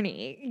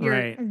gurney. You're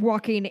Right.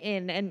 walking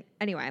in. And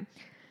anyway.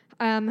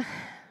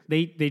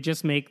 They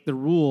just make the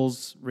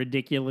rules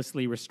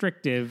ridiculously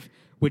restrictive,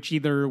 which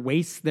either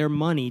wastes their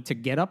money to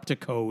get up to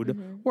code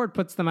Mm-hmm. or it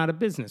puts them out of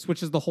business,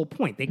 which is the whole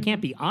point. They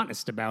can't be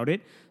honest about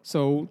it.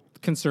 So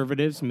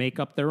conservatives make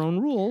up their own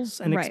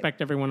rules and Right.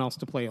 expect everyone else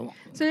to play along.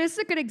 So this is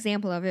a good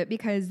example of it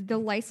because the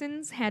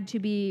license had to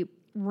be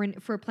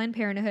for Planned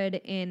Parenthood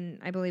in,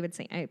 I believe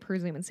I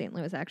presume in St.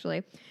 Louis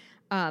actually.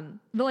 The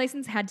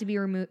license had to be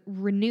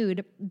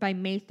renewed by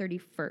May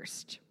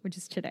 31st, which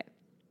is today.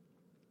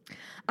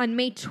 On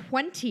May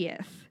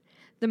 20th,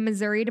 the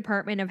Missouri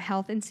Department of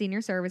Health and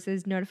Senior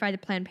Services notified the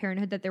Planned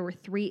Parenthood that there were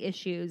 3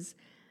 issues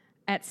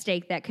at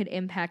stake that could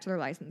impact their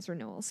license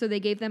renewal. So they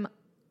gave them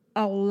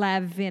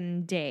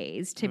 11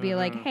 days to be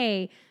like,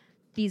 hey,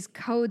 these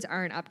codes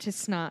aren't up to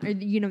snot, or,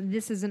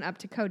 this isn't up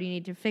to code. You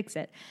need to fix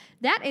it.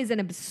 That is an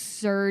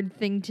absurd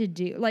thing to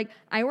do. Like,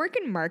 I work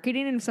in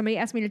marketing, and if somebody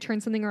asked me to turn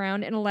something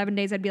around in 11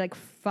 days, I'd be like,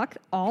 fuck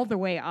all the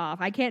way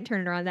off. I can't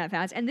turn it around that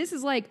fast. And this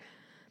is like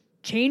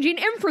changing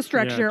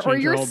infrastructure or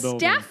your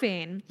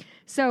staffing.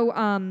 So,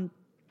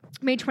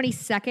 May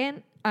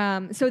 22nd.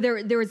 So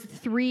there was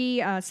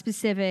 3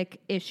 specific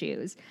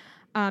issues.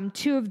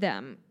 2 of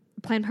them,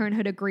 Planned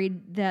Parenthood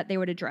agreed that they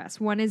would address.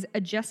 One is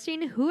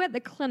adjusting who at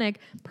the clinic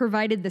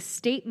provided the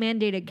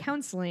state-mandated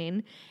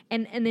counseling,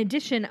 and an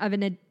addition of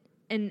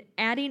and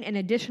adding an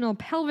additional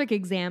pelvic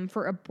exam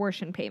for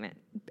abortion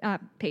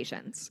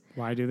patients.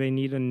 Why do they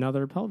need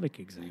another pelvic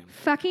exam?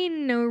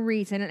 Fucking no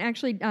reason. And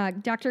actually,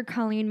 Dr.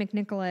 Colleen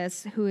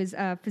McNicholas, who is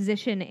a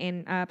physician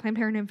in Planned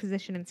Parenthood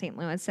physician in St.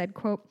 Louis, said,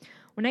 quote,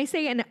 "When I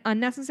say an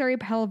unnecessary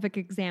pelvic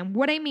exam,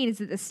 what I mean is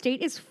that the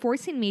state is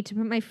forcing me to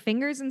put my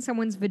fingers in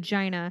someone's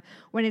vagina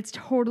when it's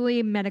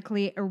totally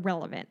medically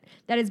irrelevant.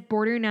 That is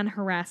bordering on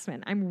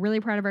harassment. I'm really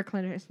proud of our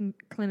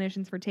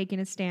clinicians for taking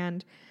a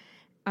stand,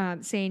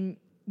 saying,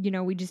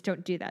 we just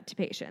don't do that to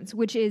patients,"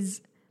 which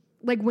is,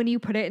 like, when you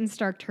put it in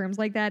stark terms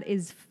like that,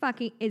 is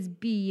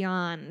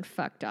beyond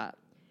fucked up.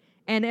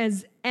 And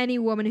as any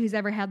woman who's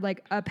ever had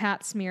like a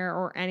pap smear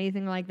or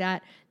anything like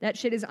that, that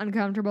shit is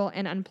uncomfortable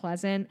and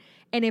unpleasant.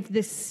 And if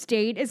the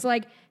state is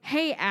like,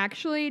 hey,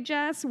 actually,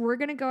 Jess, we're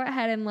going to go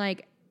ahead and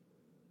like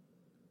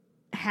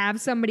have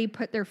somebody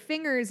put their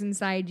fingers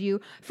inside you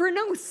for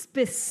no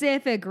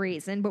specific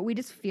reason, but we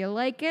just feel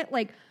like it,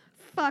 like,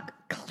 fuck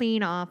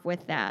clean off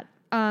with that.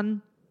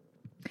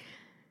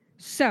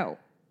 So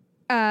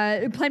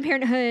Planned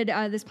Parenthood,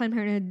 this Planned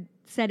Parenthood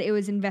said it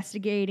was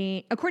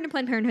investigating, according to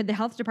Planned Parenthood, the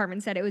health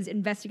department said it was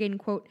investigating,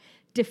 quote,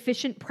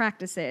 deficient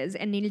practices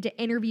and needed to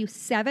interview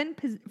 7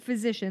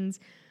 physicians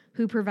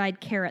who provide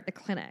care at the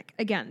clinic.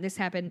 Again, this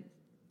happened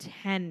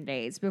 10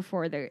 days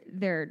before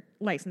their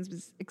license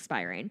was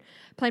expiring.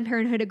 Planned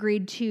Parenthood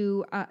agreed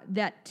to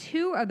that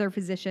 2 other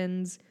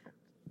physicians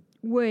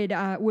would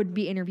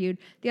be interviewed.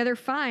 The other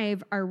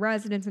 5 are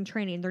residents in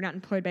training. They're not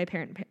employed by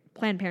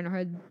Planned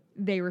Parenthood.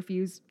 They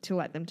refuse to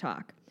let them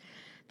talk.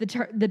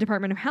 The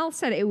Department of Health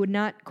said it would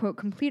not, quote,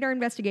 complete our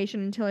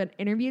investigation until it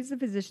interviews the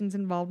physicians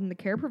involved in the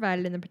care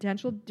provided and the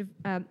potential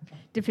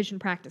deficient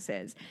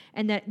practices,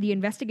 and that the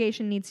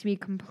investigation needs to be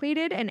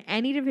completed and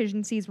any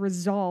deficiencies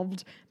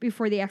resolved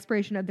before the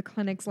expiration of the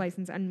clinic's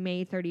license on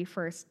May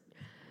 31st.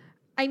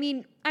 I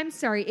mean, I'm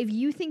sorry, if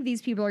you think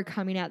these people are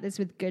coming at this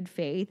with good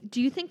faith,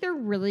 do you think they're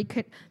really...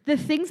 the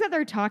things that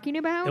they're talking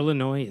about...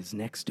 Illinois is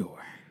next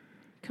door.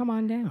 Come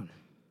on down.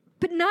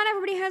 But not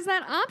everybody has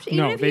that option.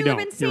 No, Even if they you live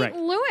don't. in St.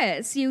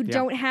 Louis, you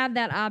don't have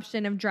that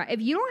option of drive. If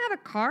you don't have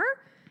a car,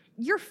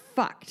 you're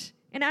fucked.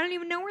 And I don't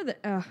even know where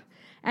the...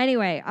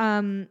 Anyway,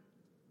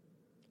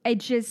 I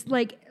just,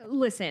 like,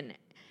 listen,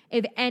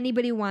 if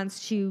anybody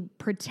wants to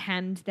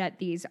pretend that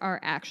these are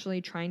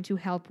actually trying to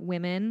help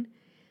women,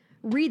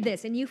 read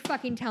this and you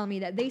fucking tell me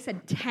that they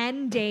said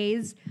 10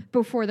 days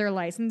before their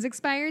license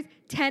expires,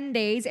 10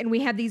 days, and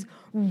we have these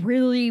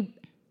really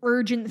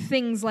urgent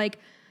things like...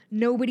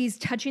 nobody's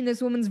touching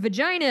this woman's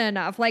vagina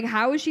enough. Like,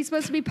 how is she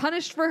supposed to be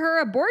punished for her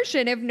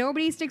abortion if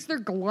nobody sticks their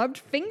gloved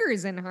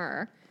fingers in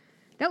her?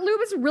 That lube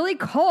is really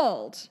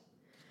cold.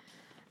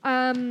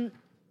 2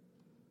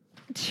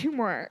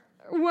 more.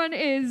 One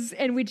is,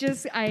 and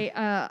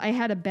I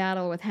had a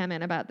battle with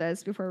Hemin about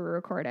this before we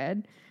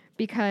recorded,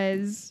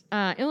 because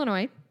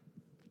Illinois,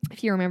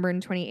 if you remember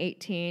in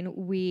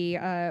 2018, we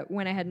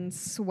went ahead and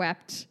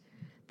swept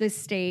the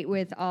state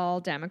with all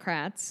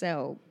Democrats,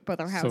 so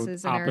both our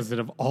houses and opposite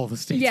of all the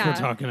states we're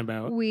talking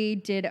about. We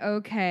did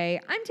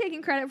okay. I'm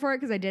taking credit for it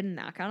because I did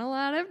knock on a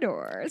lot of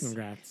doors.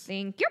 Congrats.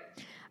 Thank you.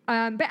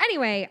 But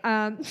anyway,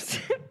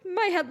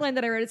 my headline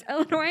that I wrote is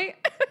Illinois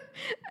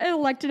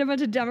elected a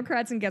bunch of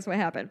Democrats, and guess what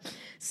happened?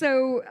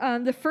 So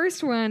the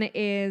first one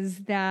is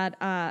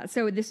that,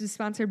 so this is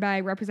sponsored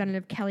by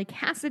Representative Kelly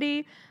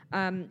Cassidy.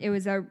 It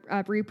was a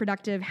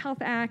Reproductive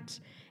Health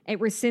Act. It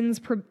rescinds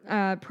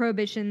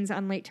prohibitions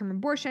on late-term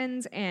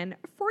abortions and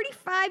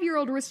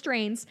 45-year-old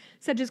restraints,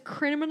 such as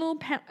criminal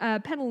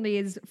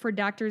penalties for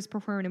doctors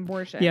performing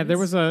abortions. Yeah, there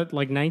was a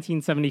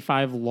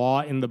 1975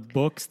 law in the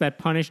books that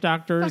punished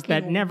doctors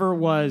that never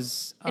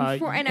was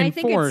and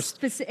enforced.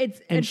 I think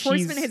its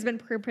enforcement has been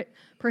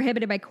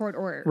prohibited by court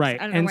orders. Right,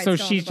 and so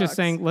she's just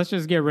saying, let's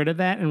just get rid of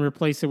that and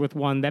replace it with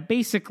one that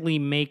basically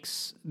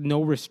makes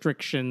no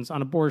restrictions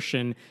on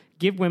abortion,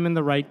 give women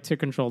the right to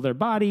control their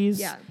bodies.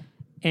 Yeah.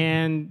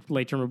 And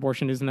late-term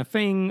abortion isn't a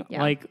thing.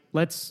 Yeah. Like,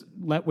 let's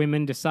let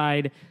women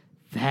decide.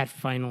 That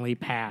finally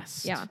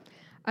passed. Yeah.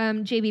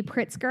 J.B.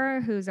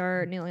 Pritzker, who's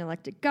our newly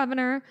elected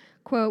governor,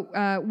 quote,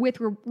 with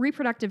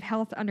reproductive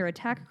health under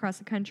attack across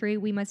the country,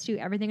 we must do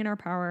everything in our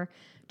power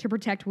to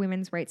protect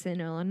women's rights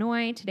in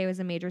Illinois. Today was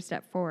a major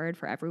step forward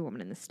for every woman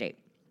in the state,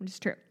 which is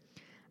true.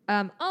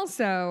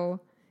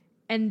 Also,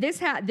 and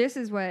this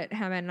is what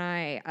Hannah and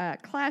I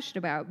clashed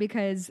about,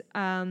 because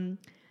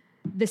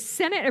the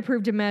Senate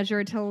approved a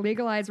measure to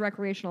legalize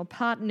recreational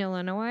pot in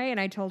Illinois. And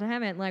I told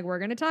him, like, we're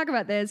going to talk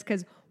about this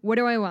because what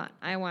do I want?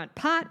 I want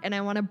pot and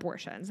I want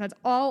abortions. That's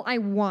all I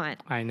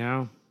want. I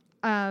know.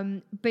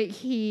 But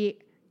he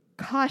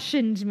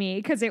cautioned me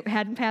because it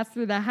hadn't passed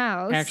through the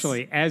House.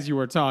 Actually, as you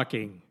were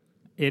talking,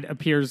 it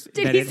appears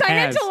Did that he it sign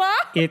has. into law?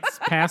 It's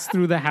passed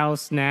through the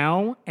House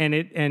now,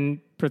 and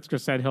Pritzker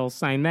said he'll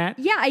sign that.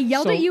 Yeah, I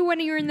yelled So at you when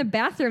you were in the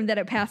bathroom that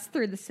it passed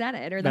through the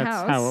Senate or the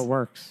House. That's how it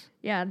works.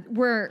 Yeah,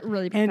 we're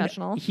really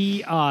professional.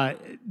 And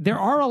there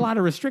are a lot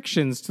of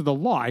restrictions to the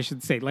law, I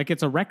should say. Like,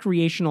 it's a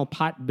recreational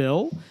pot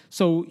bill,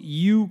 so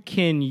you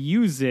can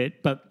use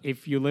it, but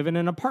if you live in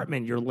an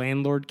apartment, your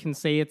landlord can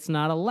say it's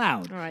not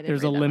allowed. Oh, I didn't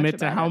There's read a that limit much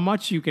to about how it.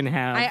 much you can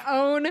have. I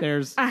own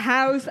There's- a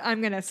house.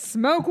 I'm going to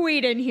smoke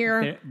weed in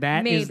here.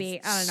 That is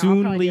Maybe. I don't know. I'll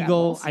soon probably do legal,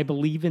 edibles. I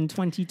believe, in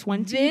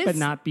 2020, This but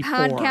not before.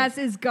 podcast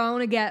is going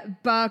to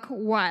get buck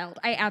wild.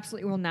 I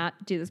absolutely will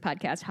not do this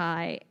podcast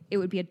high. It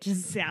would be a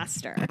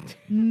disaster.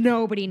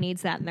 Nobody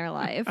needs that in their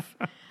life.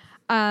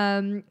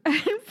 And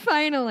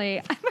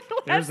finally, my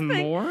There's last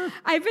thing- more?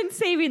 I've been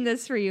saving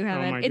this for you,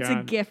 Helen. my It's a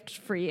God. gift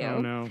for you. Oh,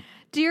 no.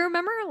 Do you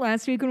remember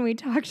last week when we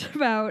talked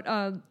about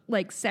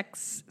like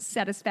sex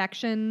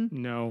satisfaction?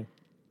 No.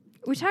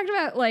 We talked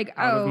about like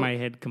Out of my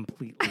head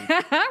completely.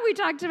 we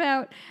talked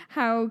about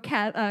how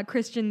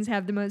Christians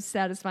have the most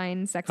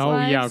satisfying sex Oh,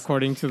 lives. yeah,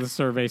 according to the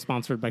survey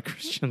sponsored by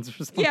Christians or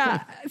something.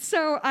 Yeah.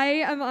 So I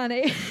am on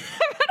a I'm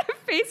on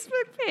a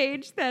Facebook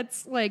page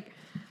that's like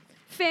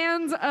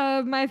fans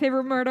of My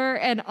Favorite Murder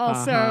and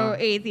also Uh-huh.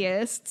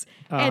 atheists.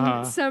 Uh-huh.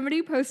 And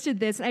somebody posted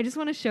this, and I just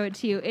want to show it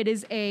to you. It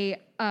is a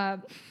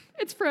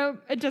it's from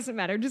it doesn't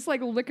matter. Just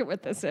like look at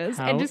what this is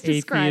How and just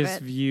describe atheists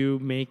it. view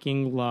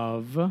making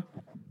love.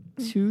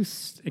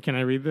 Can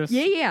I read this?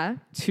 Yeah.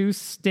 Two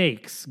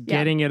steaks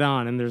getting it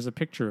on, and there's a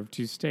picture of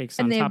two steaks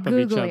And on they have top of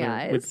each googly other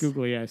eyes. with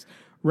googly eyes.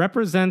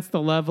 Represents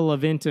the level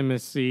of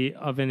intimacy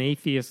of an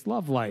atheist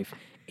love life.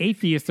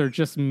 Atheists are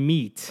just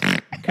meat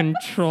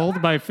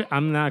controlled by.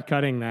 I'm not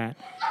cutting that.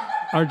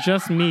 Are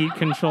just meat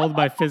controlled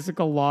by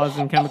physical laws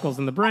and chemicals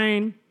in the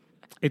brain.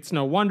 It's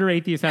no wonder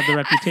atheists have the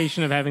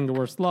reputation of having the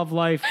worst love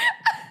life.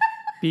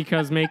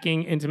 Because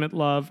making intimate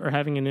love or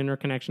having an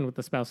interconnection with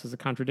the spouse is a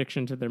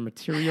contradiction to their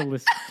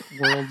materialist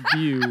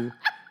worldview.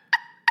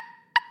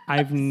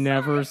 I've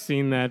never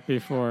seen that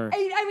before. I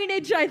mean,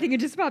 I think it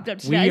just popped up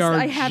today. We are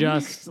I haven't-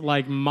 just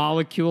like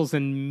molecules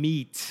and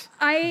meat.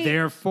 I-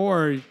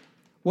 Therefore,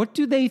 what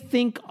do they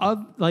think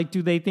of? Like,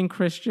 do they think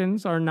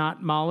Christians are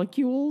not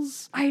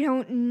molecules? I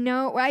don't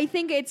know. I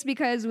think it's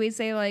because we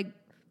say like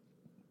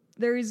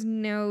there's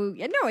no,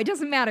 it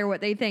doesn't matter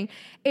what they think.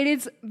 It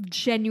is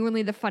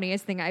genuinely the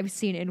funniest thing I've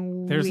seen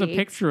in There's weeks. a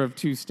picture of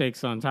two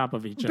steaks on top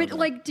of each other. But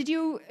like, did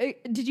you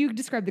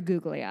describe the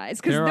googly eyes?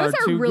 Because There those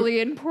are two really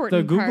The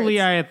important. googly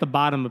parts. eye at the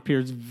bottom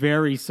appears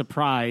very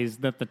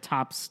surprised that the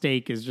top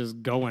steak is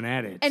just going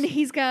at it. And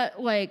he's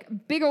got like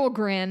big old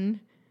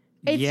grin.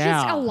 It's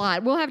Yeah. just a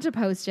lot. We'll have to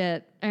post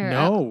it.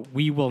 No,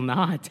 we will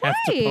not have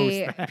to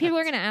Hey, post that. people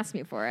are going to ask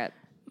me for it.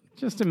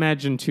 Just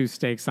imagine two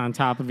steaks on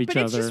top of each But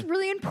it's other. just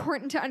really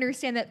important to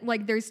understand that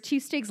like there's two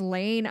steaks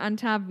laying on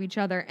top of each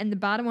other, and the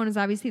bottom one is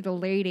obviously the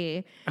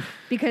lady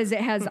because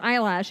it has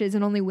eyelashes,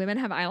 and only women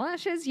have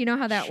eyelashes. You know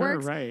how that Sure,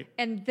 works, right.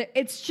 And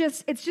it's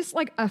just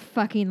like a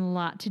fucking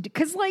lot to do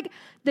because like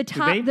the Did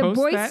top they the post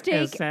boy that steak.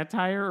 as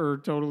satire or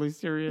totally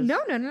serious? No,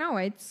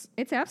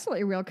 it's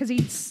absolutely real because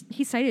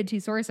he cited two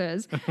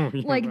sources. Oh,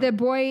 yeah, like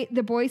right.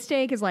 the boy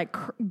steak is like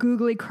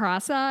googly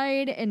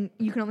cross-eyed, and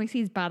you can only see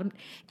his bottom.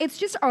 It's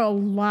just a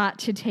lot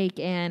to take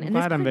in. I'm And this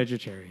glad I'm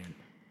vegetarian.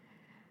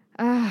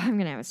 I'm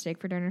gonna have a steak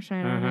for dinner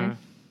tonight, aren't I? Uh-huh.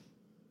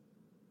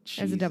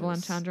 As a double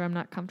Jesus. entendre, I'm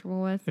not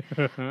comfortable with.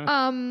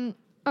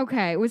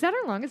 Okay, was that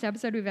our longest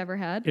episode we've ever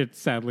had? It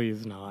sadly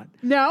is not.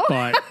 No.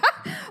 But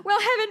Well,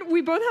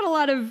 we both had a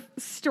lot of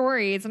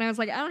stories, and I was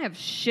like, I don't have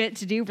shit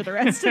to do for the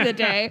rest of the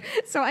day,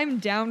 so I'm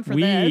down for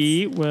this.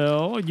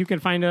 you can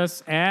find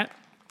us at.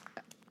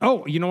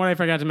 Oh, you know what I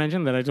forgot to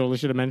mention that I totally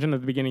should have mentioned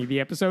at the beginning of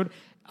the episode?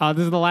 This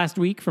is the last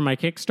week for my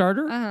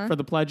Kickstarter for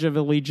the Pledge of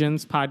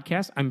Allegiance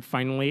podcast. I'm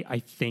finally, I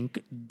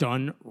think,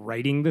 done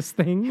writing this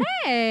thing.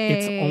 Hey,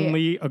 It's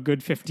only a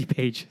good 50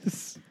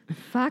 pages.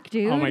 fuck,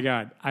 dude. Oh my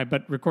God.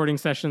 But recording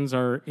sessions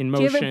are in Do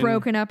motion. you have it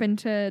broken up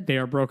into They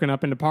are broken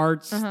up into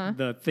parts.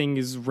 The thing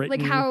is written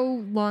like how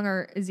long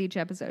is each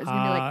episode? Is it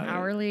gonna be like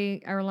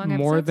hour long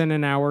more episodes? than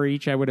an hour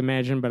each, I would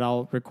imagine, but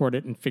I'll record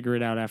it and figure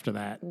it out after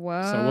that. So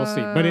we'll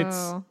see. But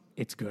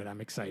it's good. I'm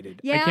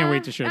excited. I Yeah, can't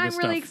wait to share this I'm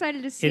stuff. really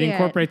excited to see It it.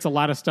 incorporates a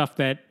lot of stuff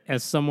that,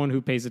 as someone who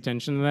pays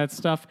attention to that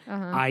stuff,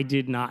 I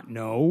did not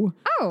know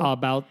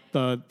about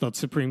the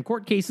Supreme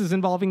Court cases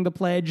involving the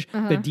pledge,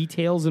 the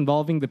details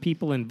involving the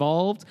people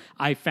involved.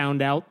 I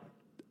found out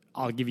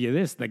I'll give you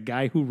this. The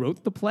guy who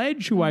wrote the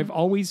pledge, who I've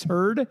always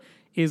heard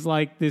is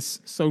like this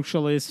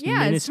socialist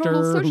minister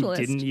total socialist.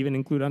 who didn't even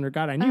include under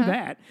God. I knew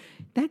that.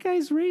 That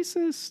guy's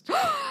racist.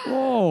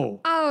 Whoa.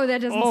 Oh,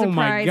 that doesn't Oh my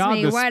surprise God.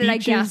 me. The Why did I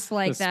guess speeches-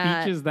 like the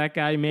that? speeches that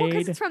guy Well, made.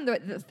 because it's from the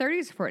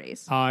 30s,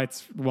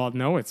 40s.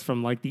 No, it's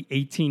from like the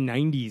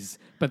 1890s.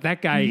 But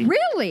that guy,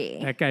 Really?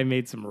 that guy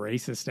made some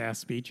racist ass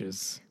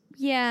speeches.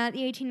 Yeah, the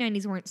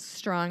 1890s weren't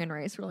strong in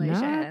race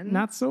relations.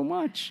 Not so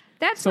much.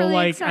 That's so really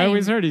like exciting. I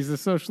always heard he's a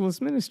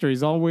socialist minister.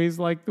 He's always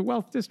like the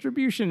wealth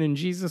distribution, and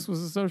Jesus was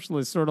a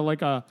socialist, sort of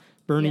like a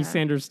Bernie Yeah.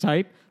 Sanders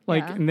type.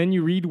 Like, Yeah. and then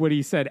you read what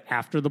he said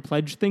after the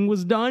pledge thing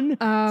was done.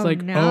 Oh, it's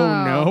like, no.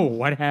 oh no,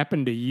 what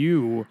happened to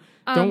you?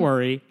 Don't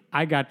worry,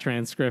 I got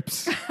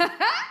transcripts.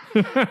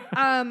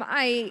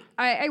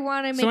 I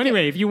want to make So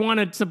anyway, if you want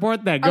to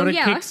support that, go Oh, to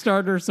yeah.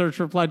 Kickstarter, search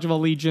for Pledge of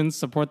Allegiance,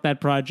 support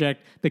that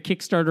project. The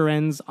Kickstarter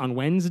ends on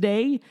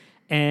Wednesday.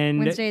 And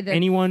Wednesday the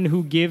anyone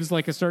who gives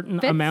like a certain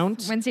 5th?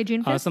 amount, Wednesday,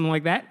 June 5th? something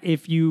like that,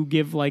 if you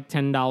give like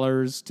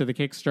 $10 to the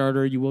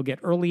Kickstarter, you will get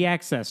early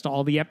access to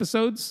all the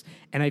episodes.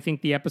 And I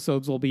think the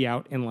episodes will be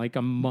out in like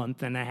a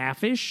month and a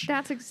half-ish.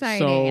 That's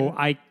exciting. So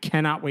I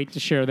cannot wait to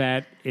share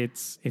that.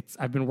 It's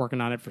I've been working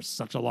on it for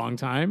such a long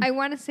time. I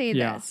want to say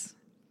Yeah. this.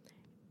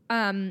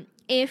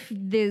 If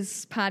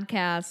this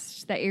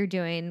podcast that you're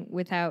doing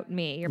without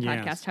me, your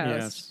Yes, podcast host,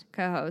 yes.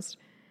 co-host,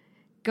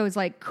 goes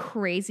like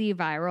crazy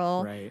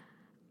viral, Right.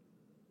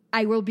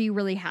 I will be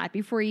really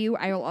happy for you.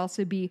 I will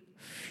also be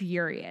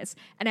furious.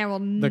 And I will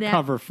The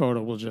cover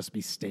photo will just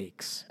be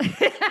steaks.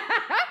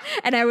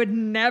 and I would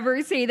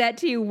never say that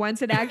to you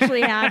once it actually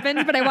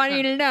happens, but I want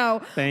you to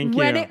know Thank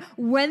when you.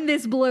 when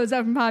this blows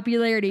up in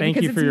popularity. Thank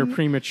because you for it's your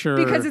premature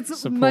because it's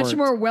support. much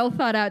more well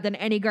thought out than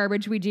any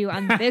garbage we do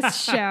on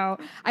this show.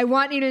 I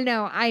want you to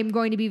know I'm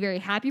going to be very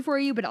happy for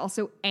you, but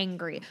also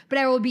angry. But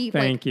I will be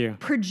Thank you.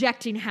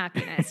 projecting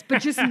happiness.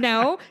 But just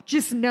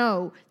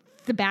know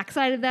the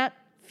backside of that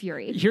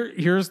fury.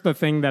 Here's the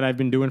thing that I've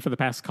been doing for the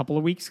past couple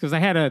of weeks, because I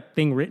had a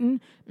thing written,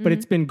 but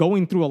it's been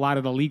going through a lot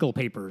of the legal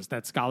papers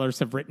that scholars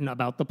have written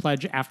about the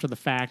pledge after the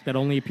fact that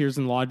only appears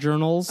in law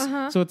journals.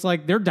 So it's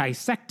like they're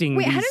dissecting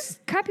Wait, these. how does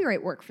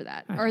copyright work for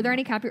that? Are there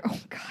any copyright? Oh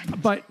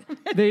God. But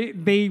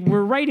they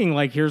were writing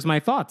like, here's my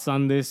thoughts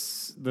on the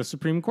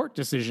Supreme Court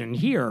decision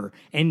here,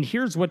 and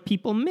here's what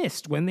people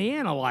missed when they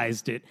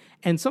analyzed it.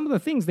 And some of the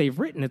things they've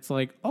written, it's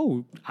like,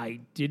 oh, I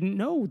didn't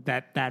know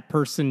that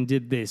person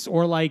did this,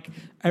 or like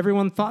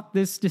everyone thought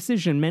this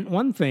decision meant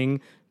one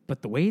thing,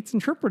 but the way it's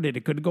interpreted,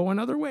 it could go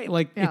another way.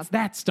 Like Yeah. it's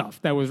that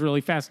stuff that was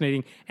really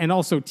fascinating and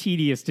also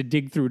tedious to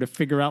dig through to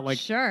figure out. Like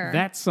Sure.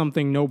 that's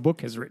something no book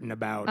has written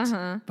about,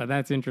 but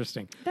that's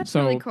interesting. That's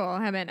so, really cool,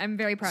 Hemant. I'm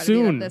very proud of you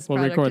soon that this we'll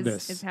project record is,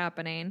 this. is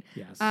happening.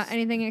 Yes.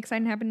 Anything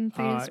exciting happened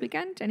for you this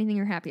weekend? Anything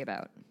you're happy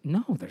about?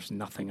 No, there's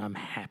nothing I'm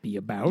happy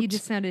about. You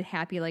just sounded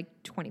happy like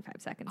 25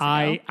 seconds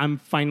ago. I'm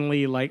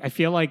finally like, I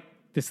feel like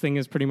this thing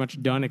is pretty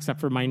much done except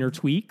for minor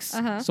tweaks.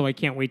 So I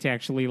can't wait to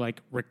actually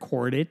like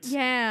record it.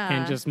 Yeah.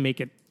 And just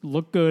make it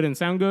look good and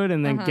sound good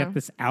and then get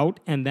this out,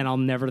 and then I'll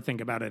never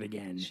think about it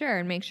again. Sure,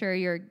 and make sure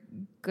your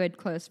good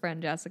close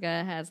friend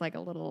Jessica has like a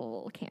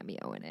little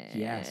cameo in it.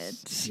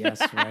 Yes.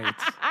 Yes, right.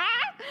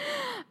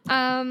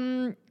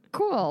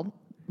 Cool.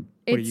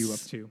 What are you up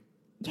to?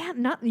 Yeah,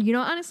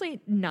 honestly,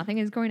 nothing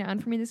is going on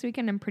for me this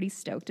weekend. I'm pretty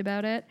stoked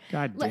about it.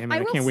 God Look, damn it. I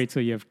will can't wait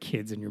till you have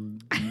kids and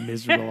you're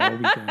miserable all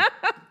weekend.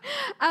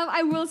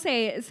 I will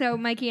say, so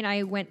Mikey and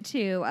I went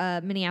to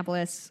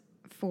Minneapolis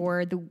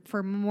for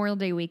Memorial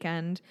Day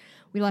weekend.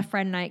 We left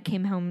Friday night,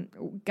 came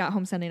home, got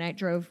home Sunday night,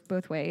 drove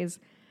both ways.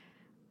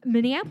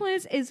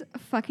 Minneapolis is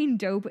fucking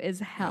dope as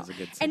hell. It's a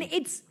good And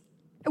city.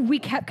 we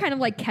kept kind of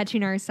like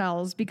catching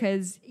ourselves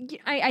because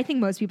I think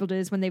most people do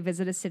this when they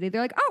visit a city. They're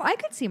like, oh, I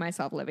could see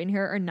myself living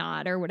here or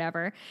not or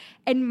whatever.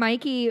 And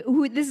Mikey,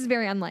 this is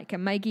very unlike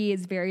him. Mikey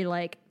is very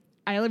like,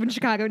 I live in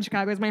Chicago and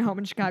Chicago is my home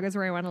and Chicago is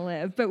where I want to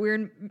live. But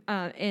we're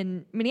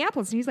in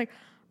Minneapolis and he's like,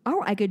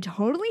 oh, I could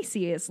totally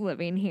see us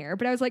living here.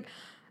 But I was like,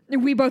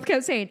 we both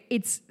kept saying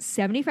it's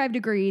 75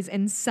 degrees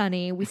and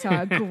sunny. We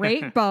saw a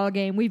great ball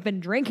game. We've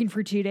been drinking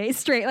for 2 days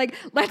straight. Like,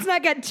 let's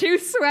not get too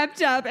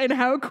swept up in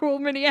how cool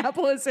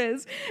Minneapolis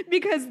is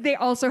because they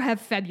also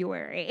have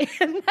February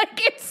and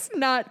like it's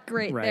not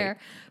great Right. there.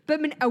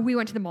 But we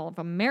went to the Mall of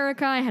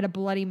America. I had a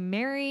Bloody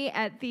Mary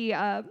at the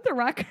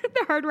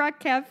Hard Rock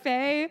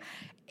Cafe.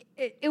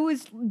 It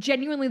was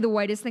genuinely the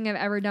whitest thing I've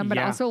ever done, but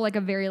Yeah. also like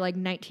a very like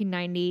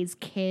 1990s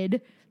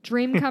kid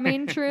dream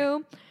coming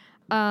true.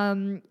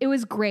 It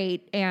was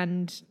great,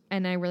 and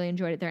I really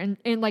enjoyed it there,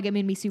 and like it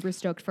made me super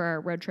stoked for our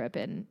road trip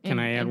in Can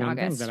I add in one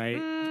August. thing that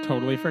I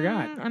totally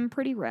forgot? I'm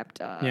pretty wrapped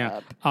up.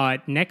 Yeah.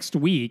 Next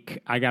week,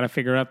 I got to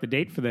figure out the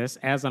date for this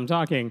as I'm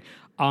talking.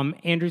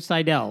 Andrew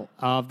Seidel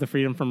of the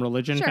Freedom from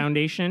Religion Sure.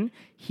 Foundation,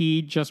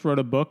 he just wrote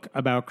a book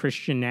about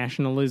Christian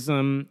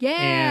nationalism Yeah,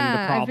 and the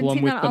I've been problem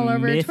seeing with that the all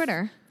over myth,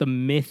 Twitter. the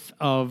myth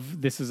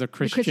of this is a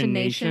Christian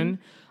nation. nation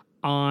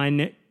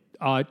on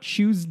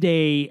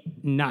Tuesday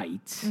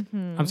night.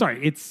 Mm-hmm. I'm sorry,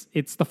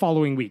 it's the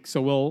following week,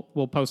 so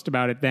we'll post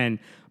about it then.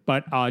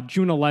 But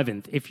June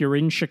 11th, if you're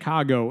in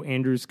Chicago,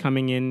 Andrew's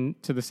coming in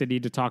to the city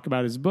to talk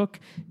about his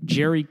book.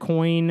 Jerry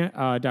Coyne,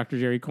 Dr.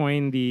 Jerry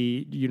Coyne,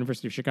 the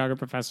University of Chicago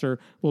professor,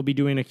 will be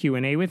doing a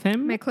Q&A with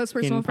him. My close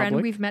personal in friend.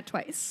 public. We've met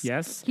twice.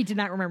 Yes. He did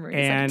not remember me.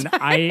 And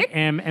I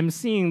am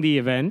emceeing the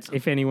event.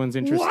 If anyone's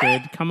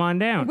interested, come on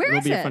down. Where It'll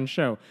is be a it? fun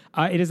show.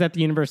 It is at the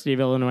University of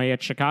Illinois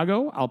at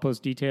Chicago. I'll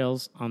post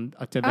details on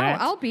to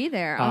that. I'll be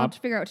there. I'll have to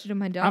figure out what to do with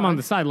my dog. I'm on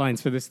the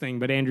sidelines for this thing,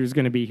 but Andrew's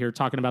going to be here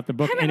talking about the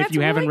book. Heaven, And if that's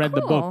you haven't really read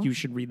the book, cool. you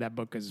should read that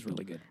book because it's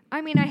really good.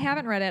 I mean, I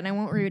haven't read it, and I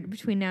won't read it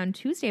between now and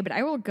Tuesday. But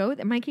I will go.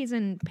 Mikey's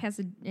in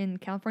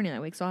California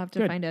that week, so I'll have to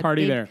Good. find a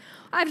Party there.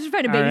 I have to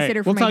find a All right.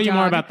 babysitter for We'll my tell you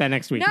more dog. about that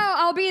next week. No,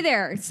 I'll be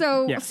there.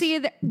 So Yes. see,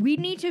 we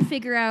need to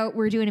figure out.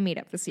 We're doing a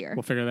meetup this year.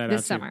 We'll figure that out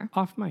this too. summer.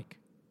 Off mic.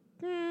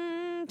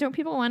 Don't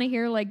people want to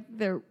hear like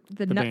the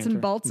nuts banter.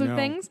 and bolts of No.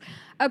 things?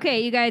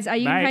 Okay, you guys, you Bye.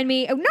 can find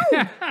me. Oh no,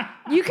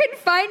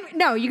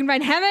 you can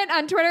find Hemet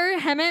on Twitter.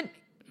 Hemet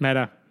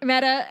Meta.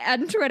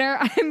 on Twitter.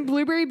 I'm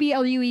Blueberry,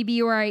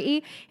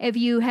 BLUEBURIE. If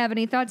you have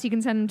any thoughts, you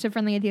can send them to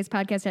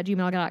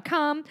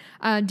friendlyatheistpodcast@gmail.com.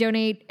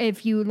 Donate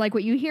if you like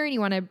what you hear and you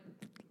want to,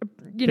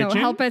 Pitch in?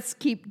 help us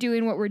keep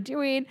doing what we're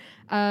doing.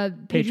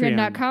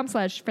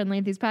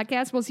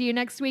 Patreon.com/friendlyatheistpodcast. We'll see you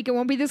next week. It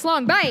won't be this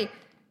long. Bye.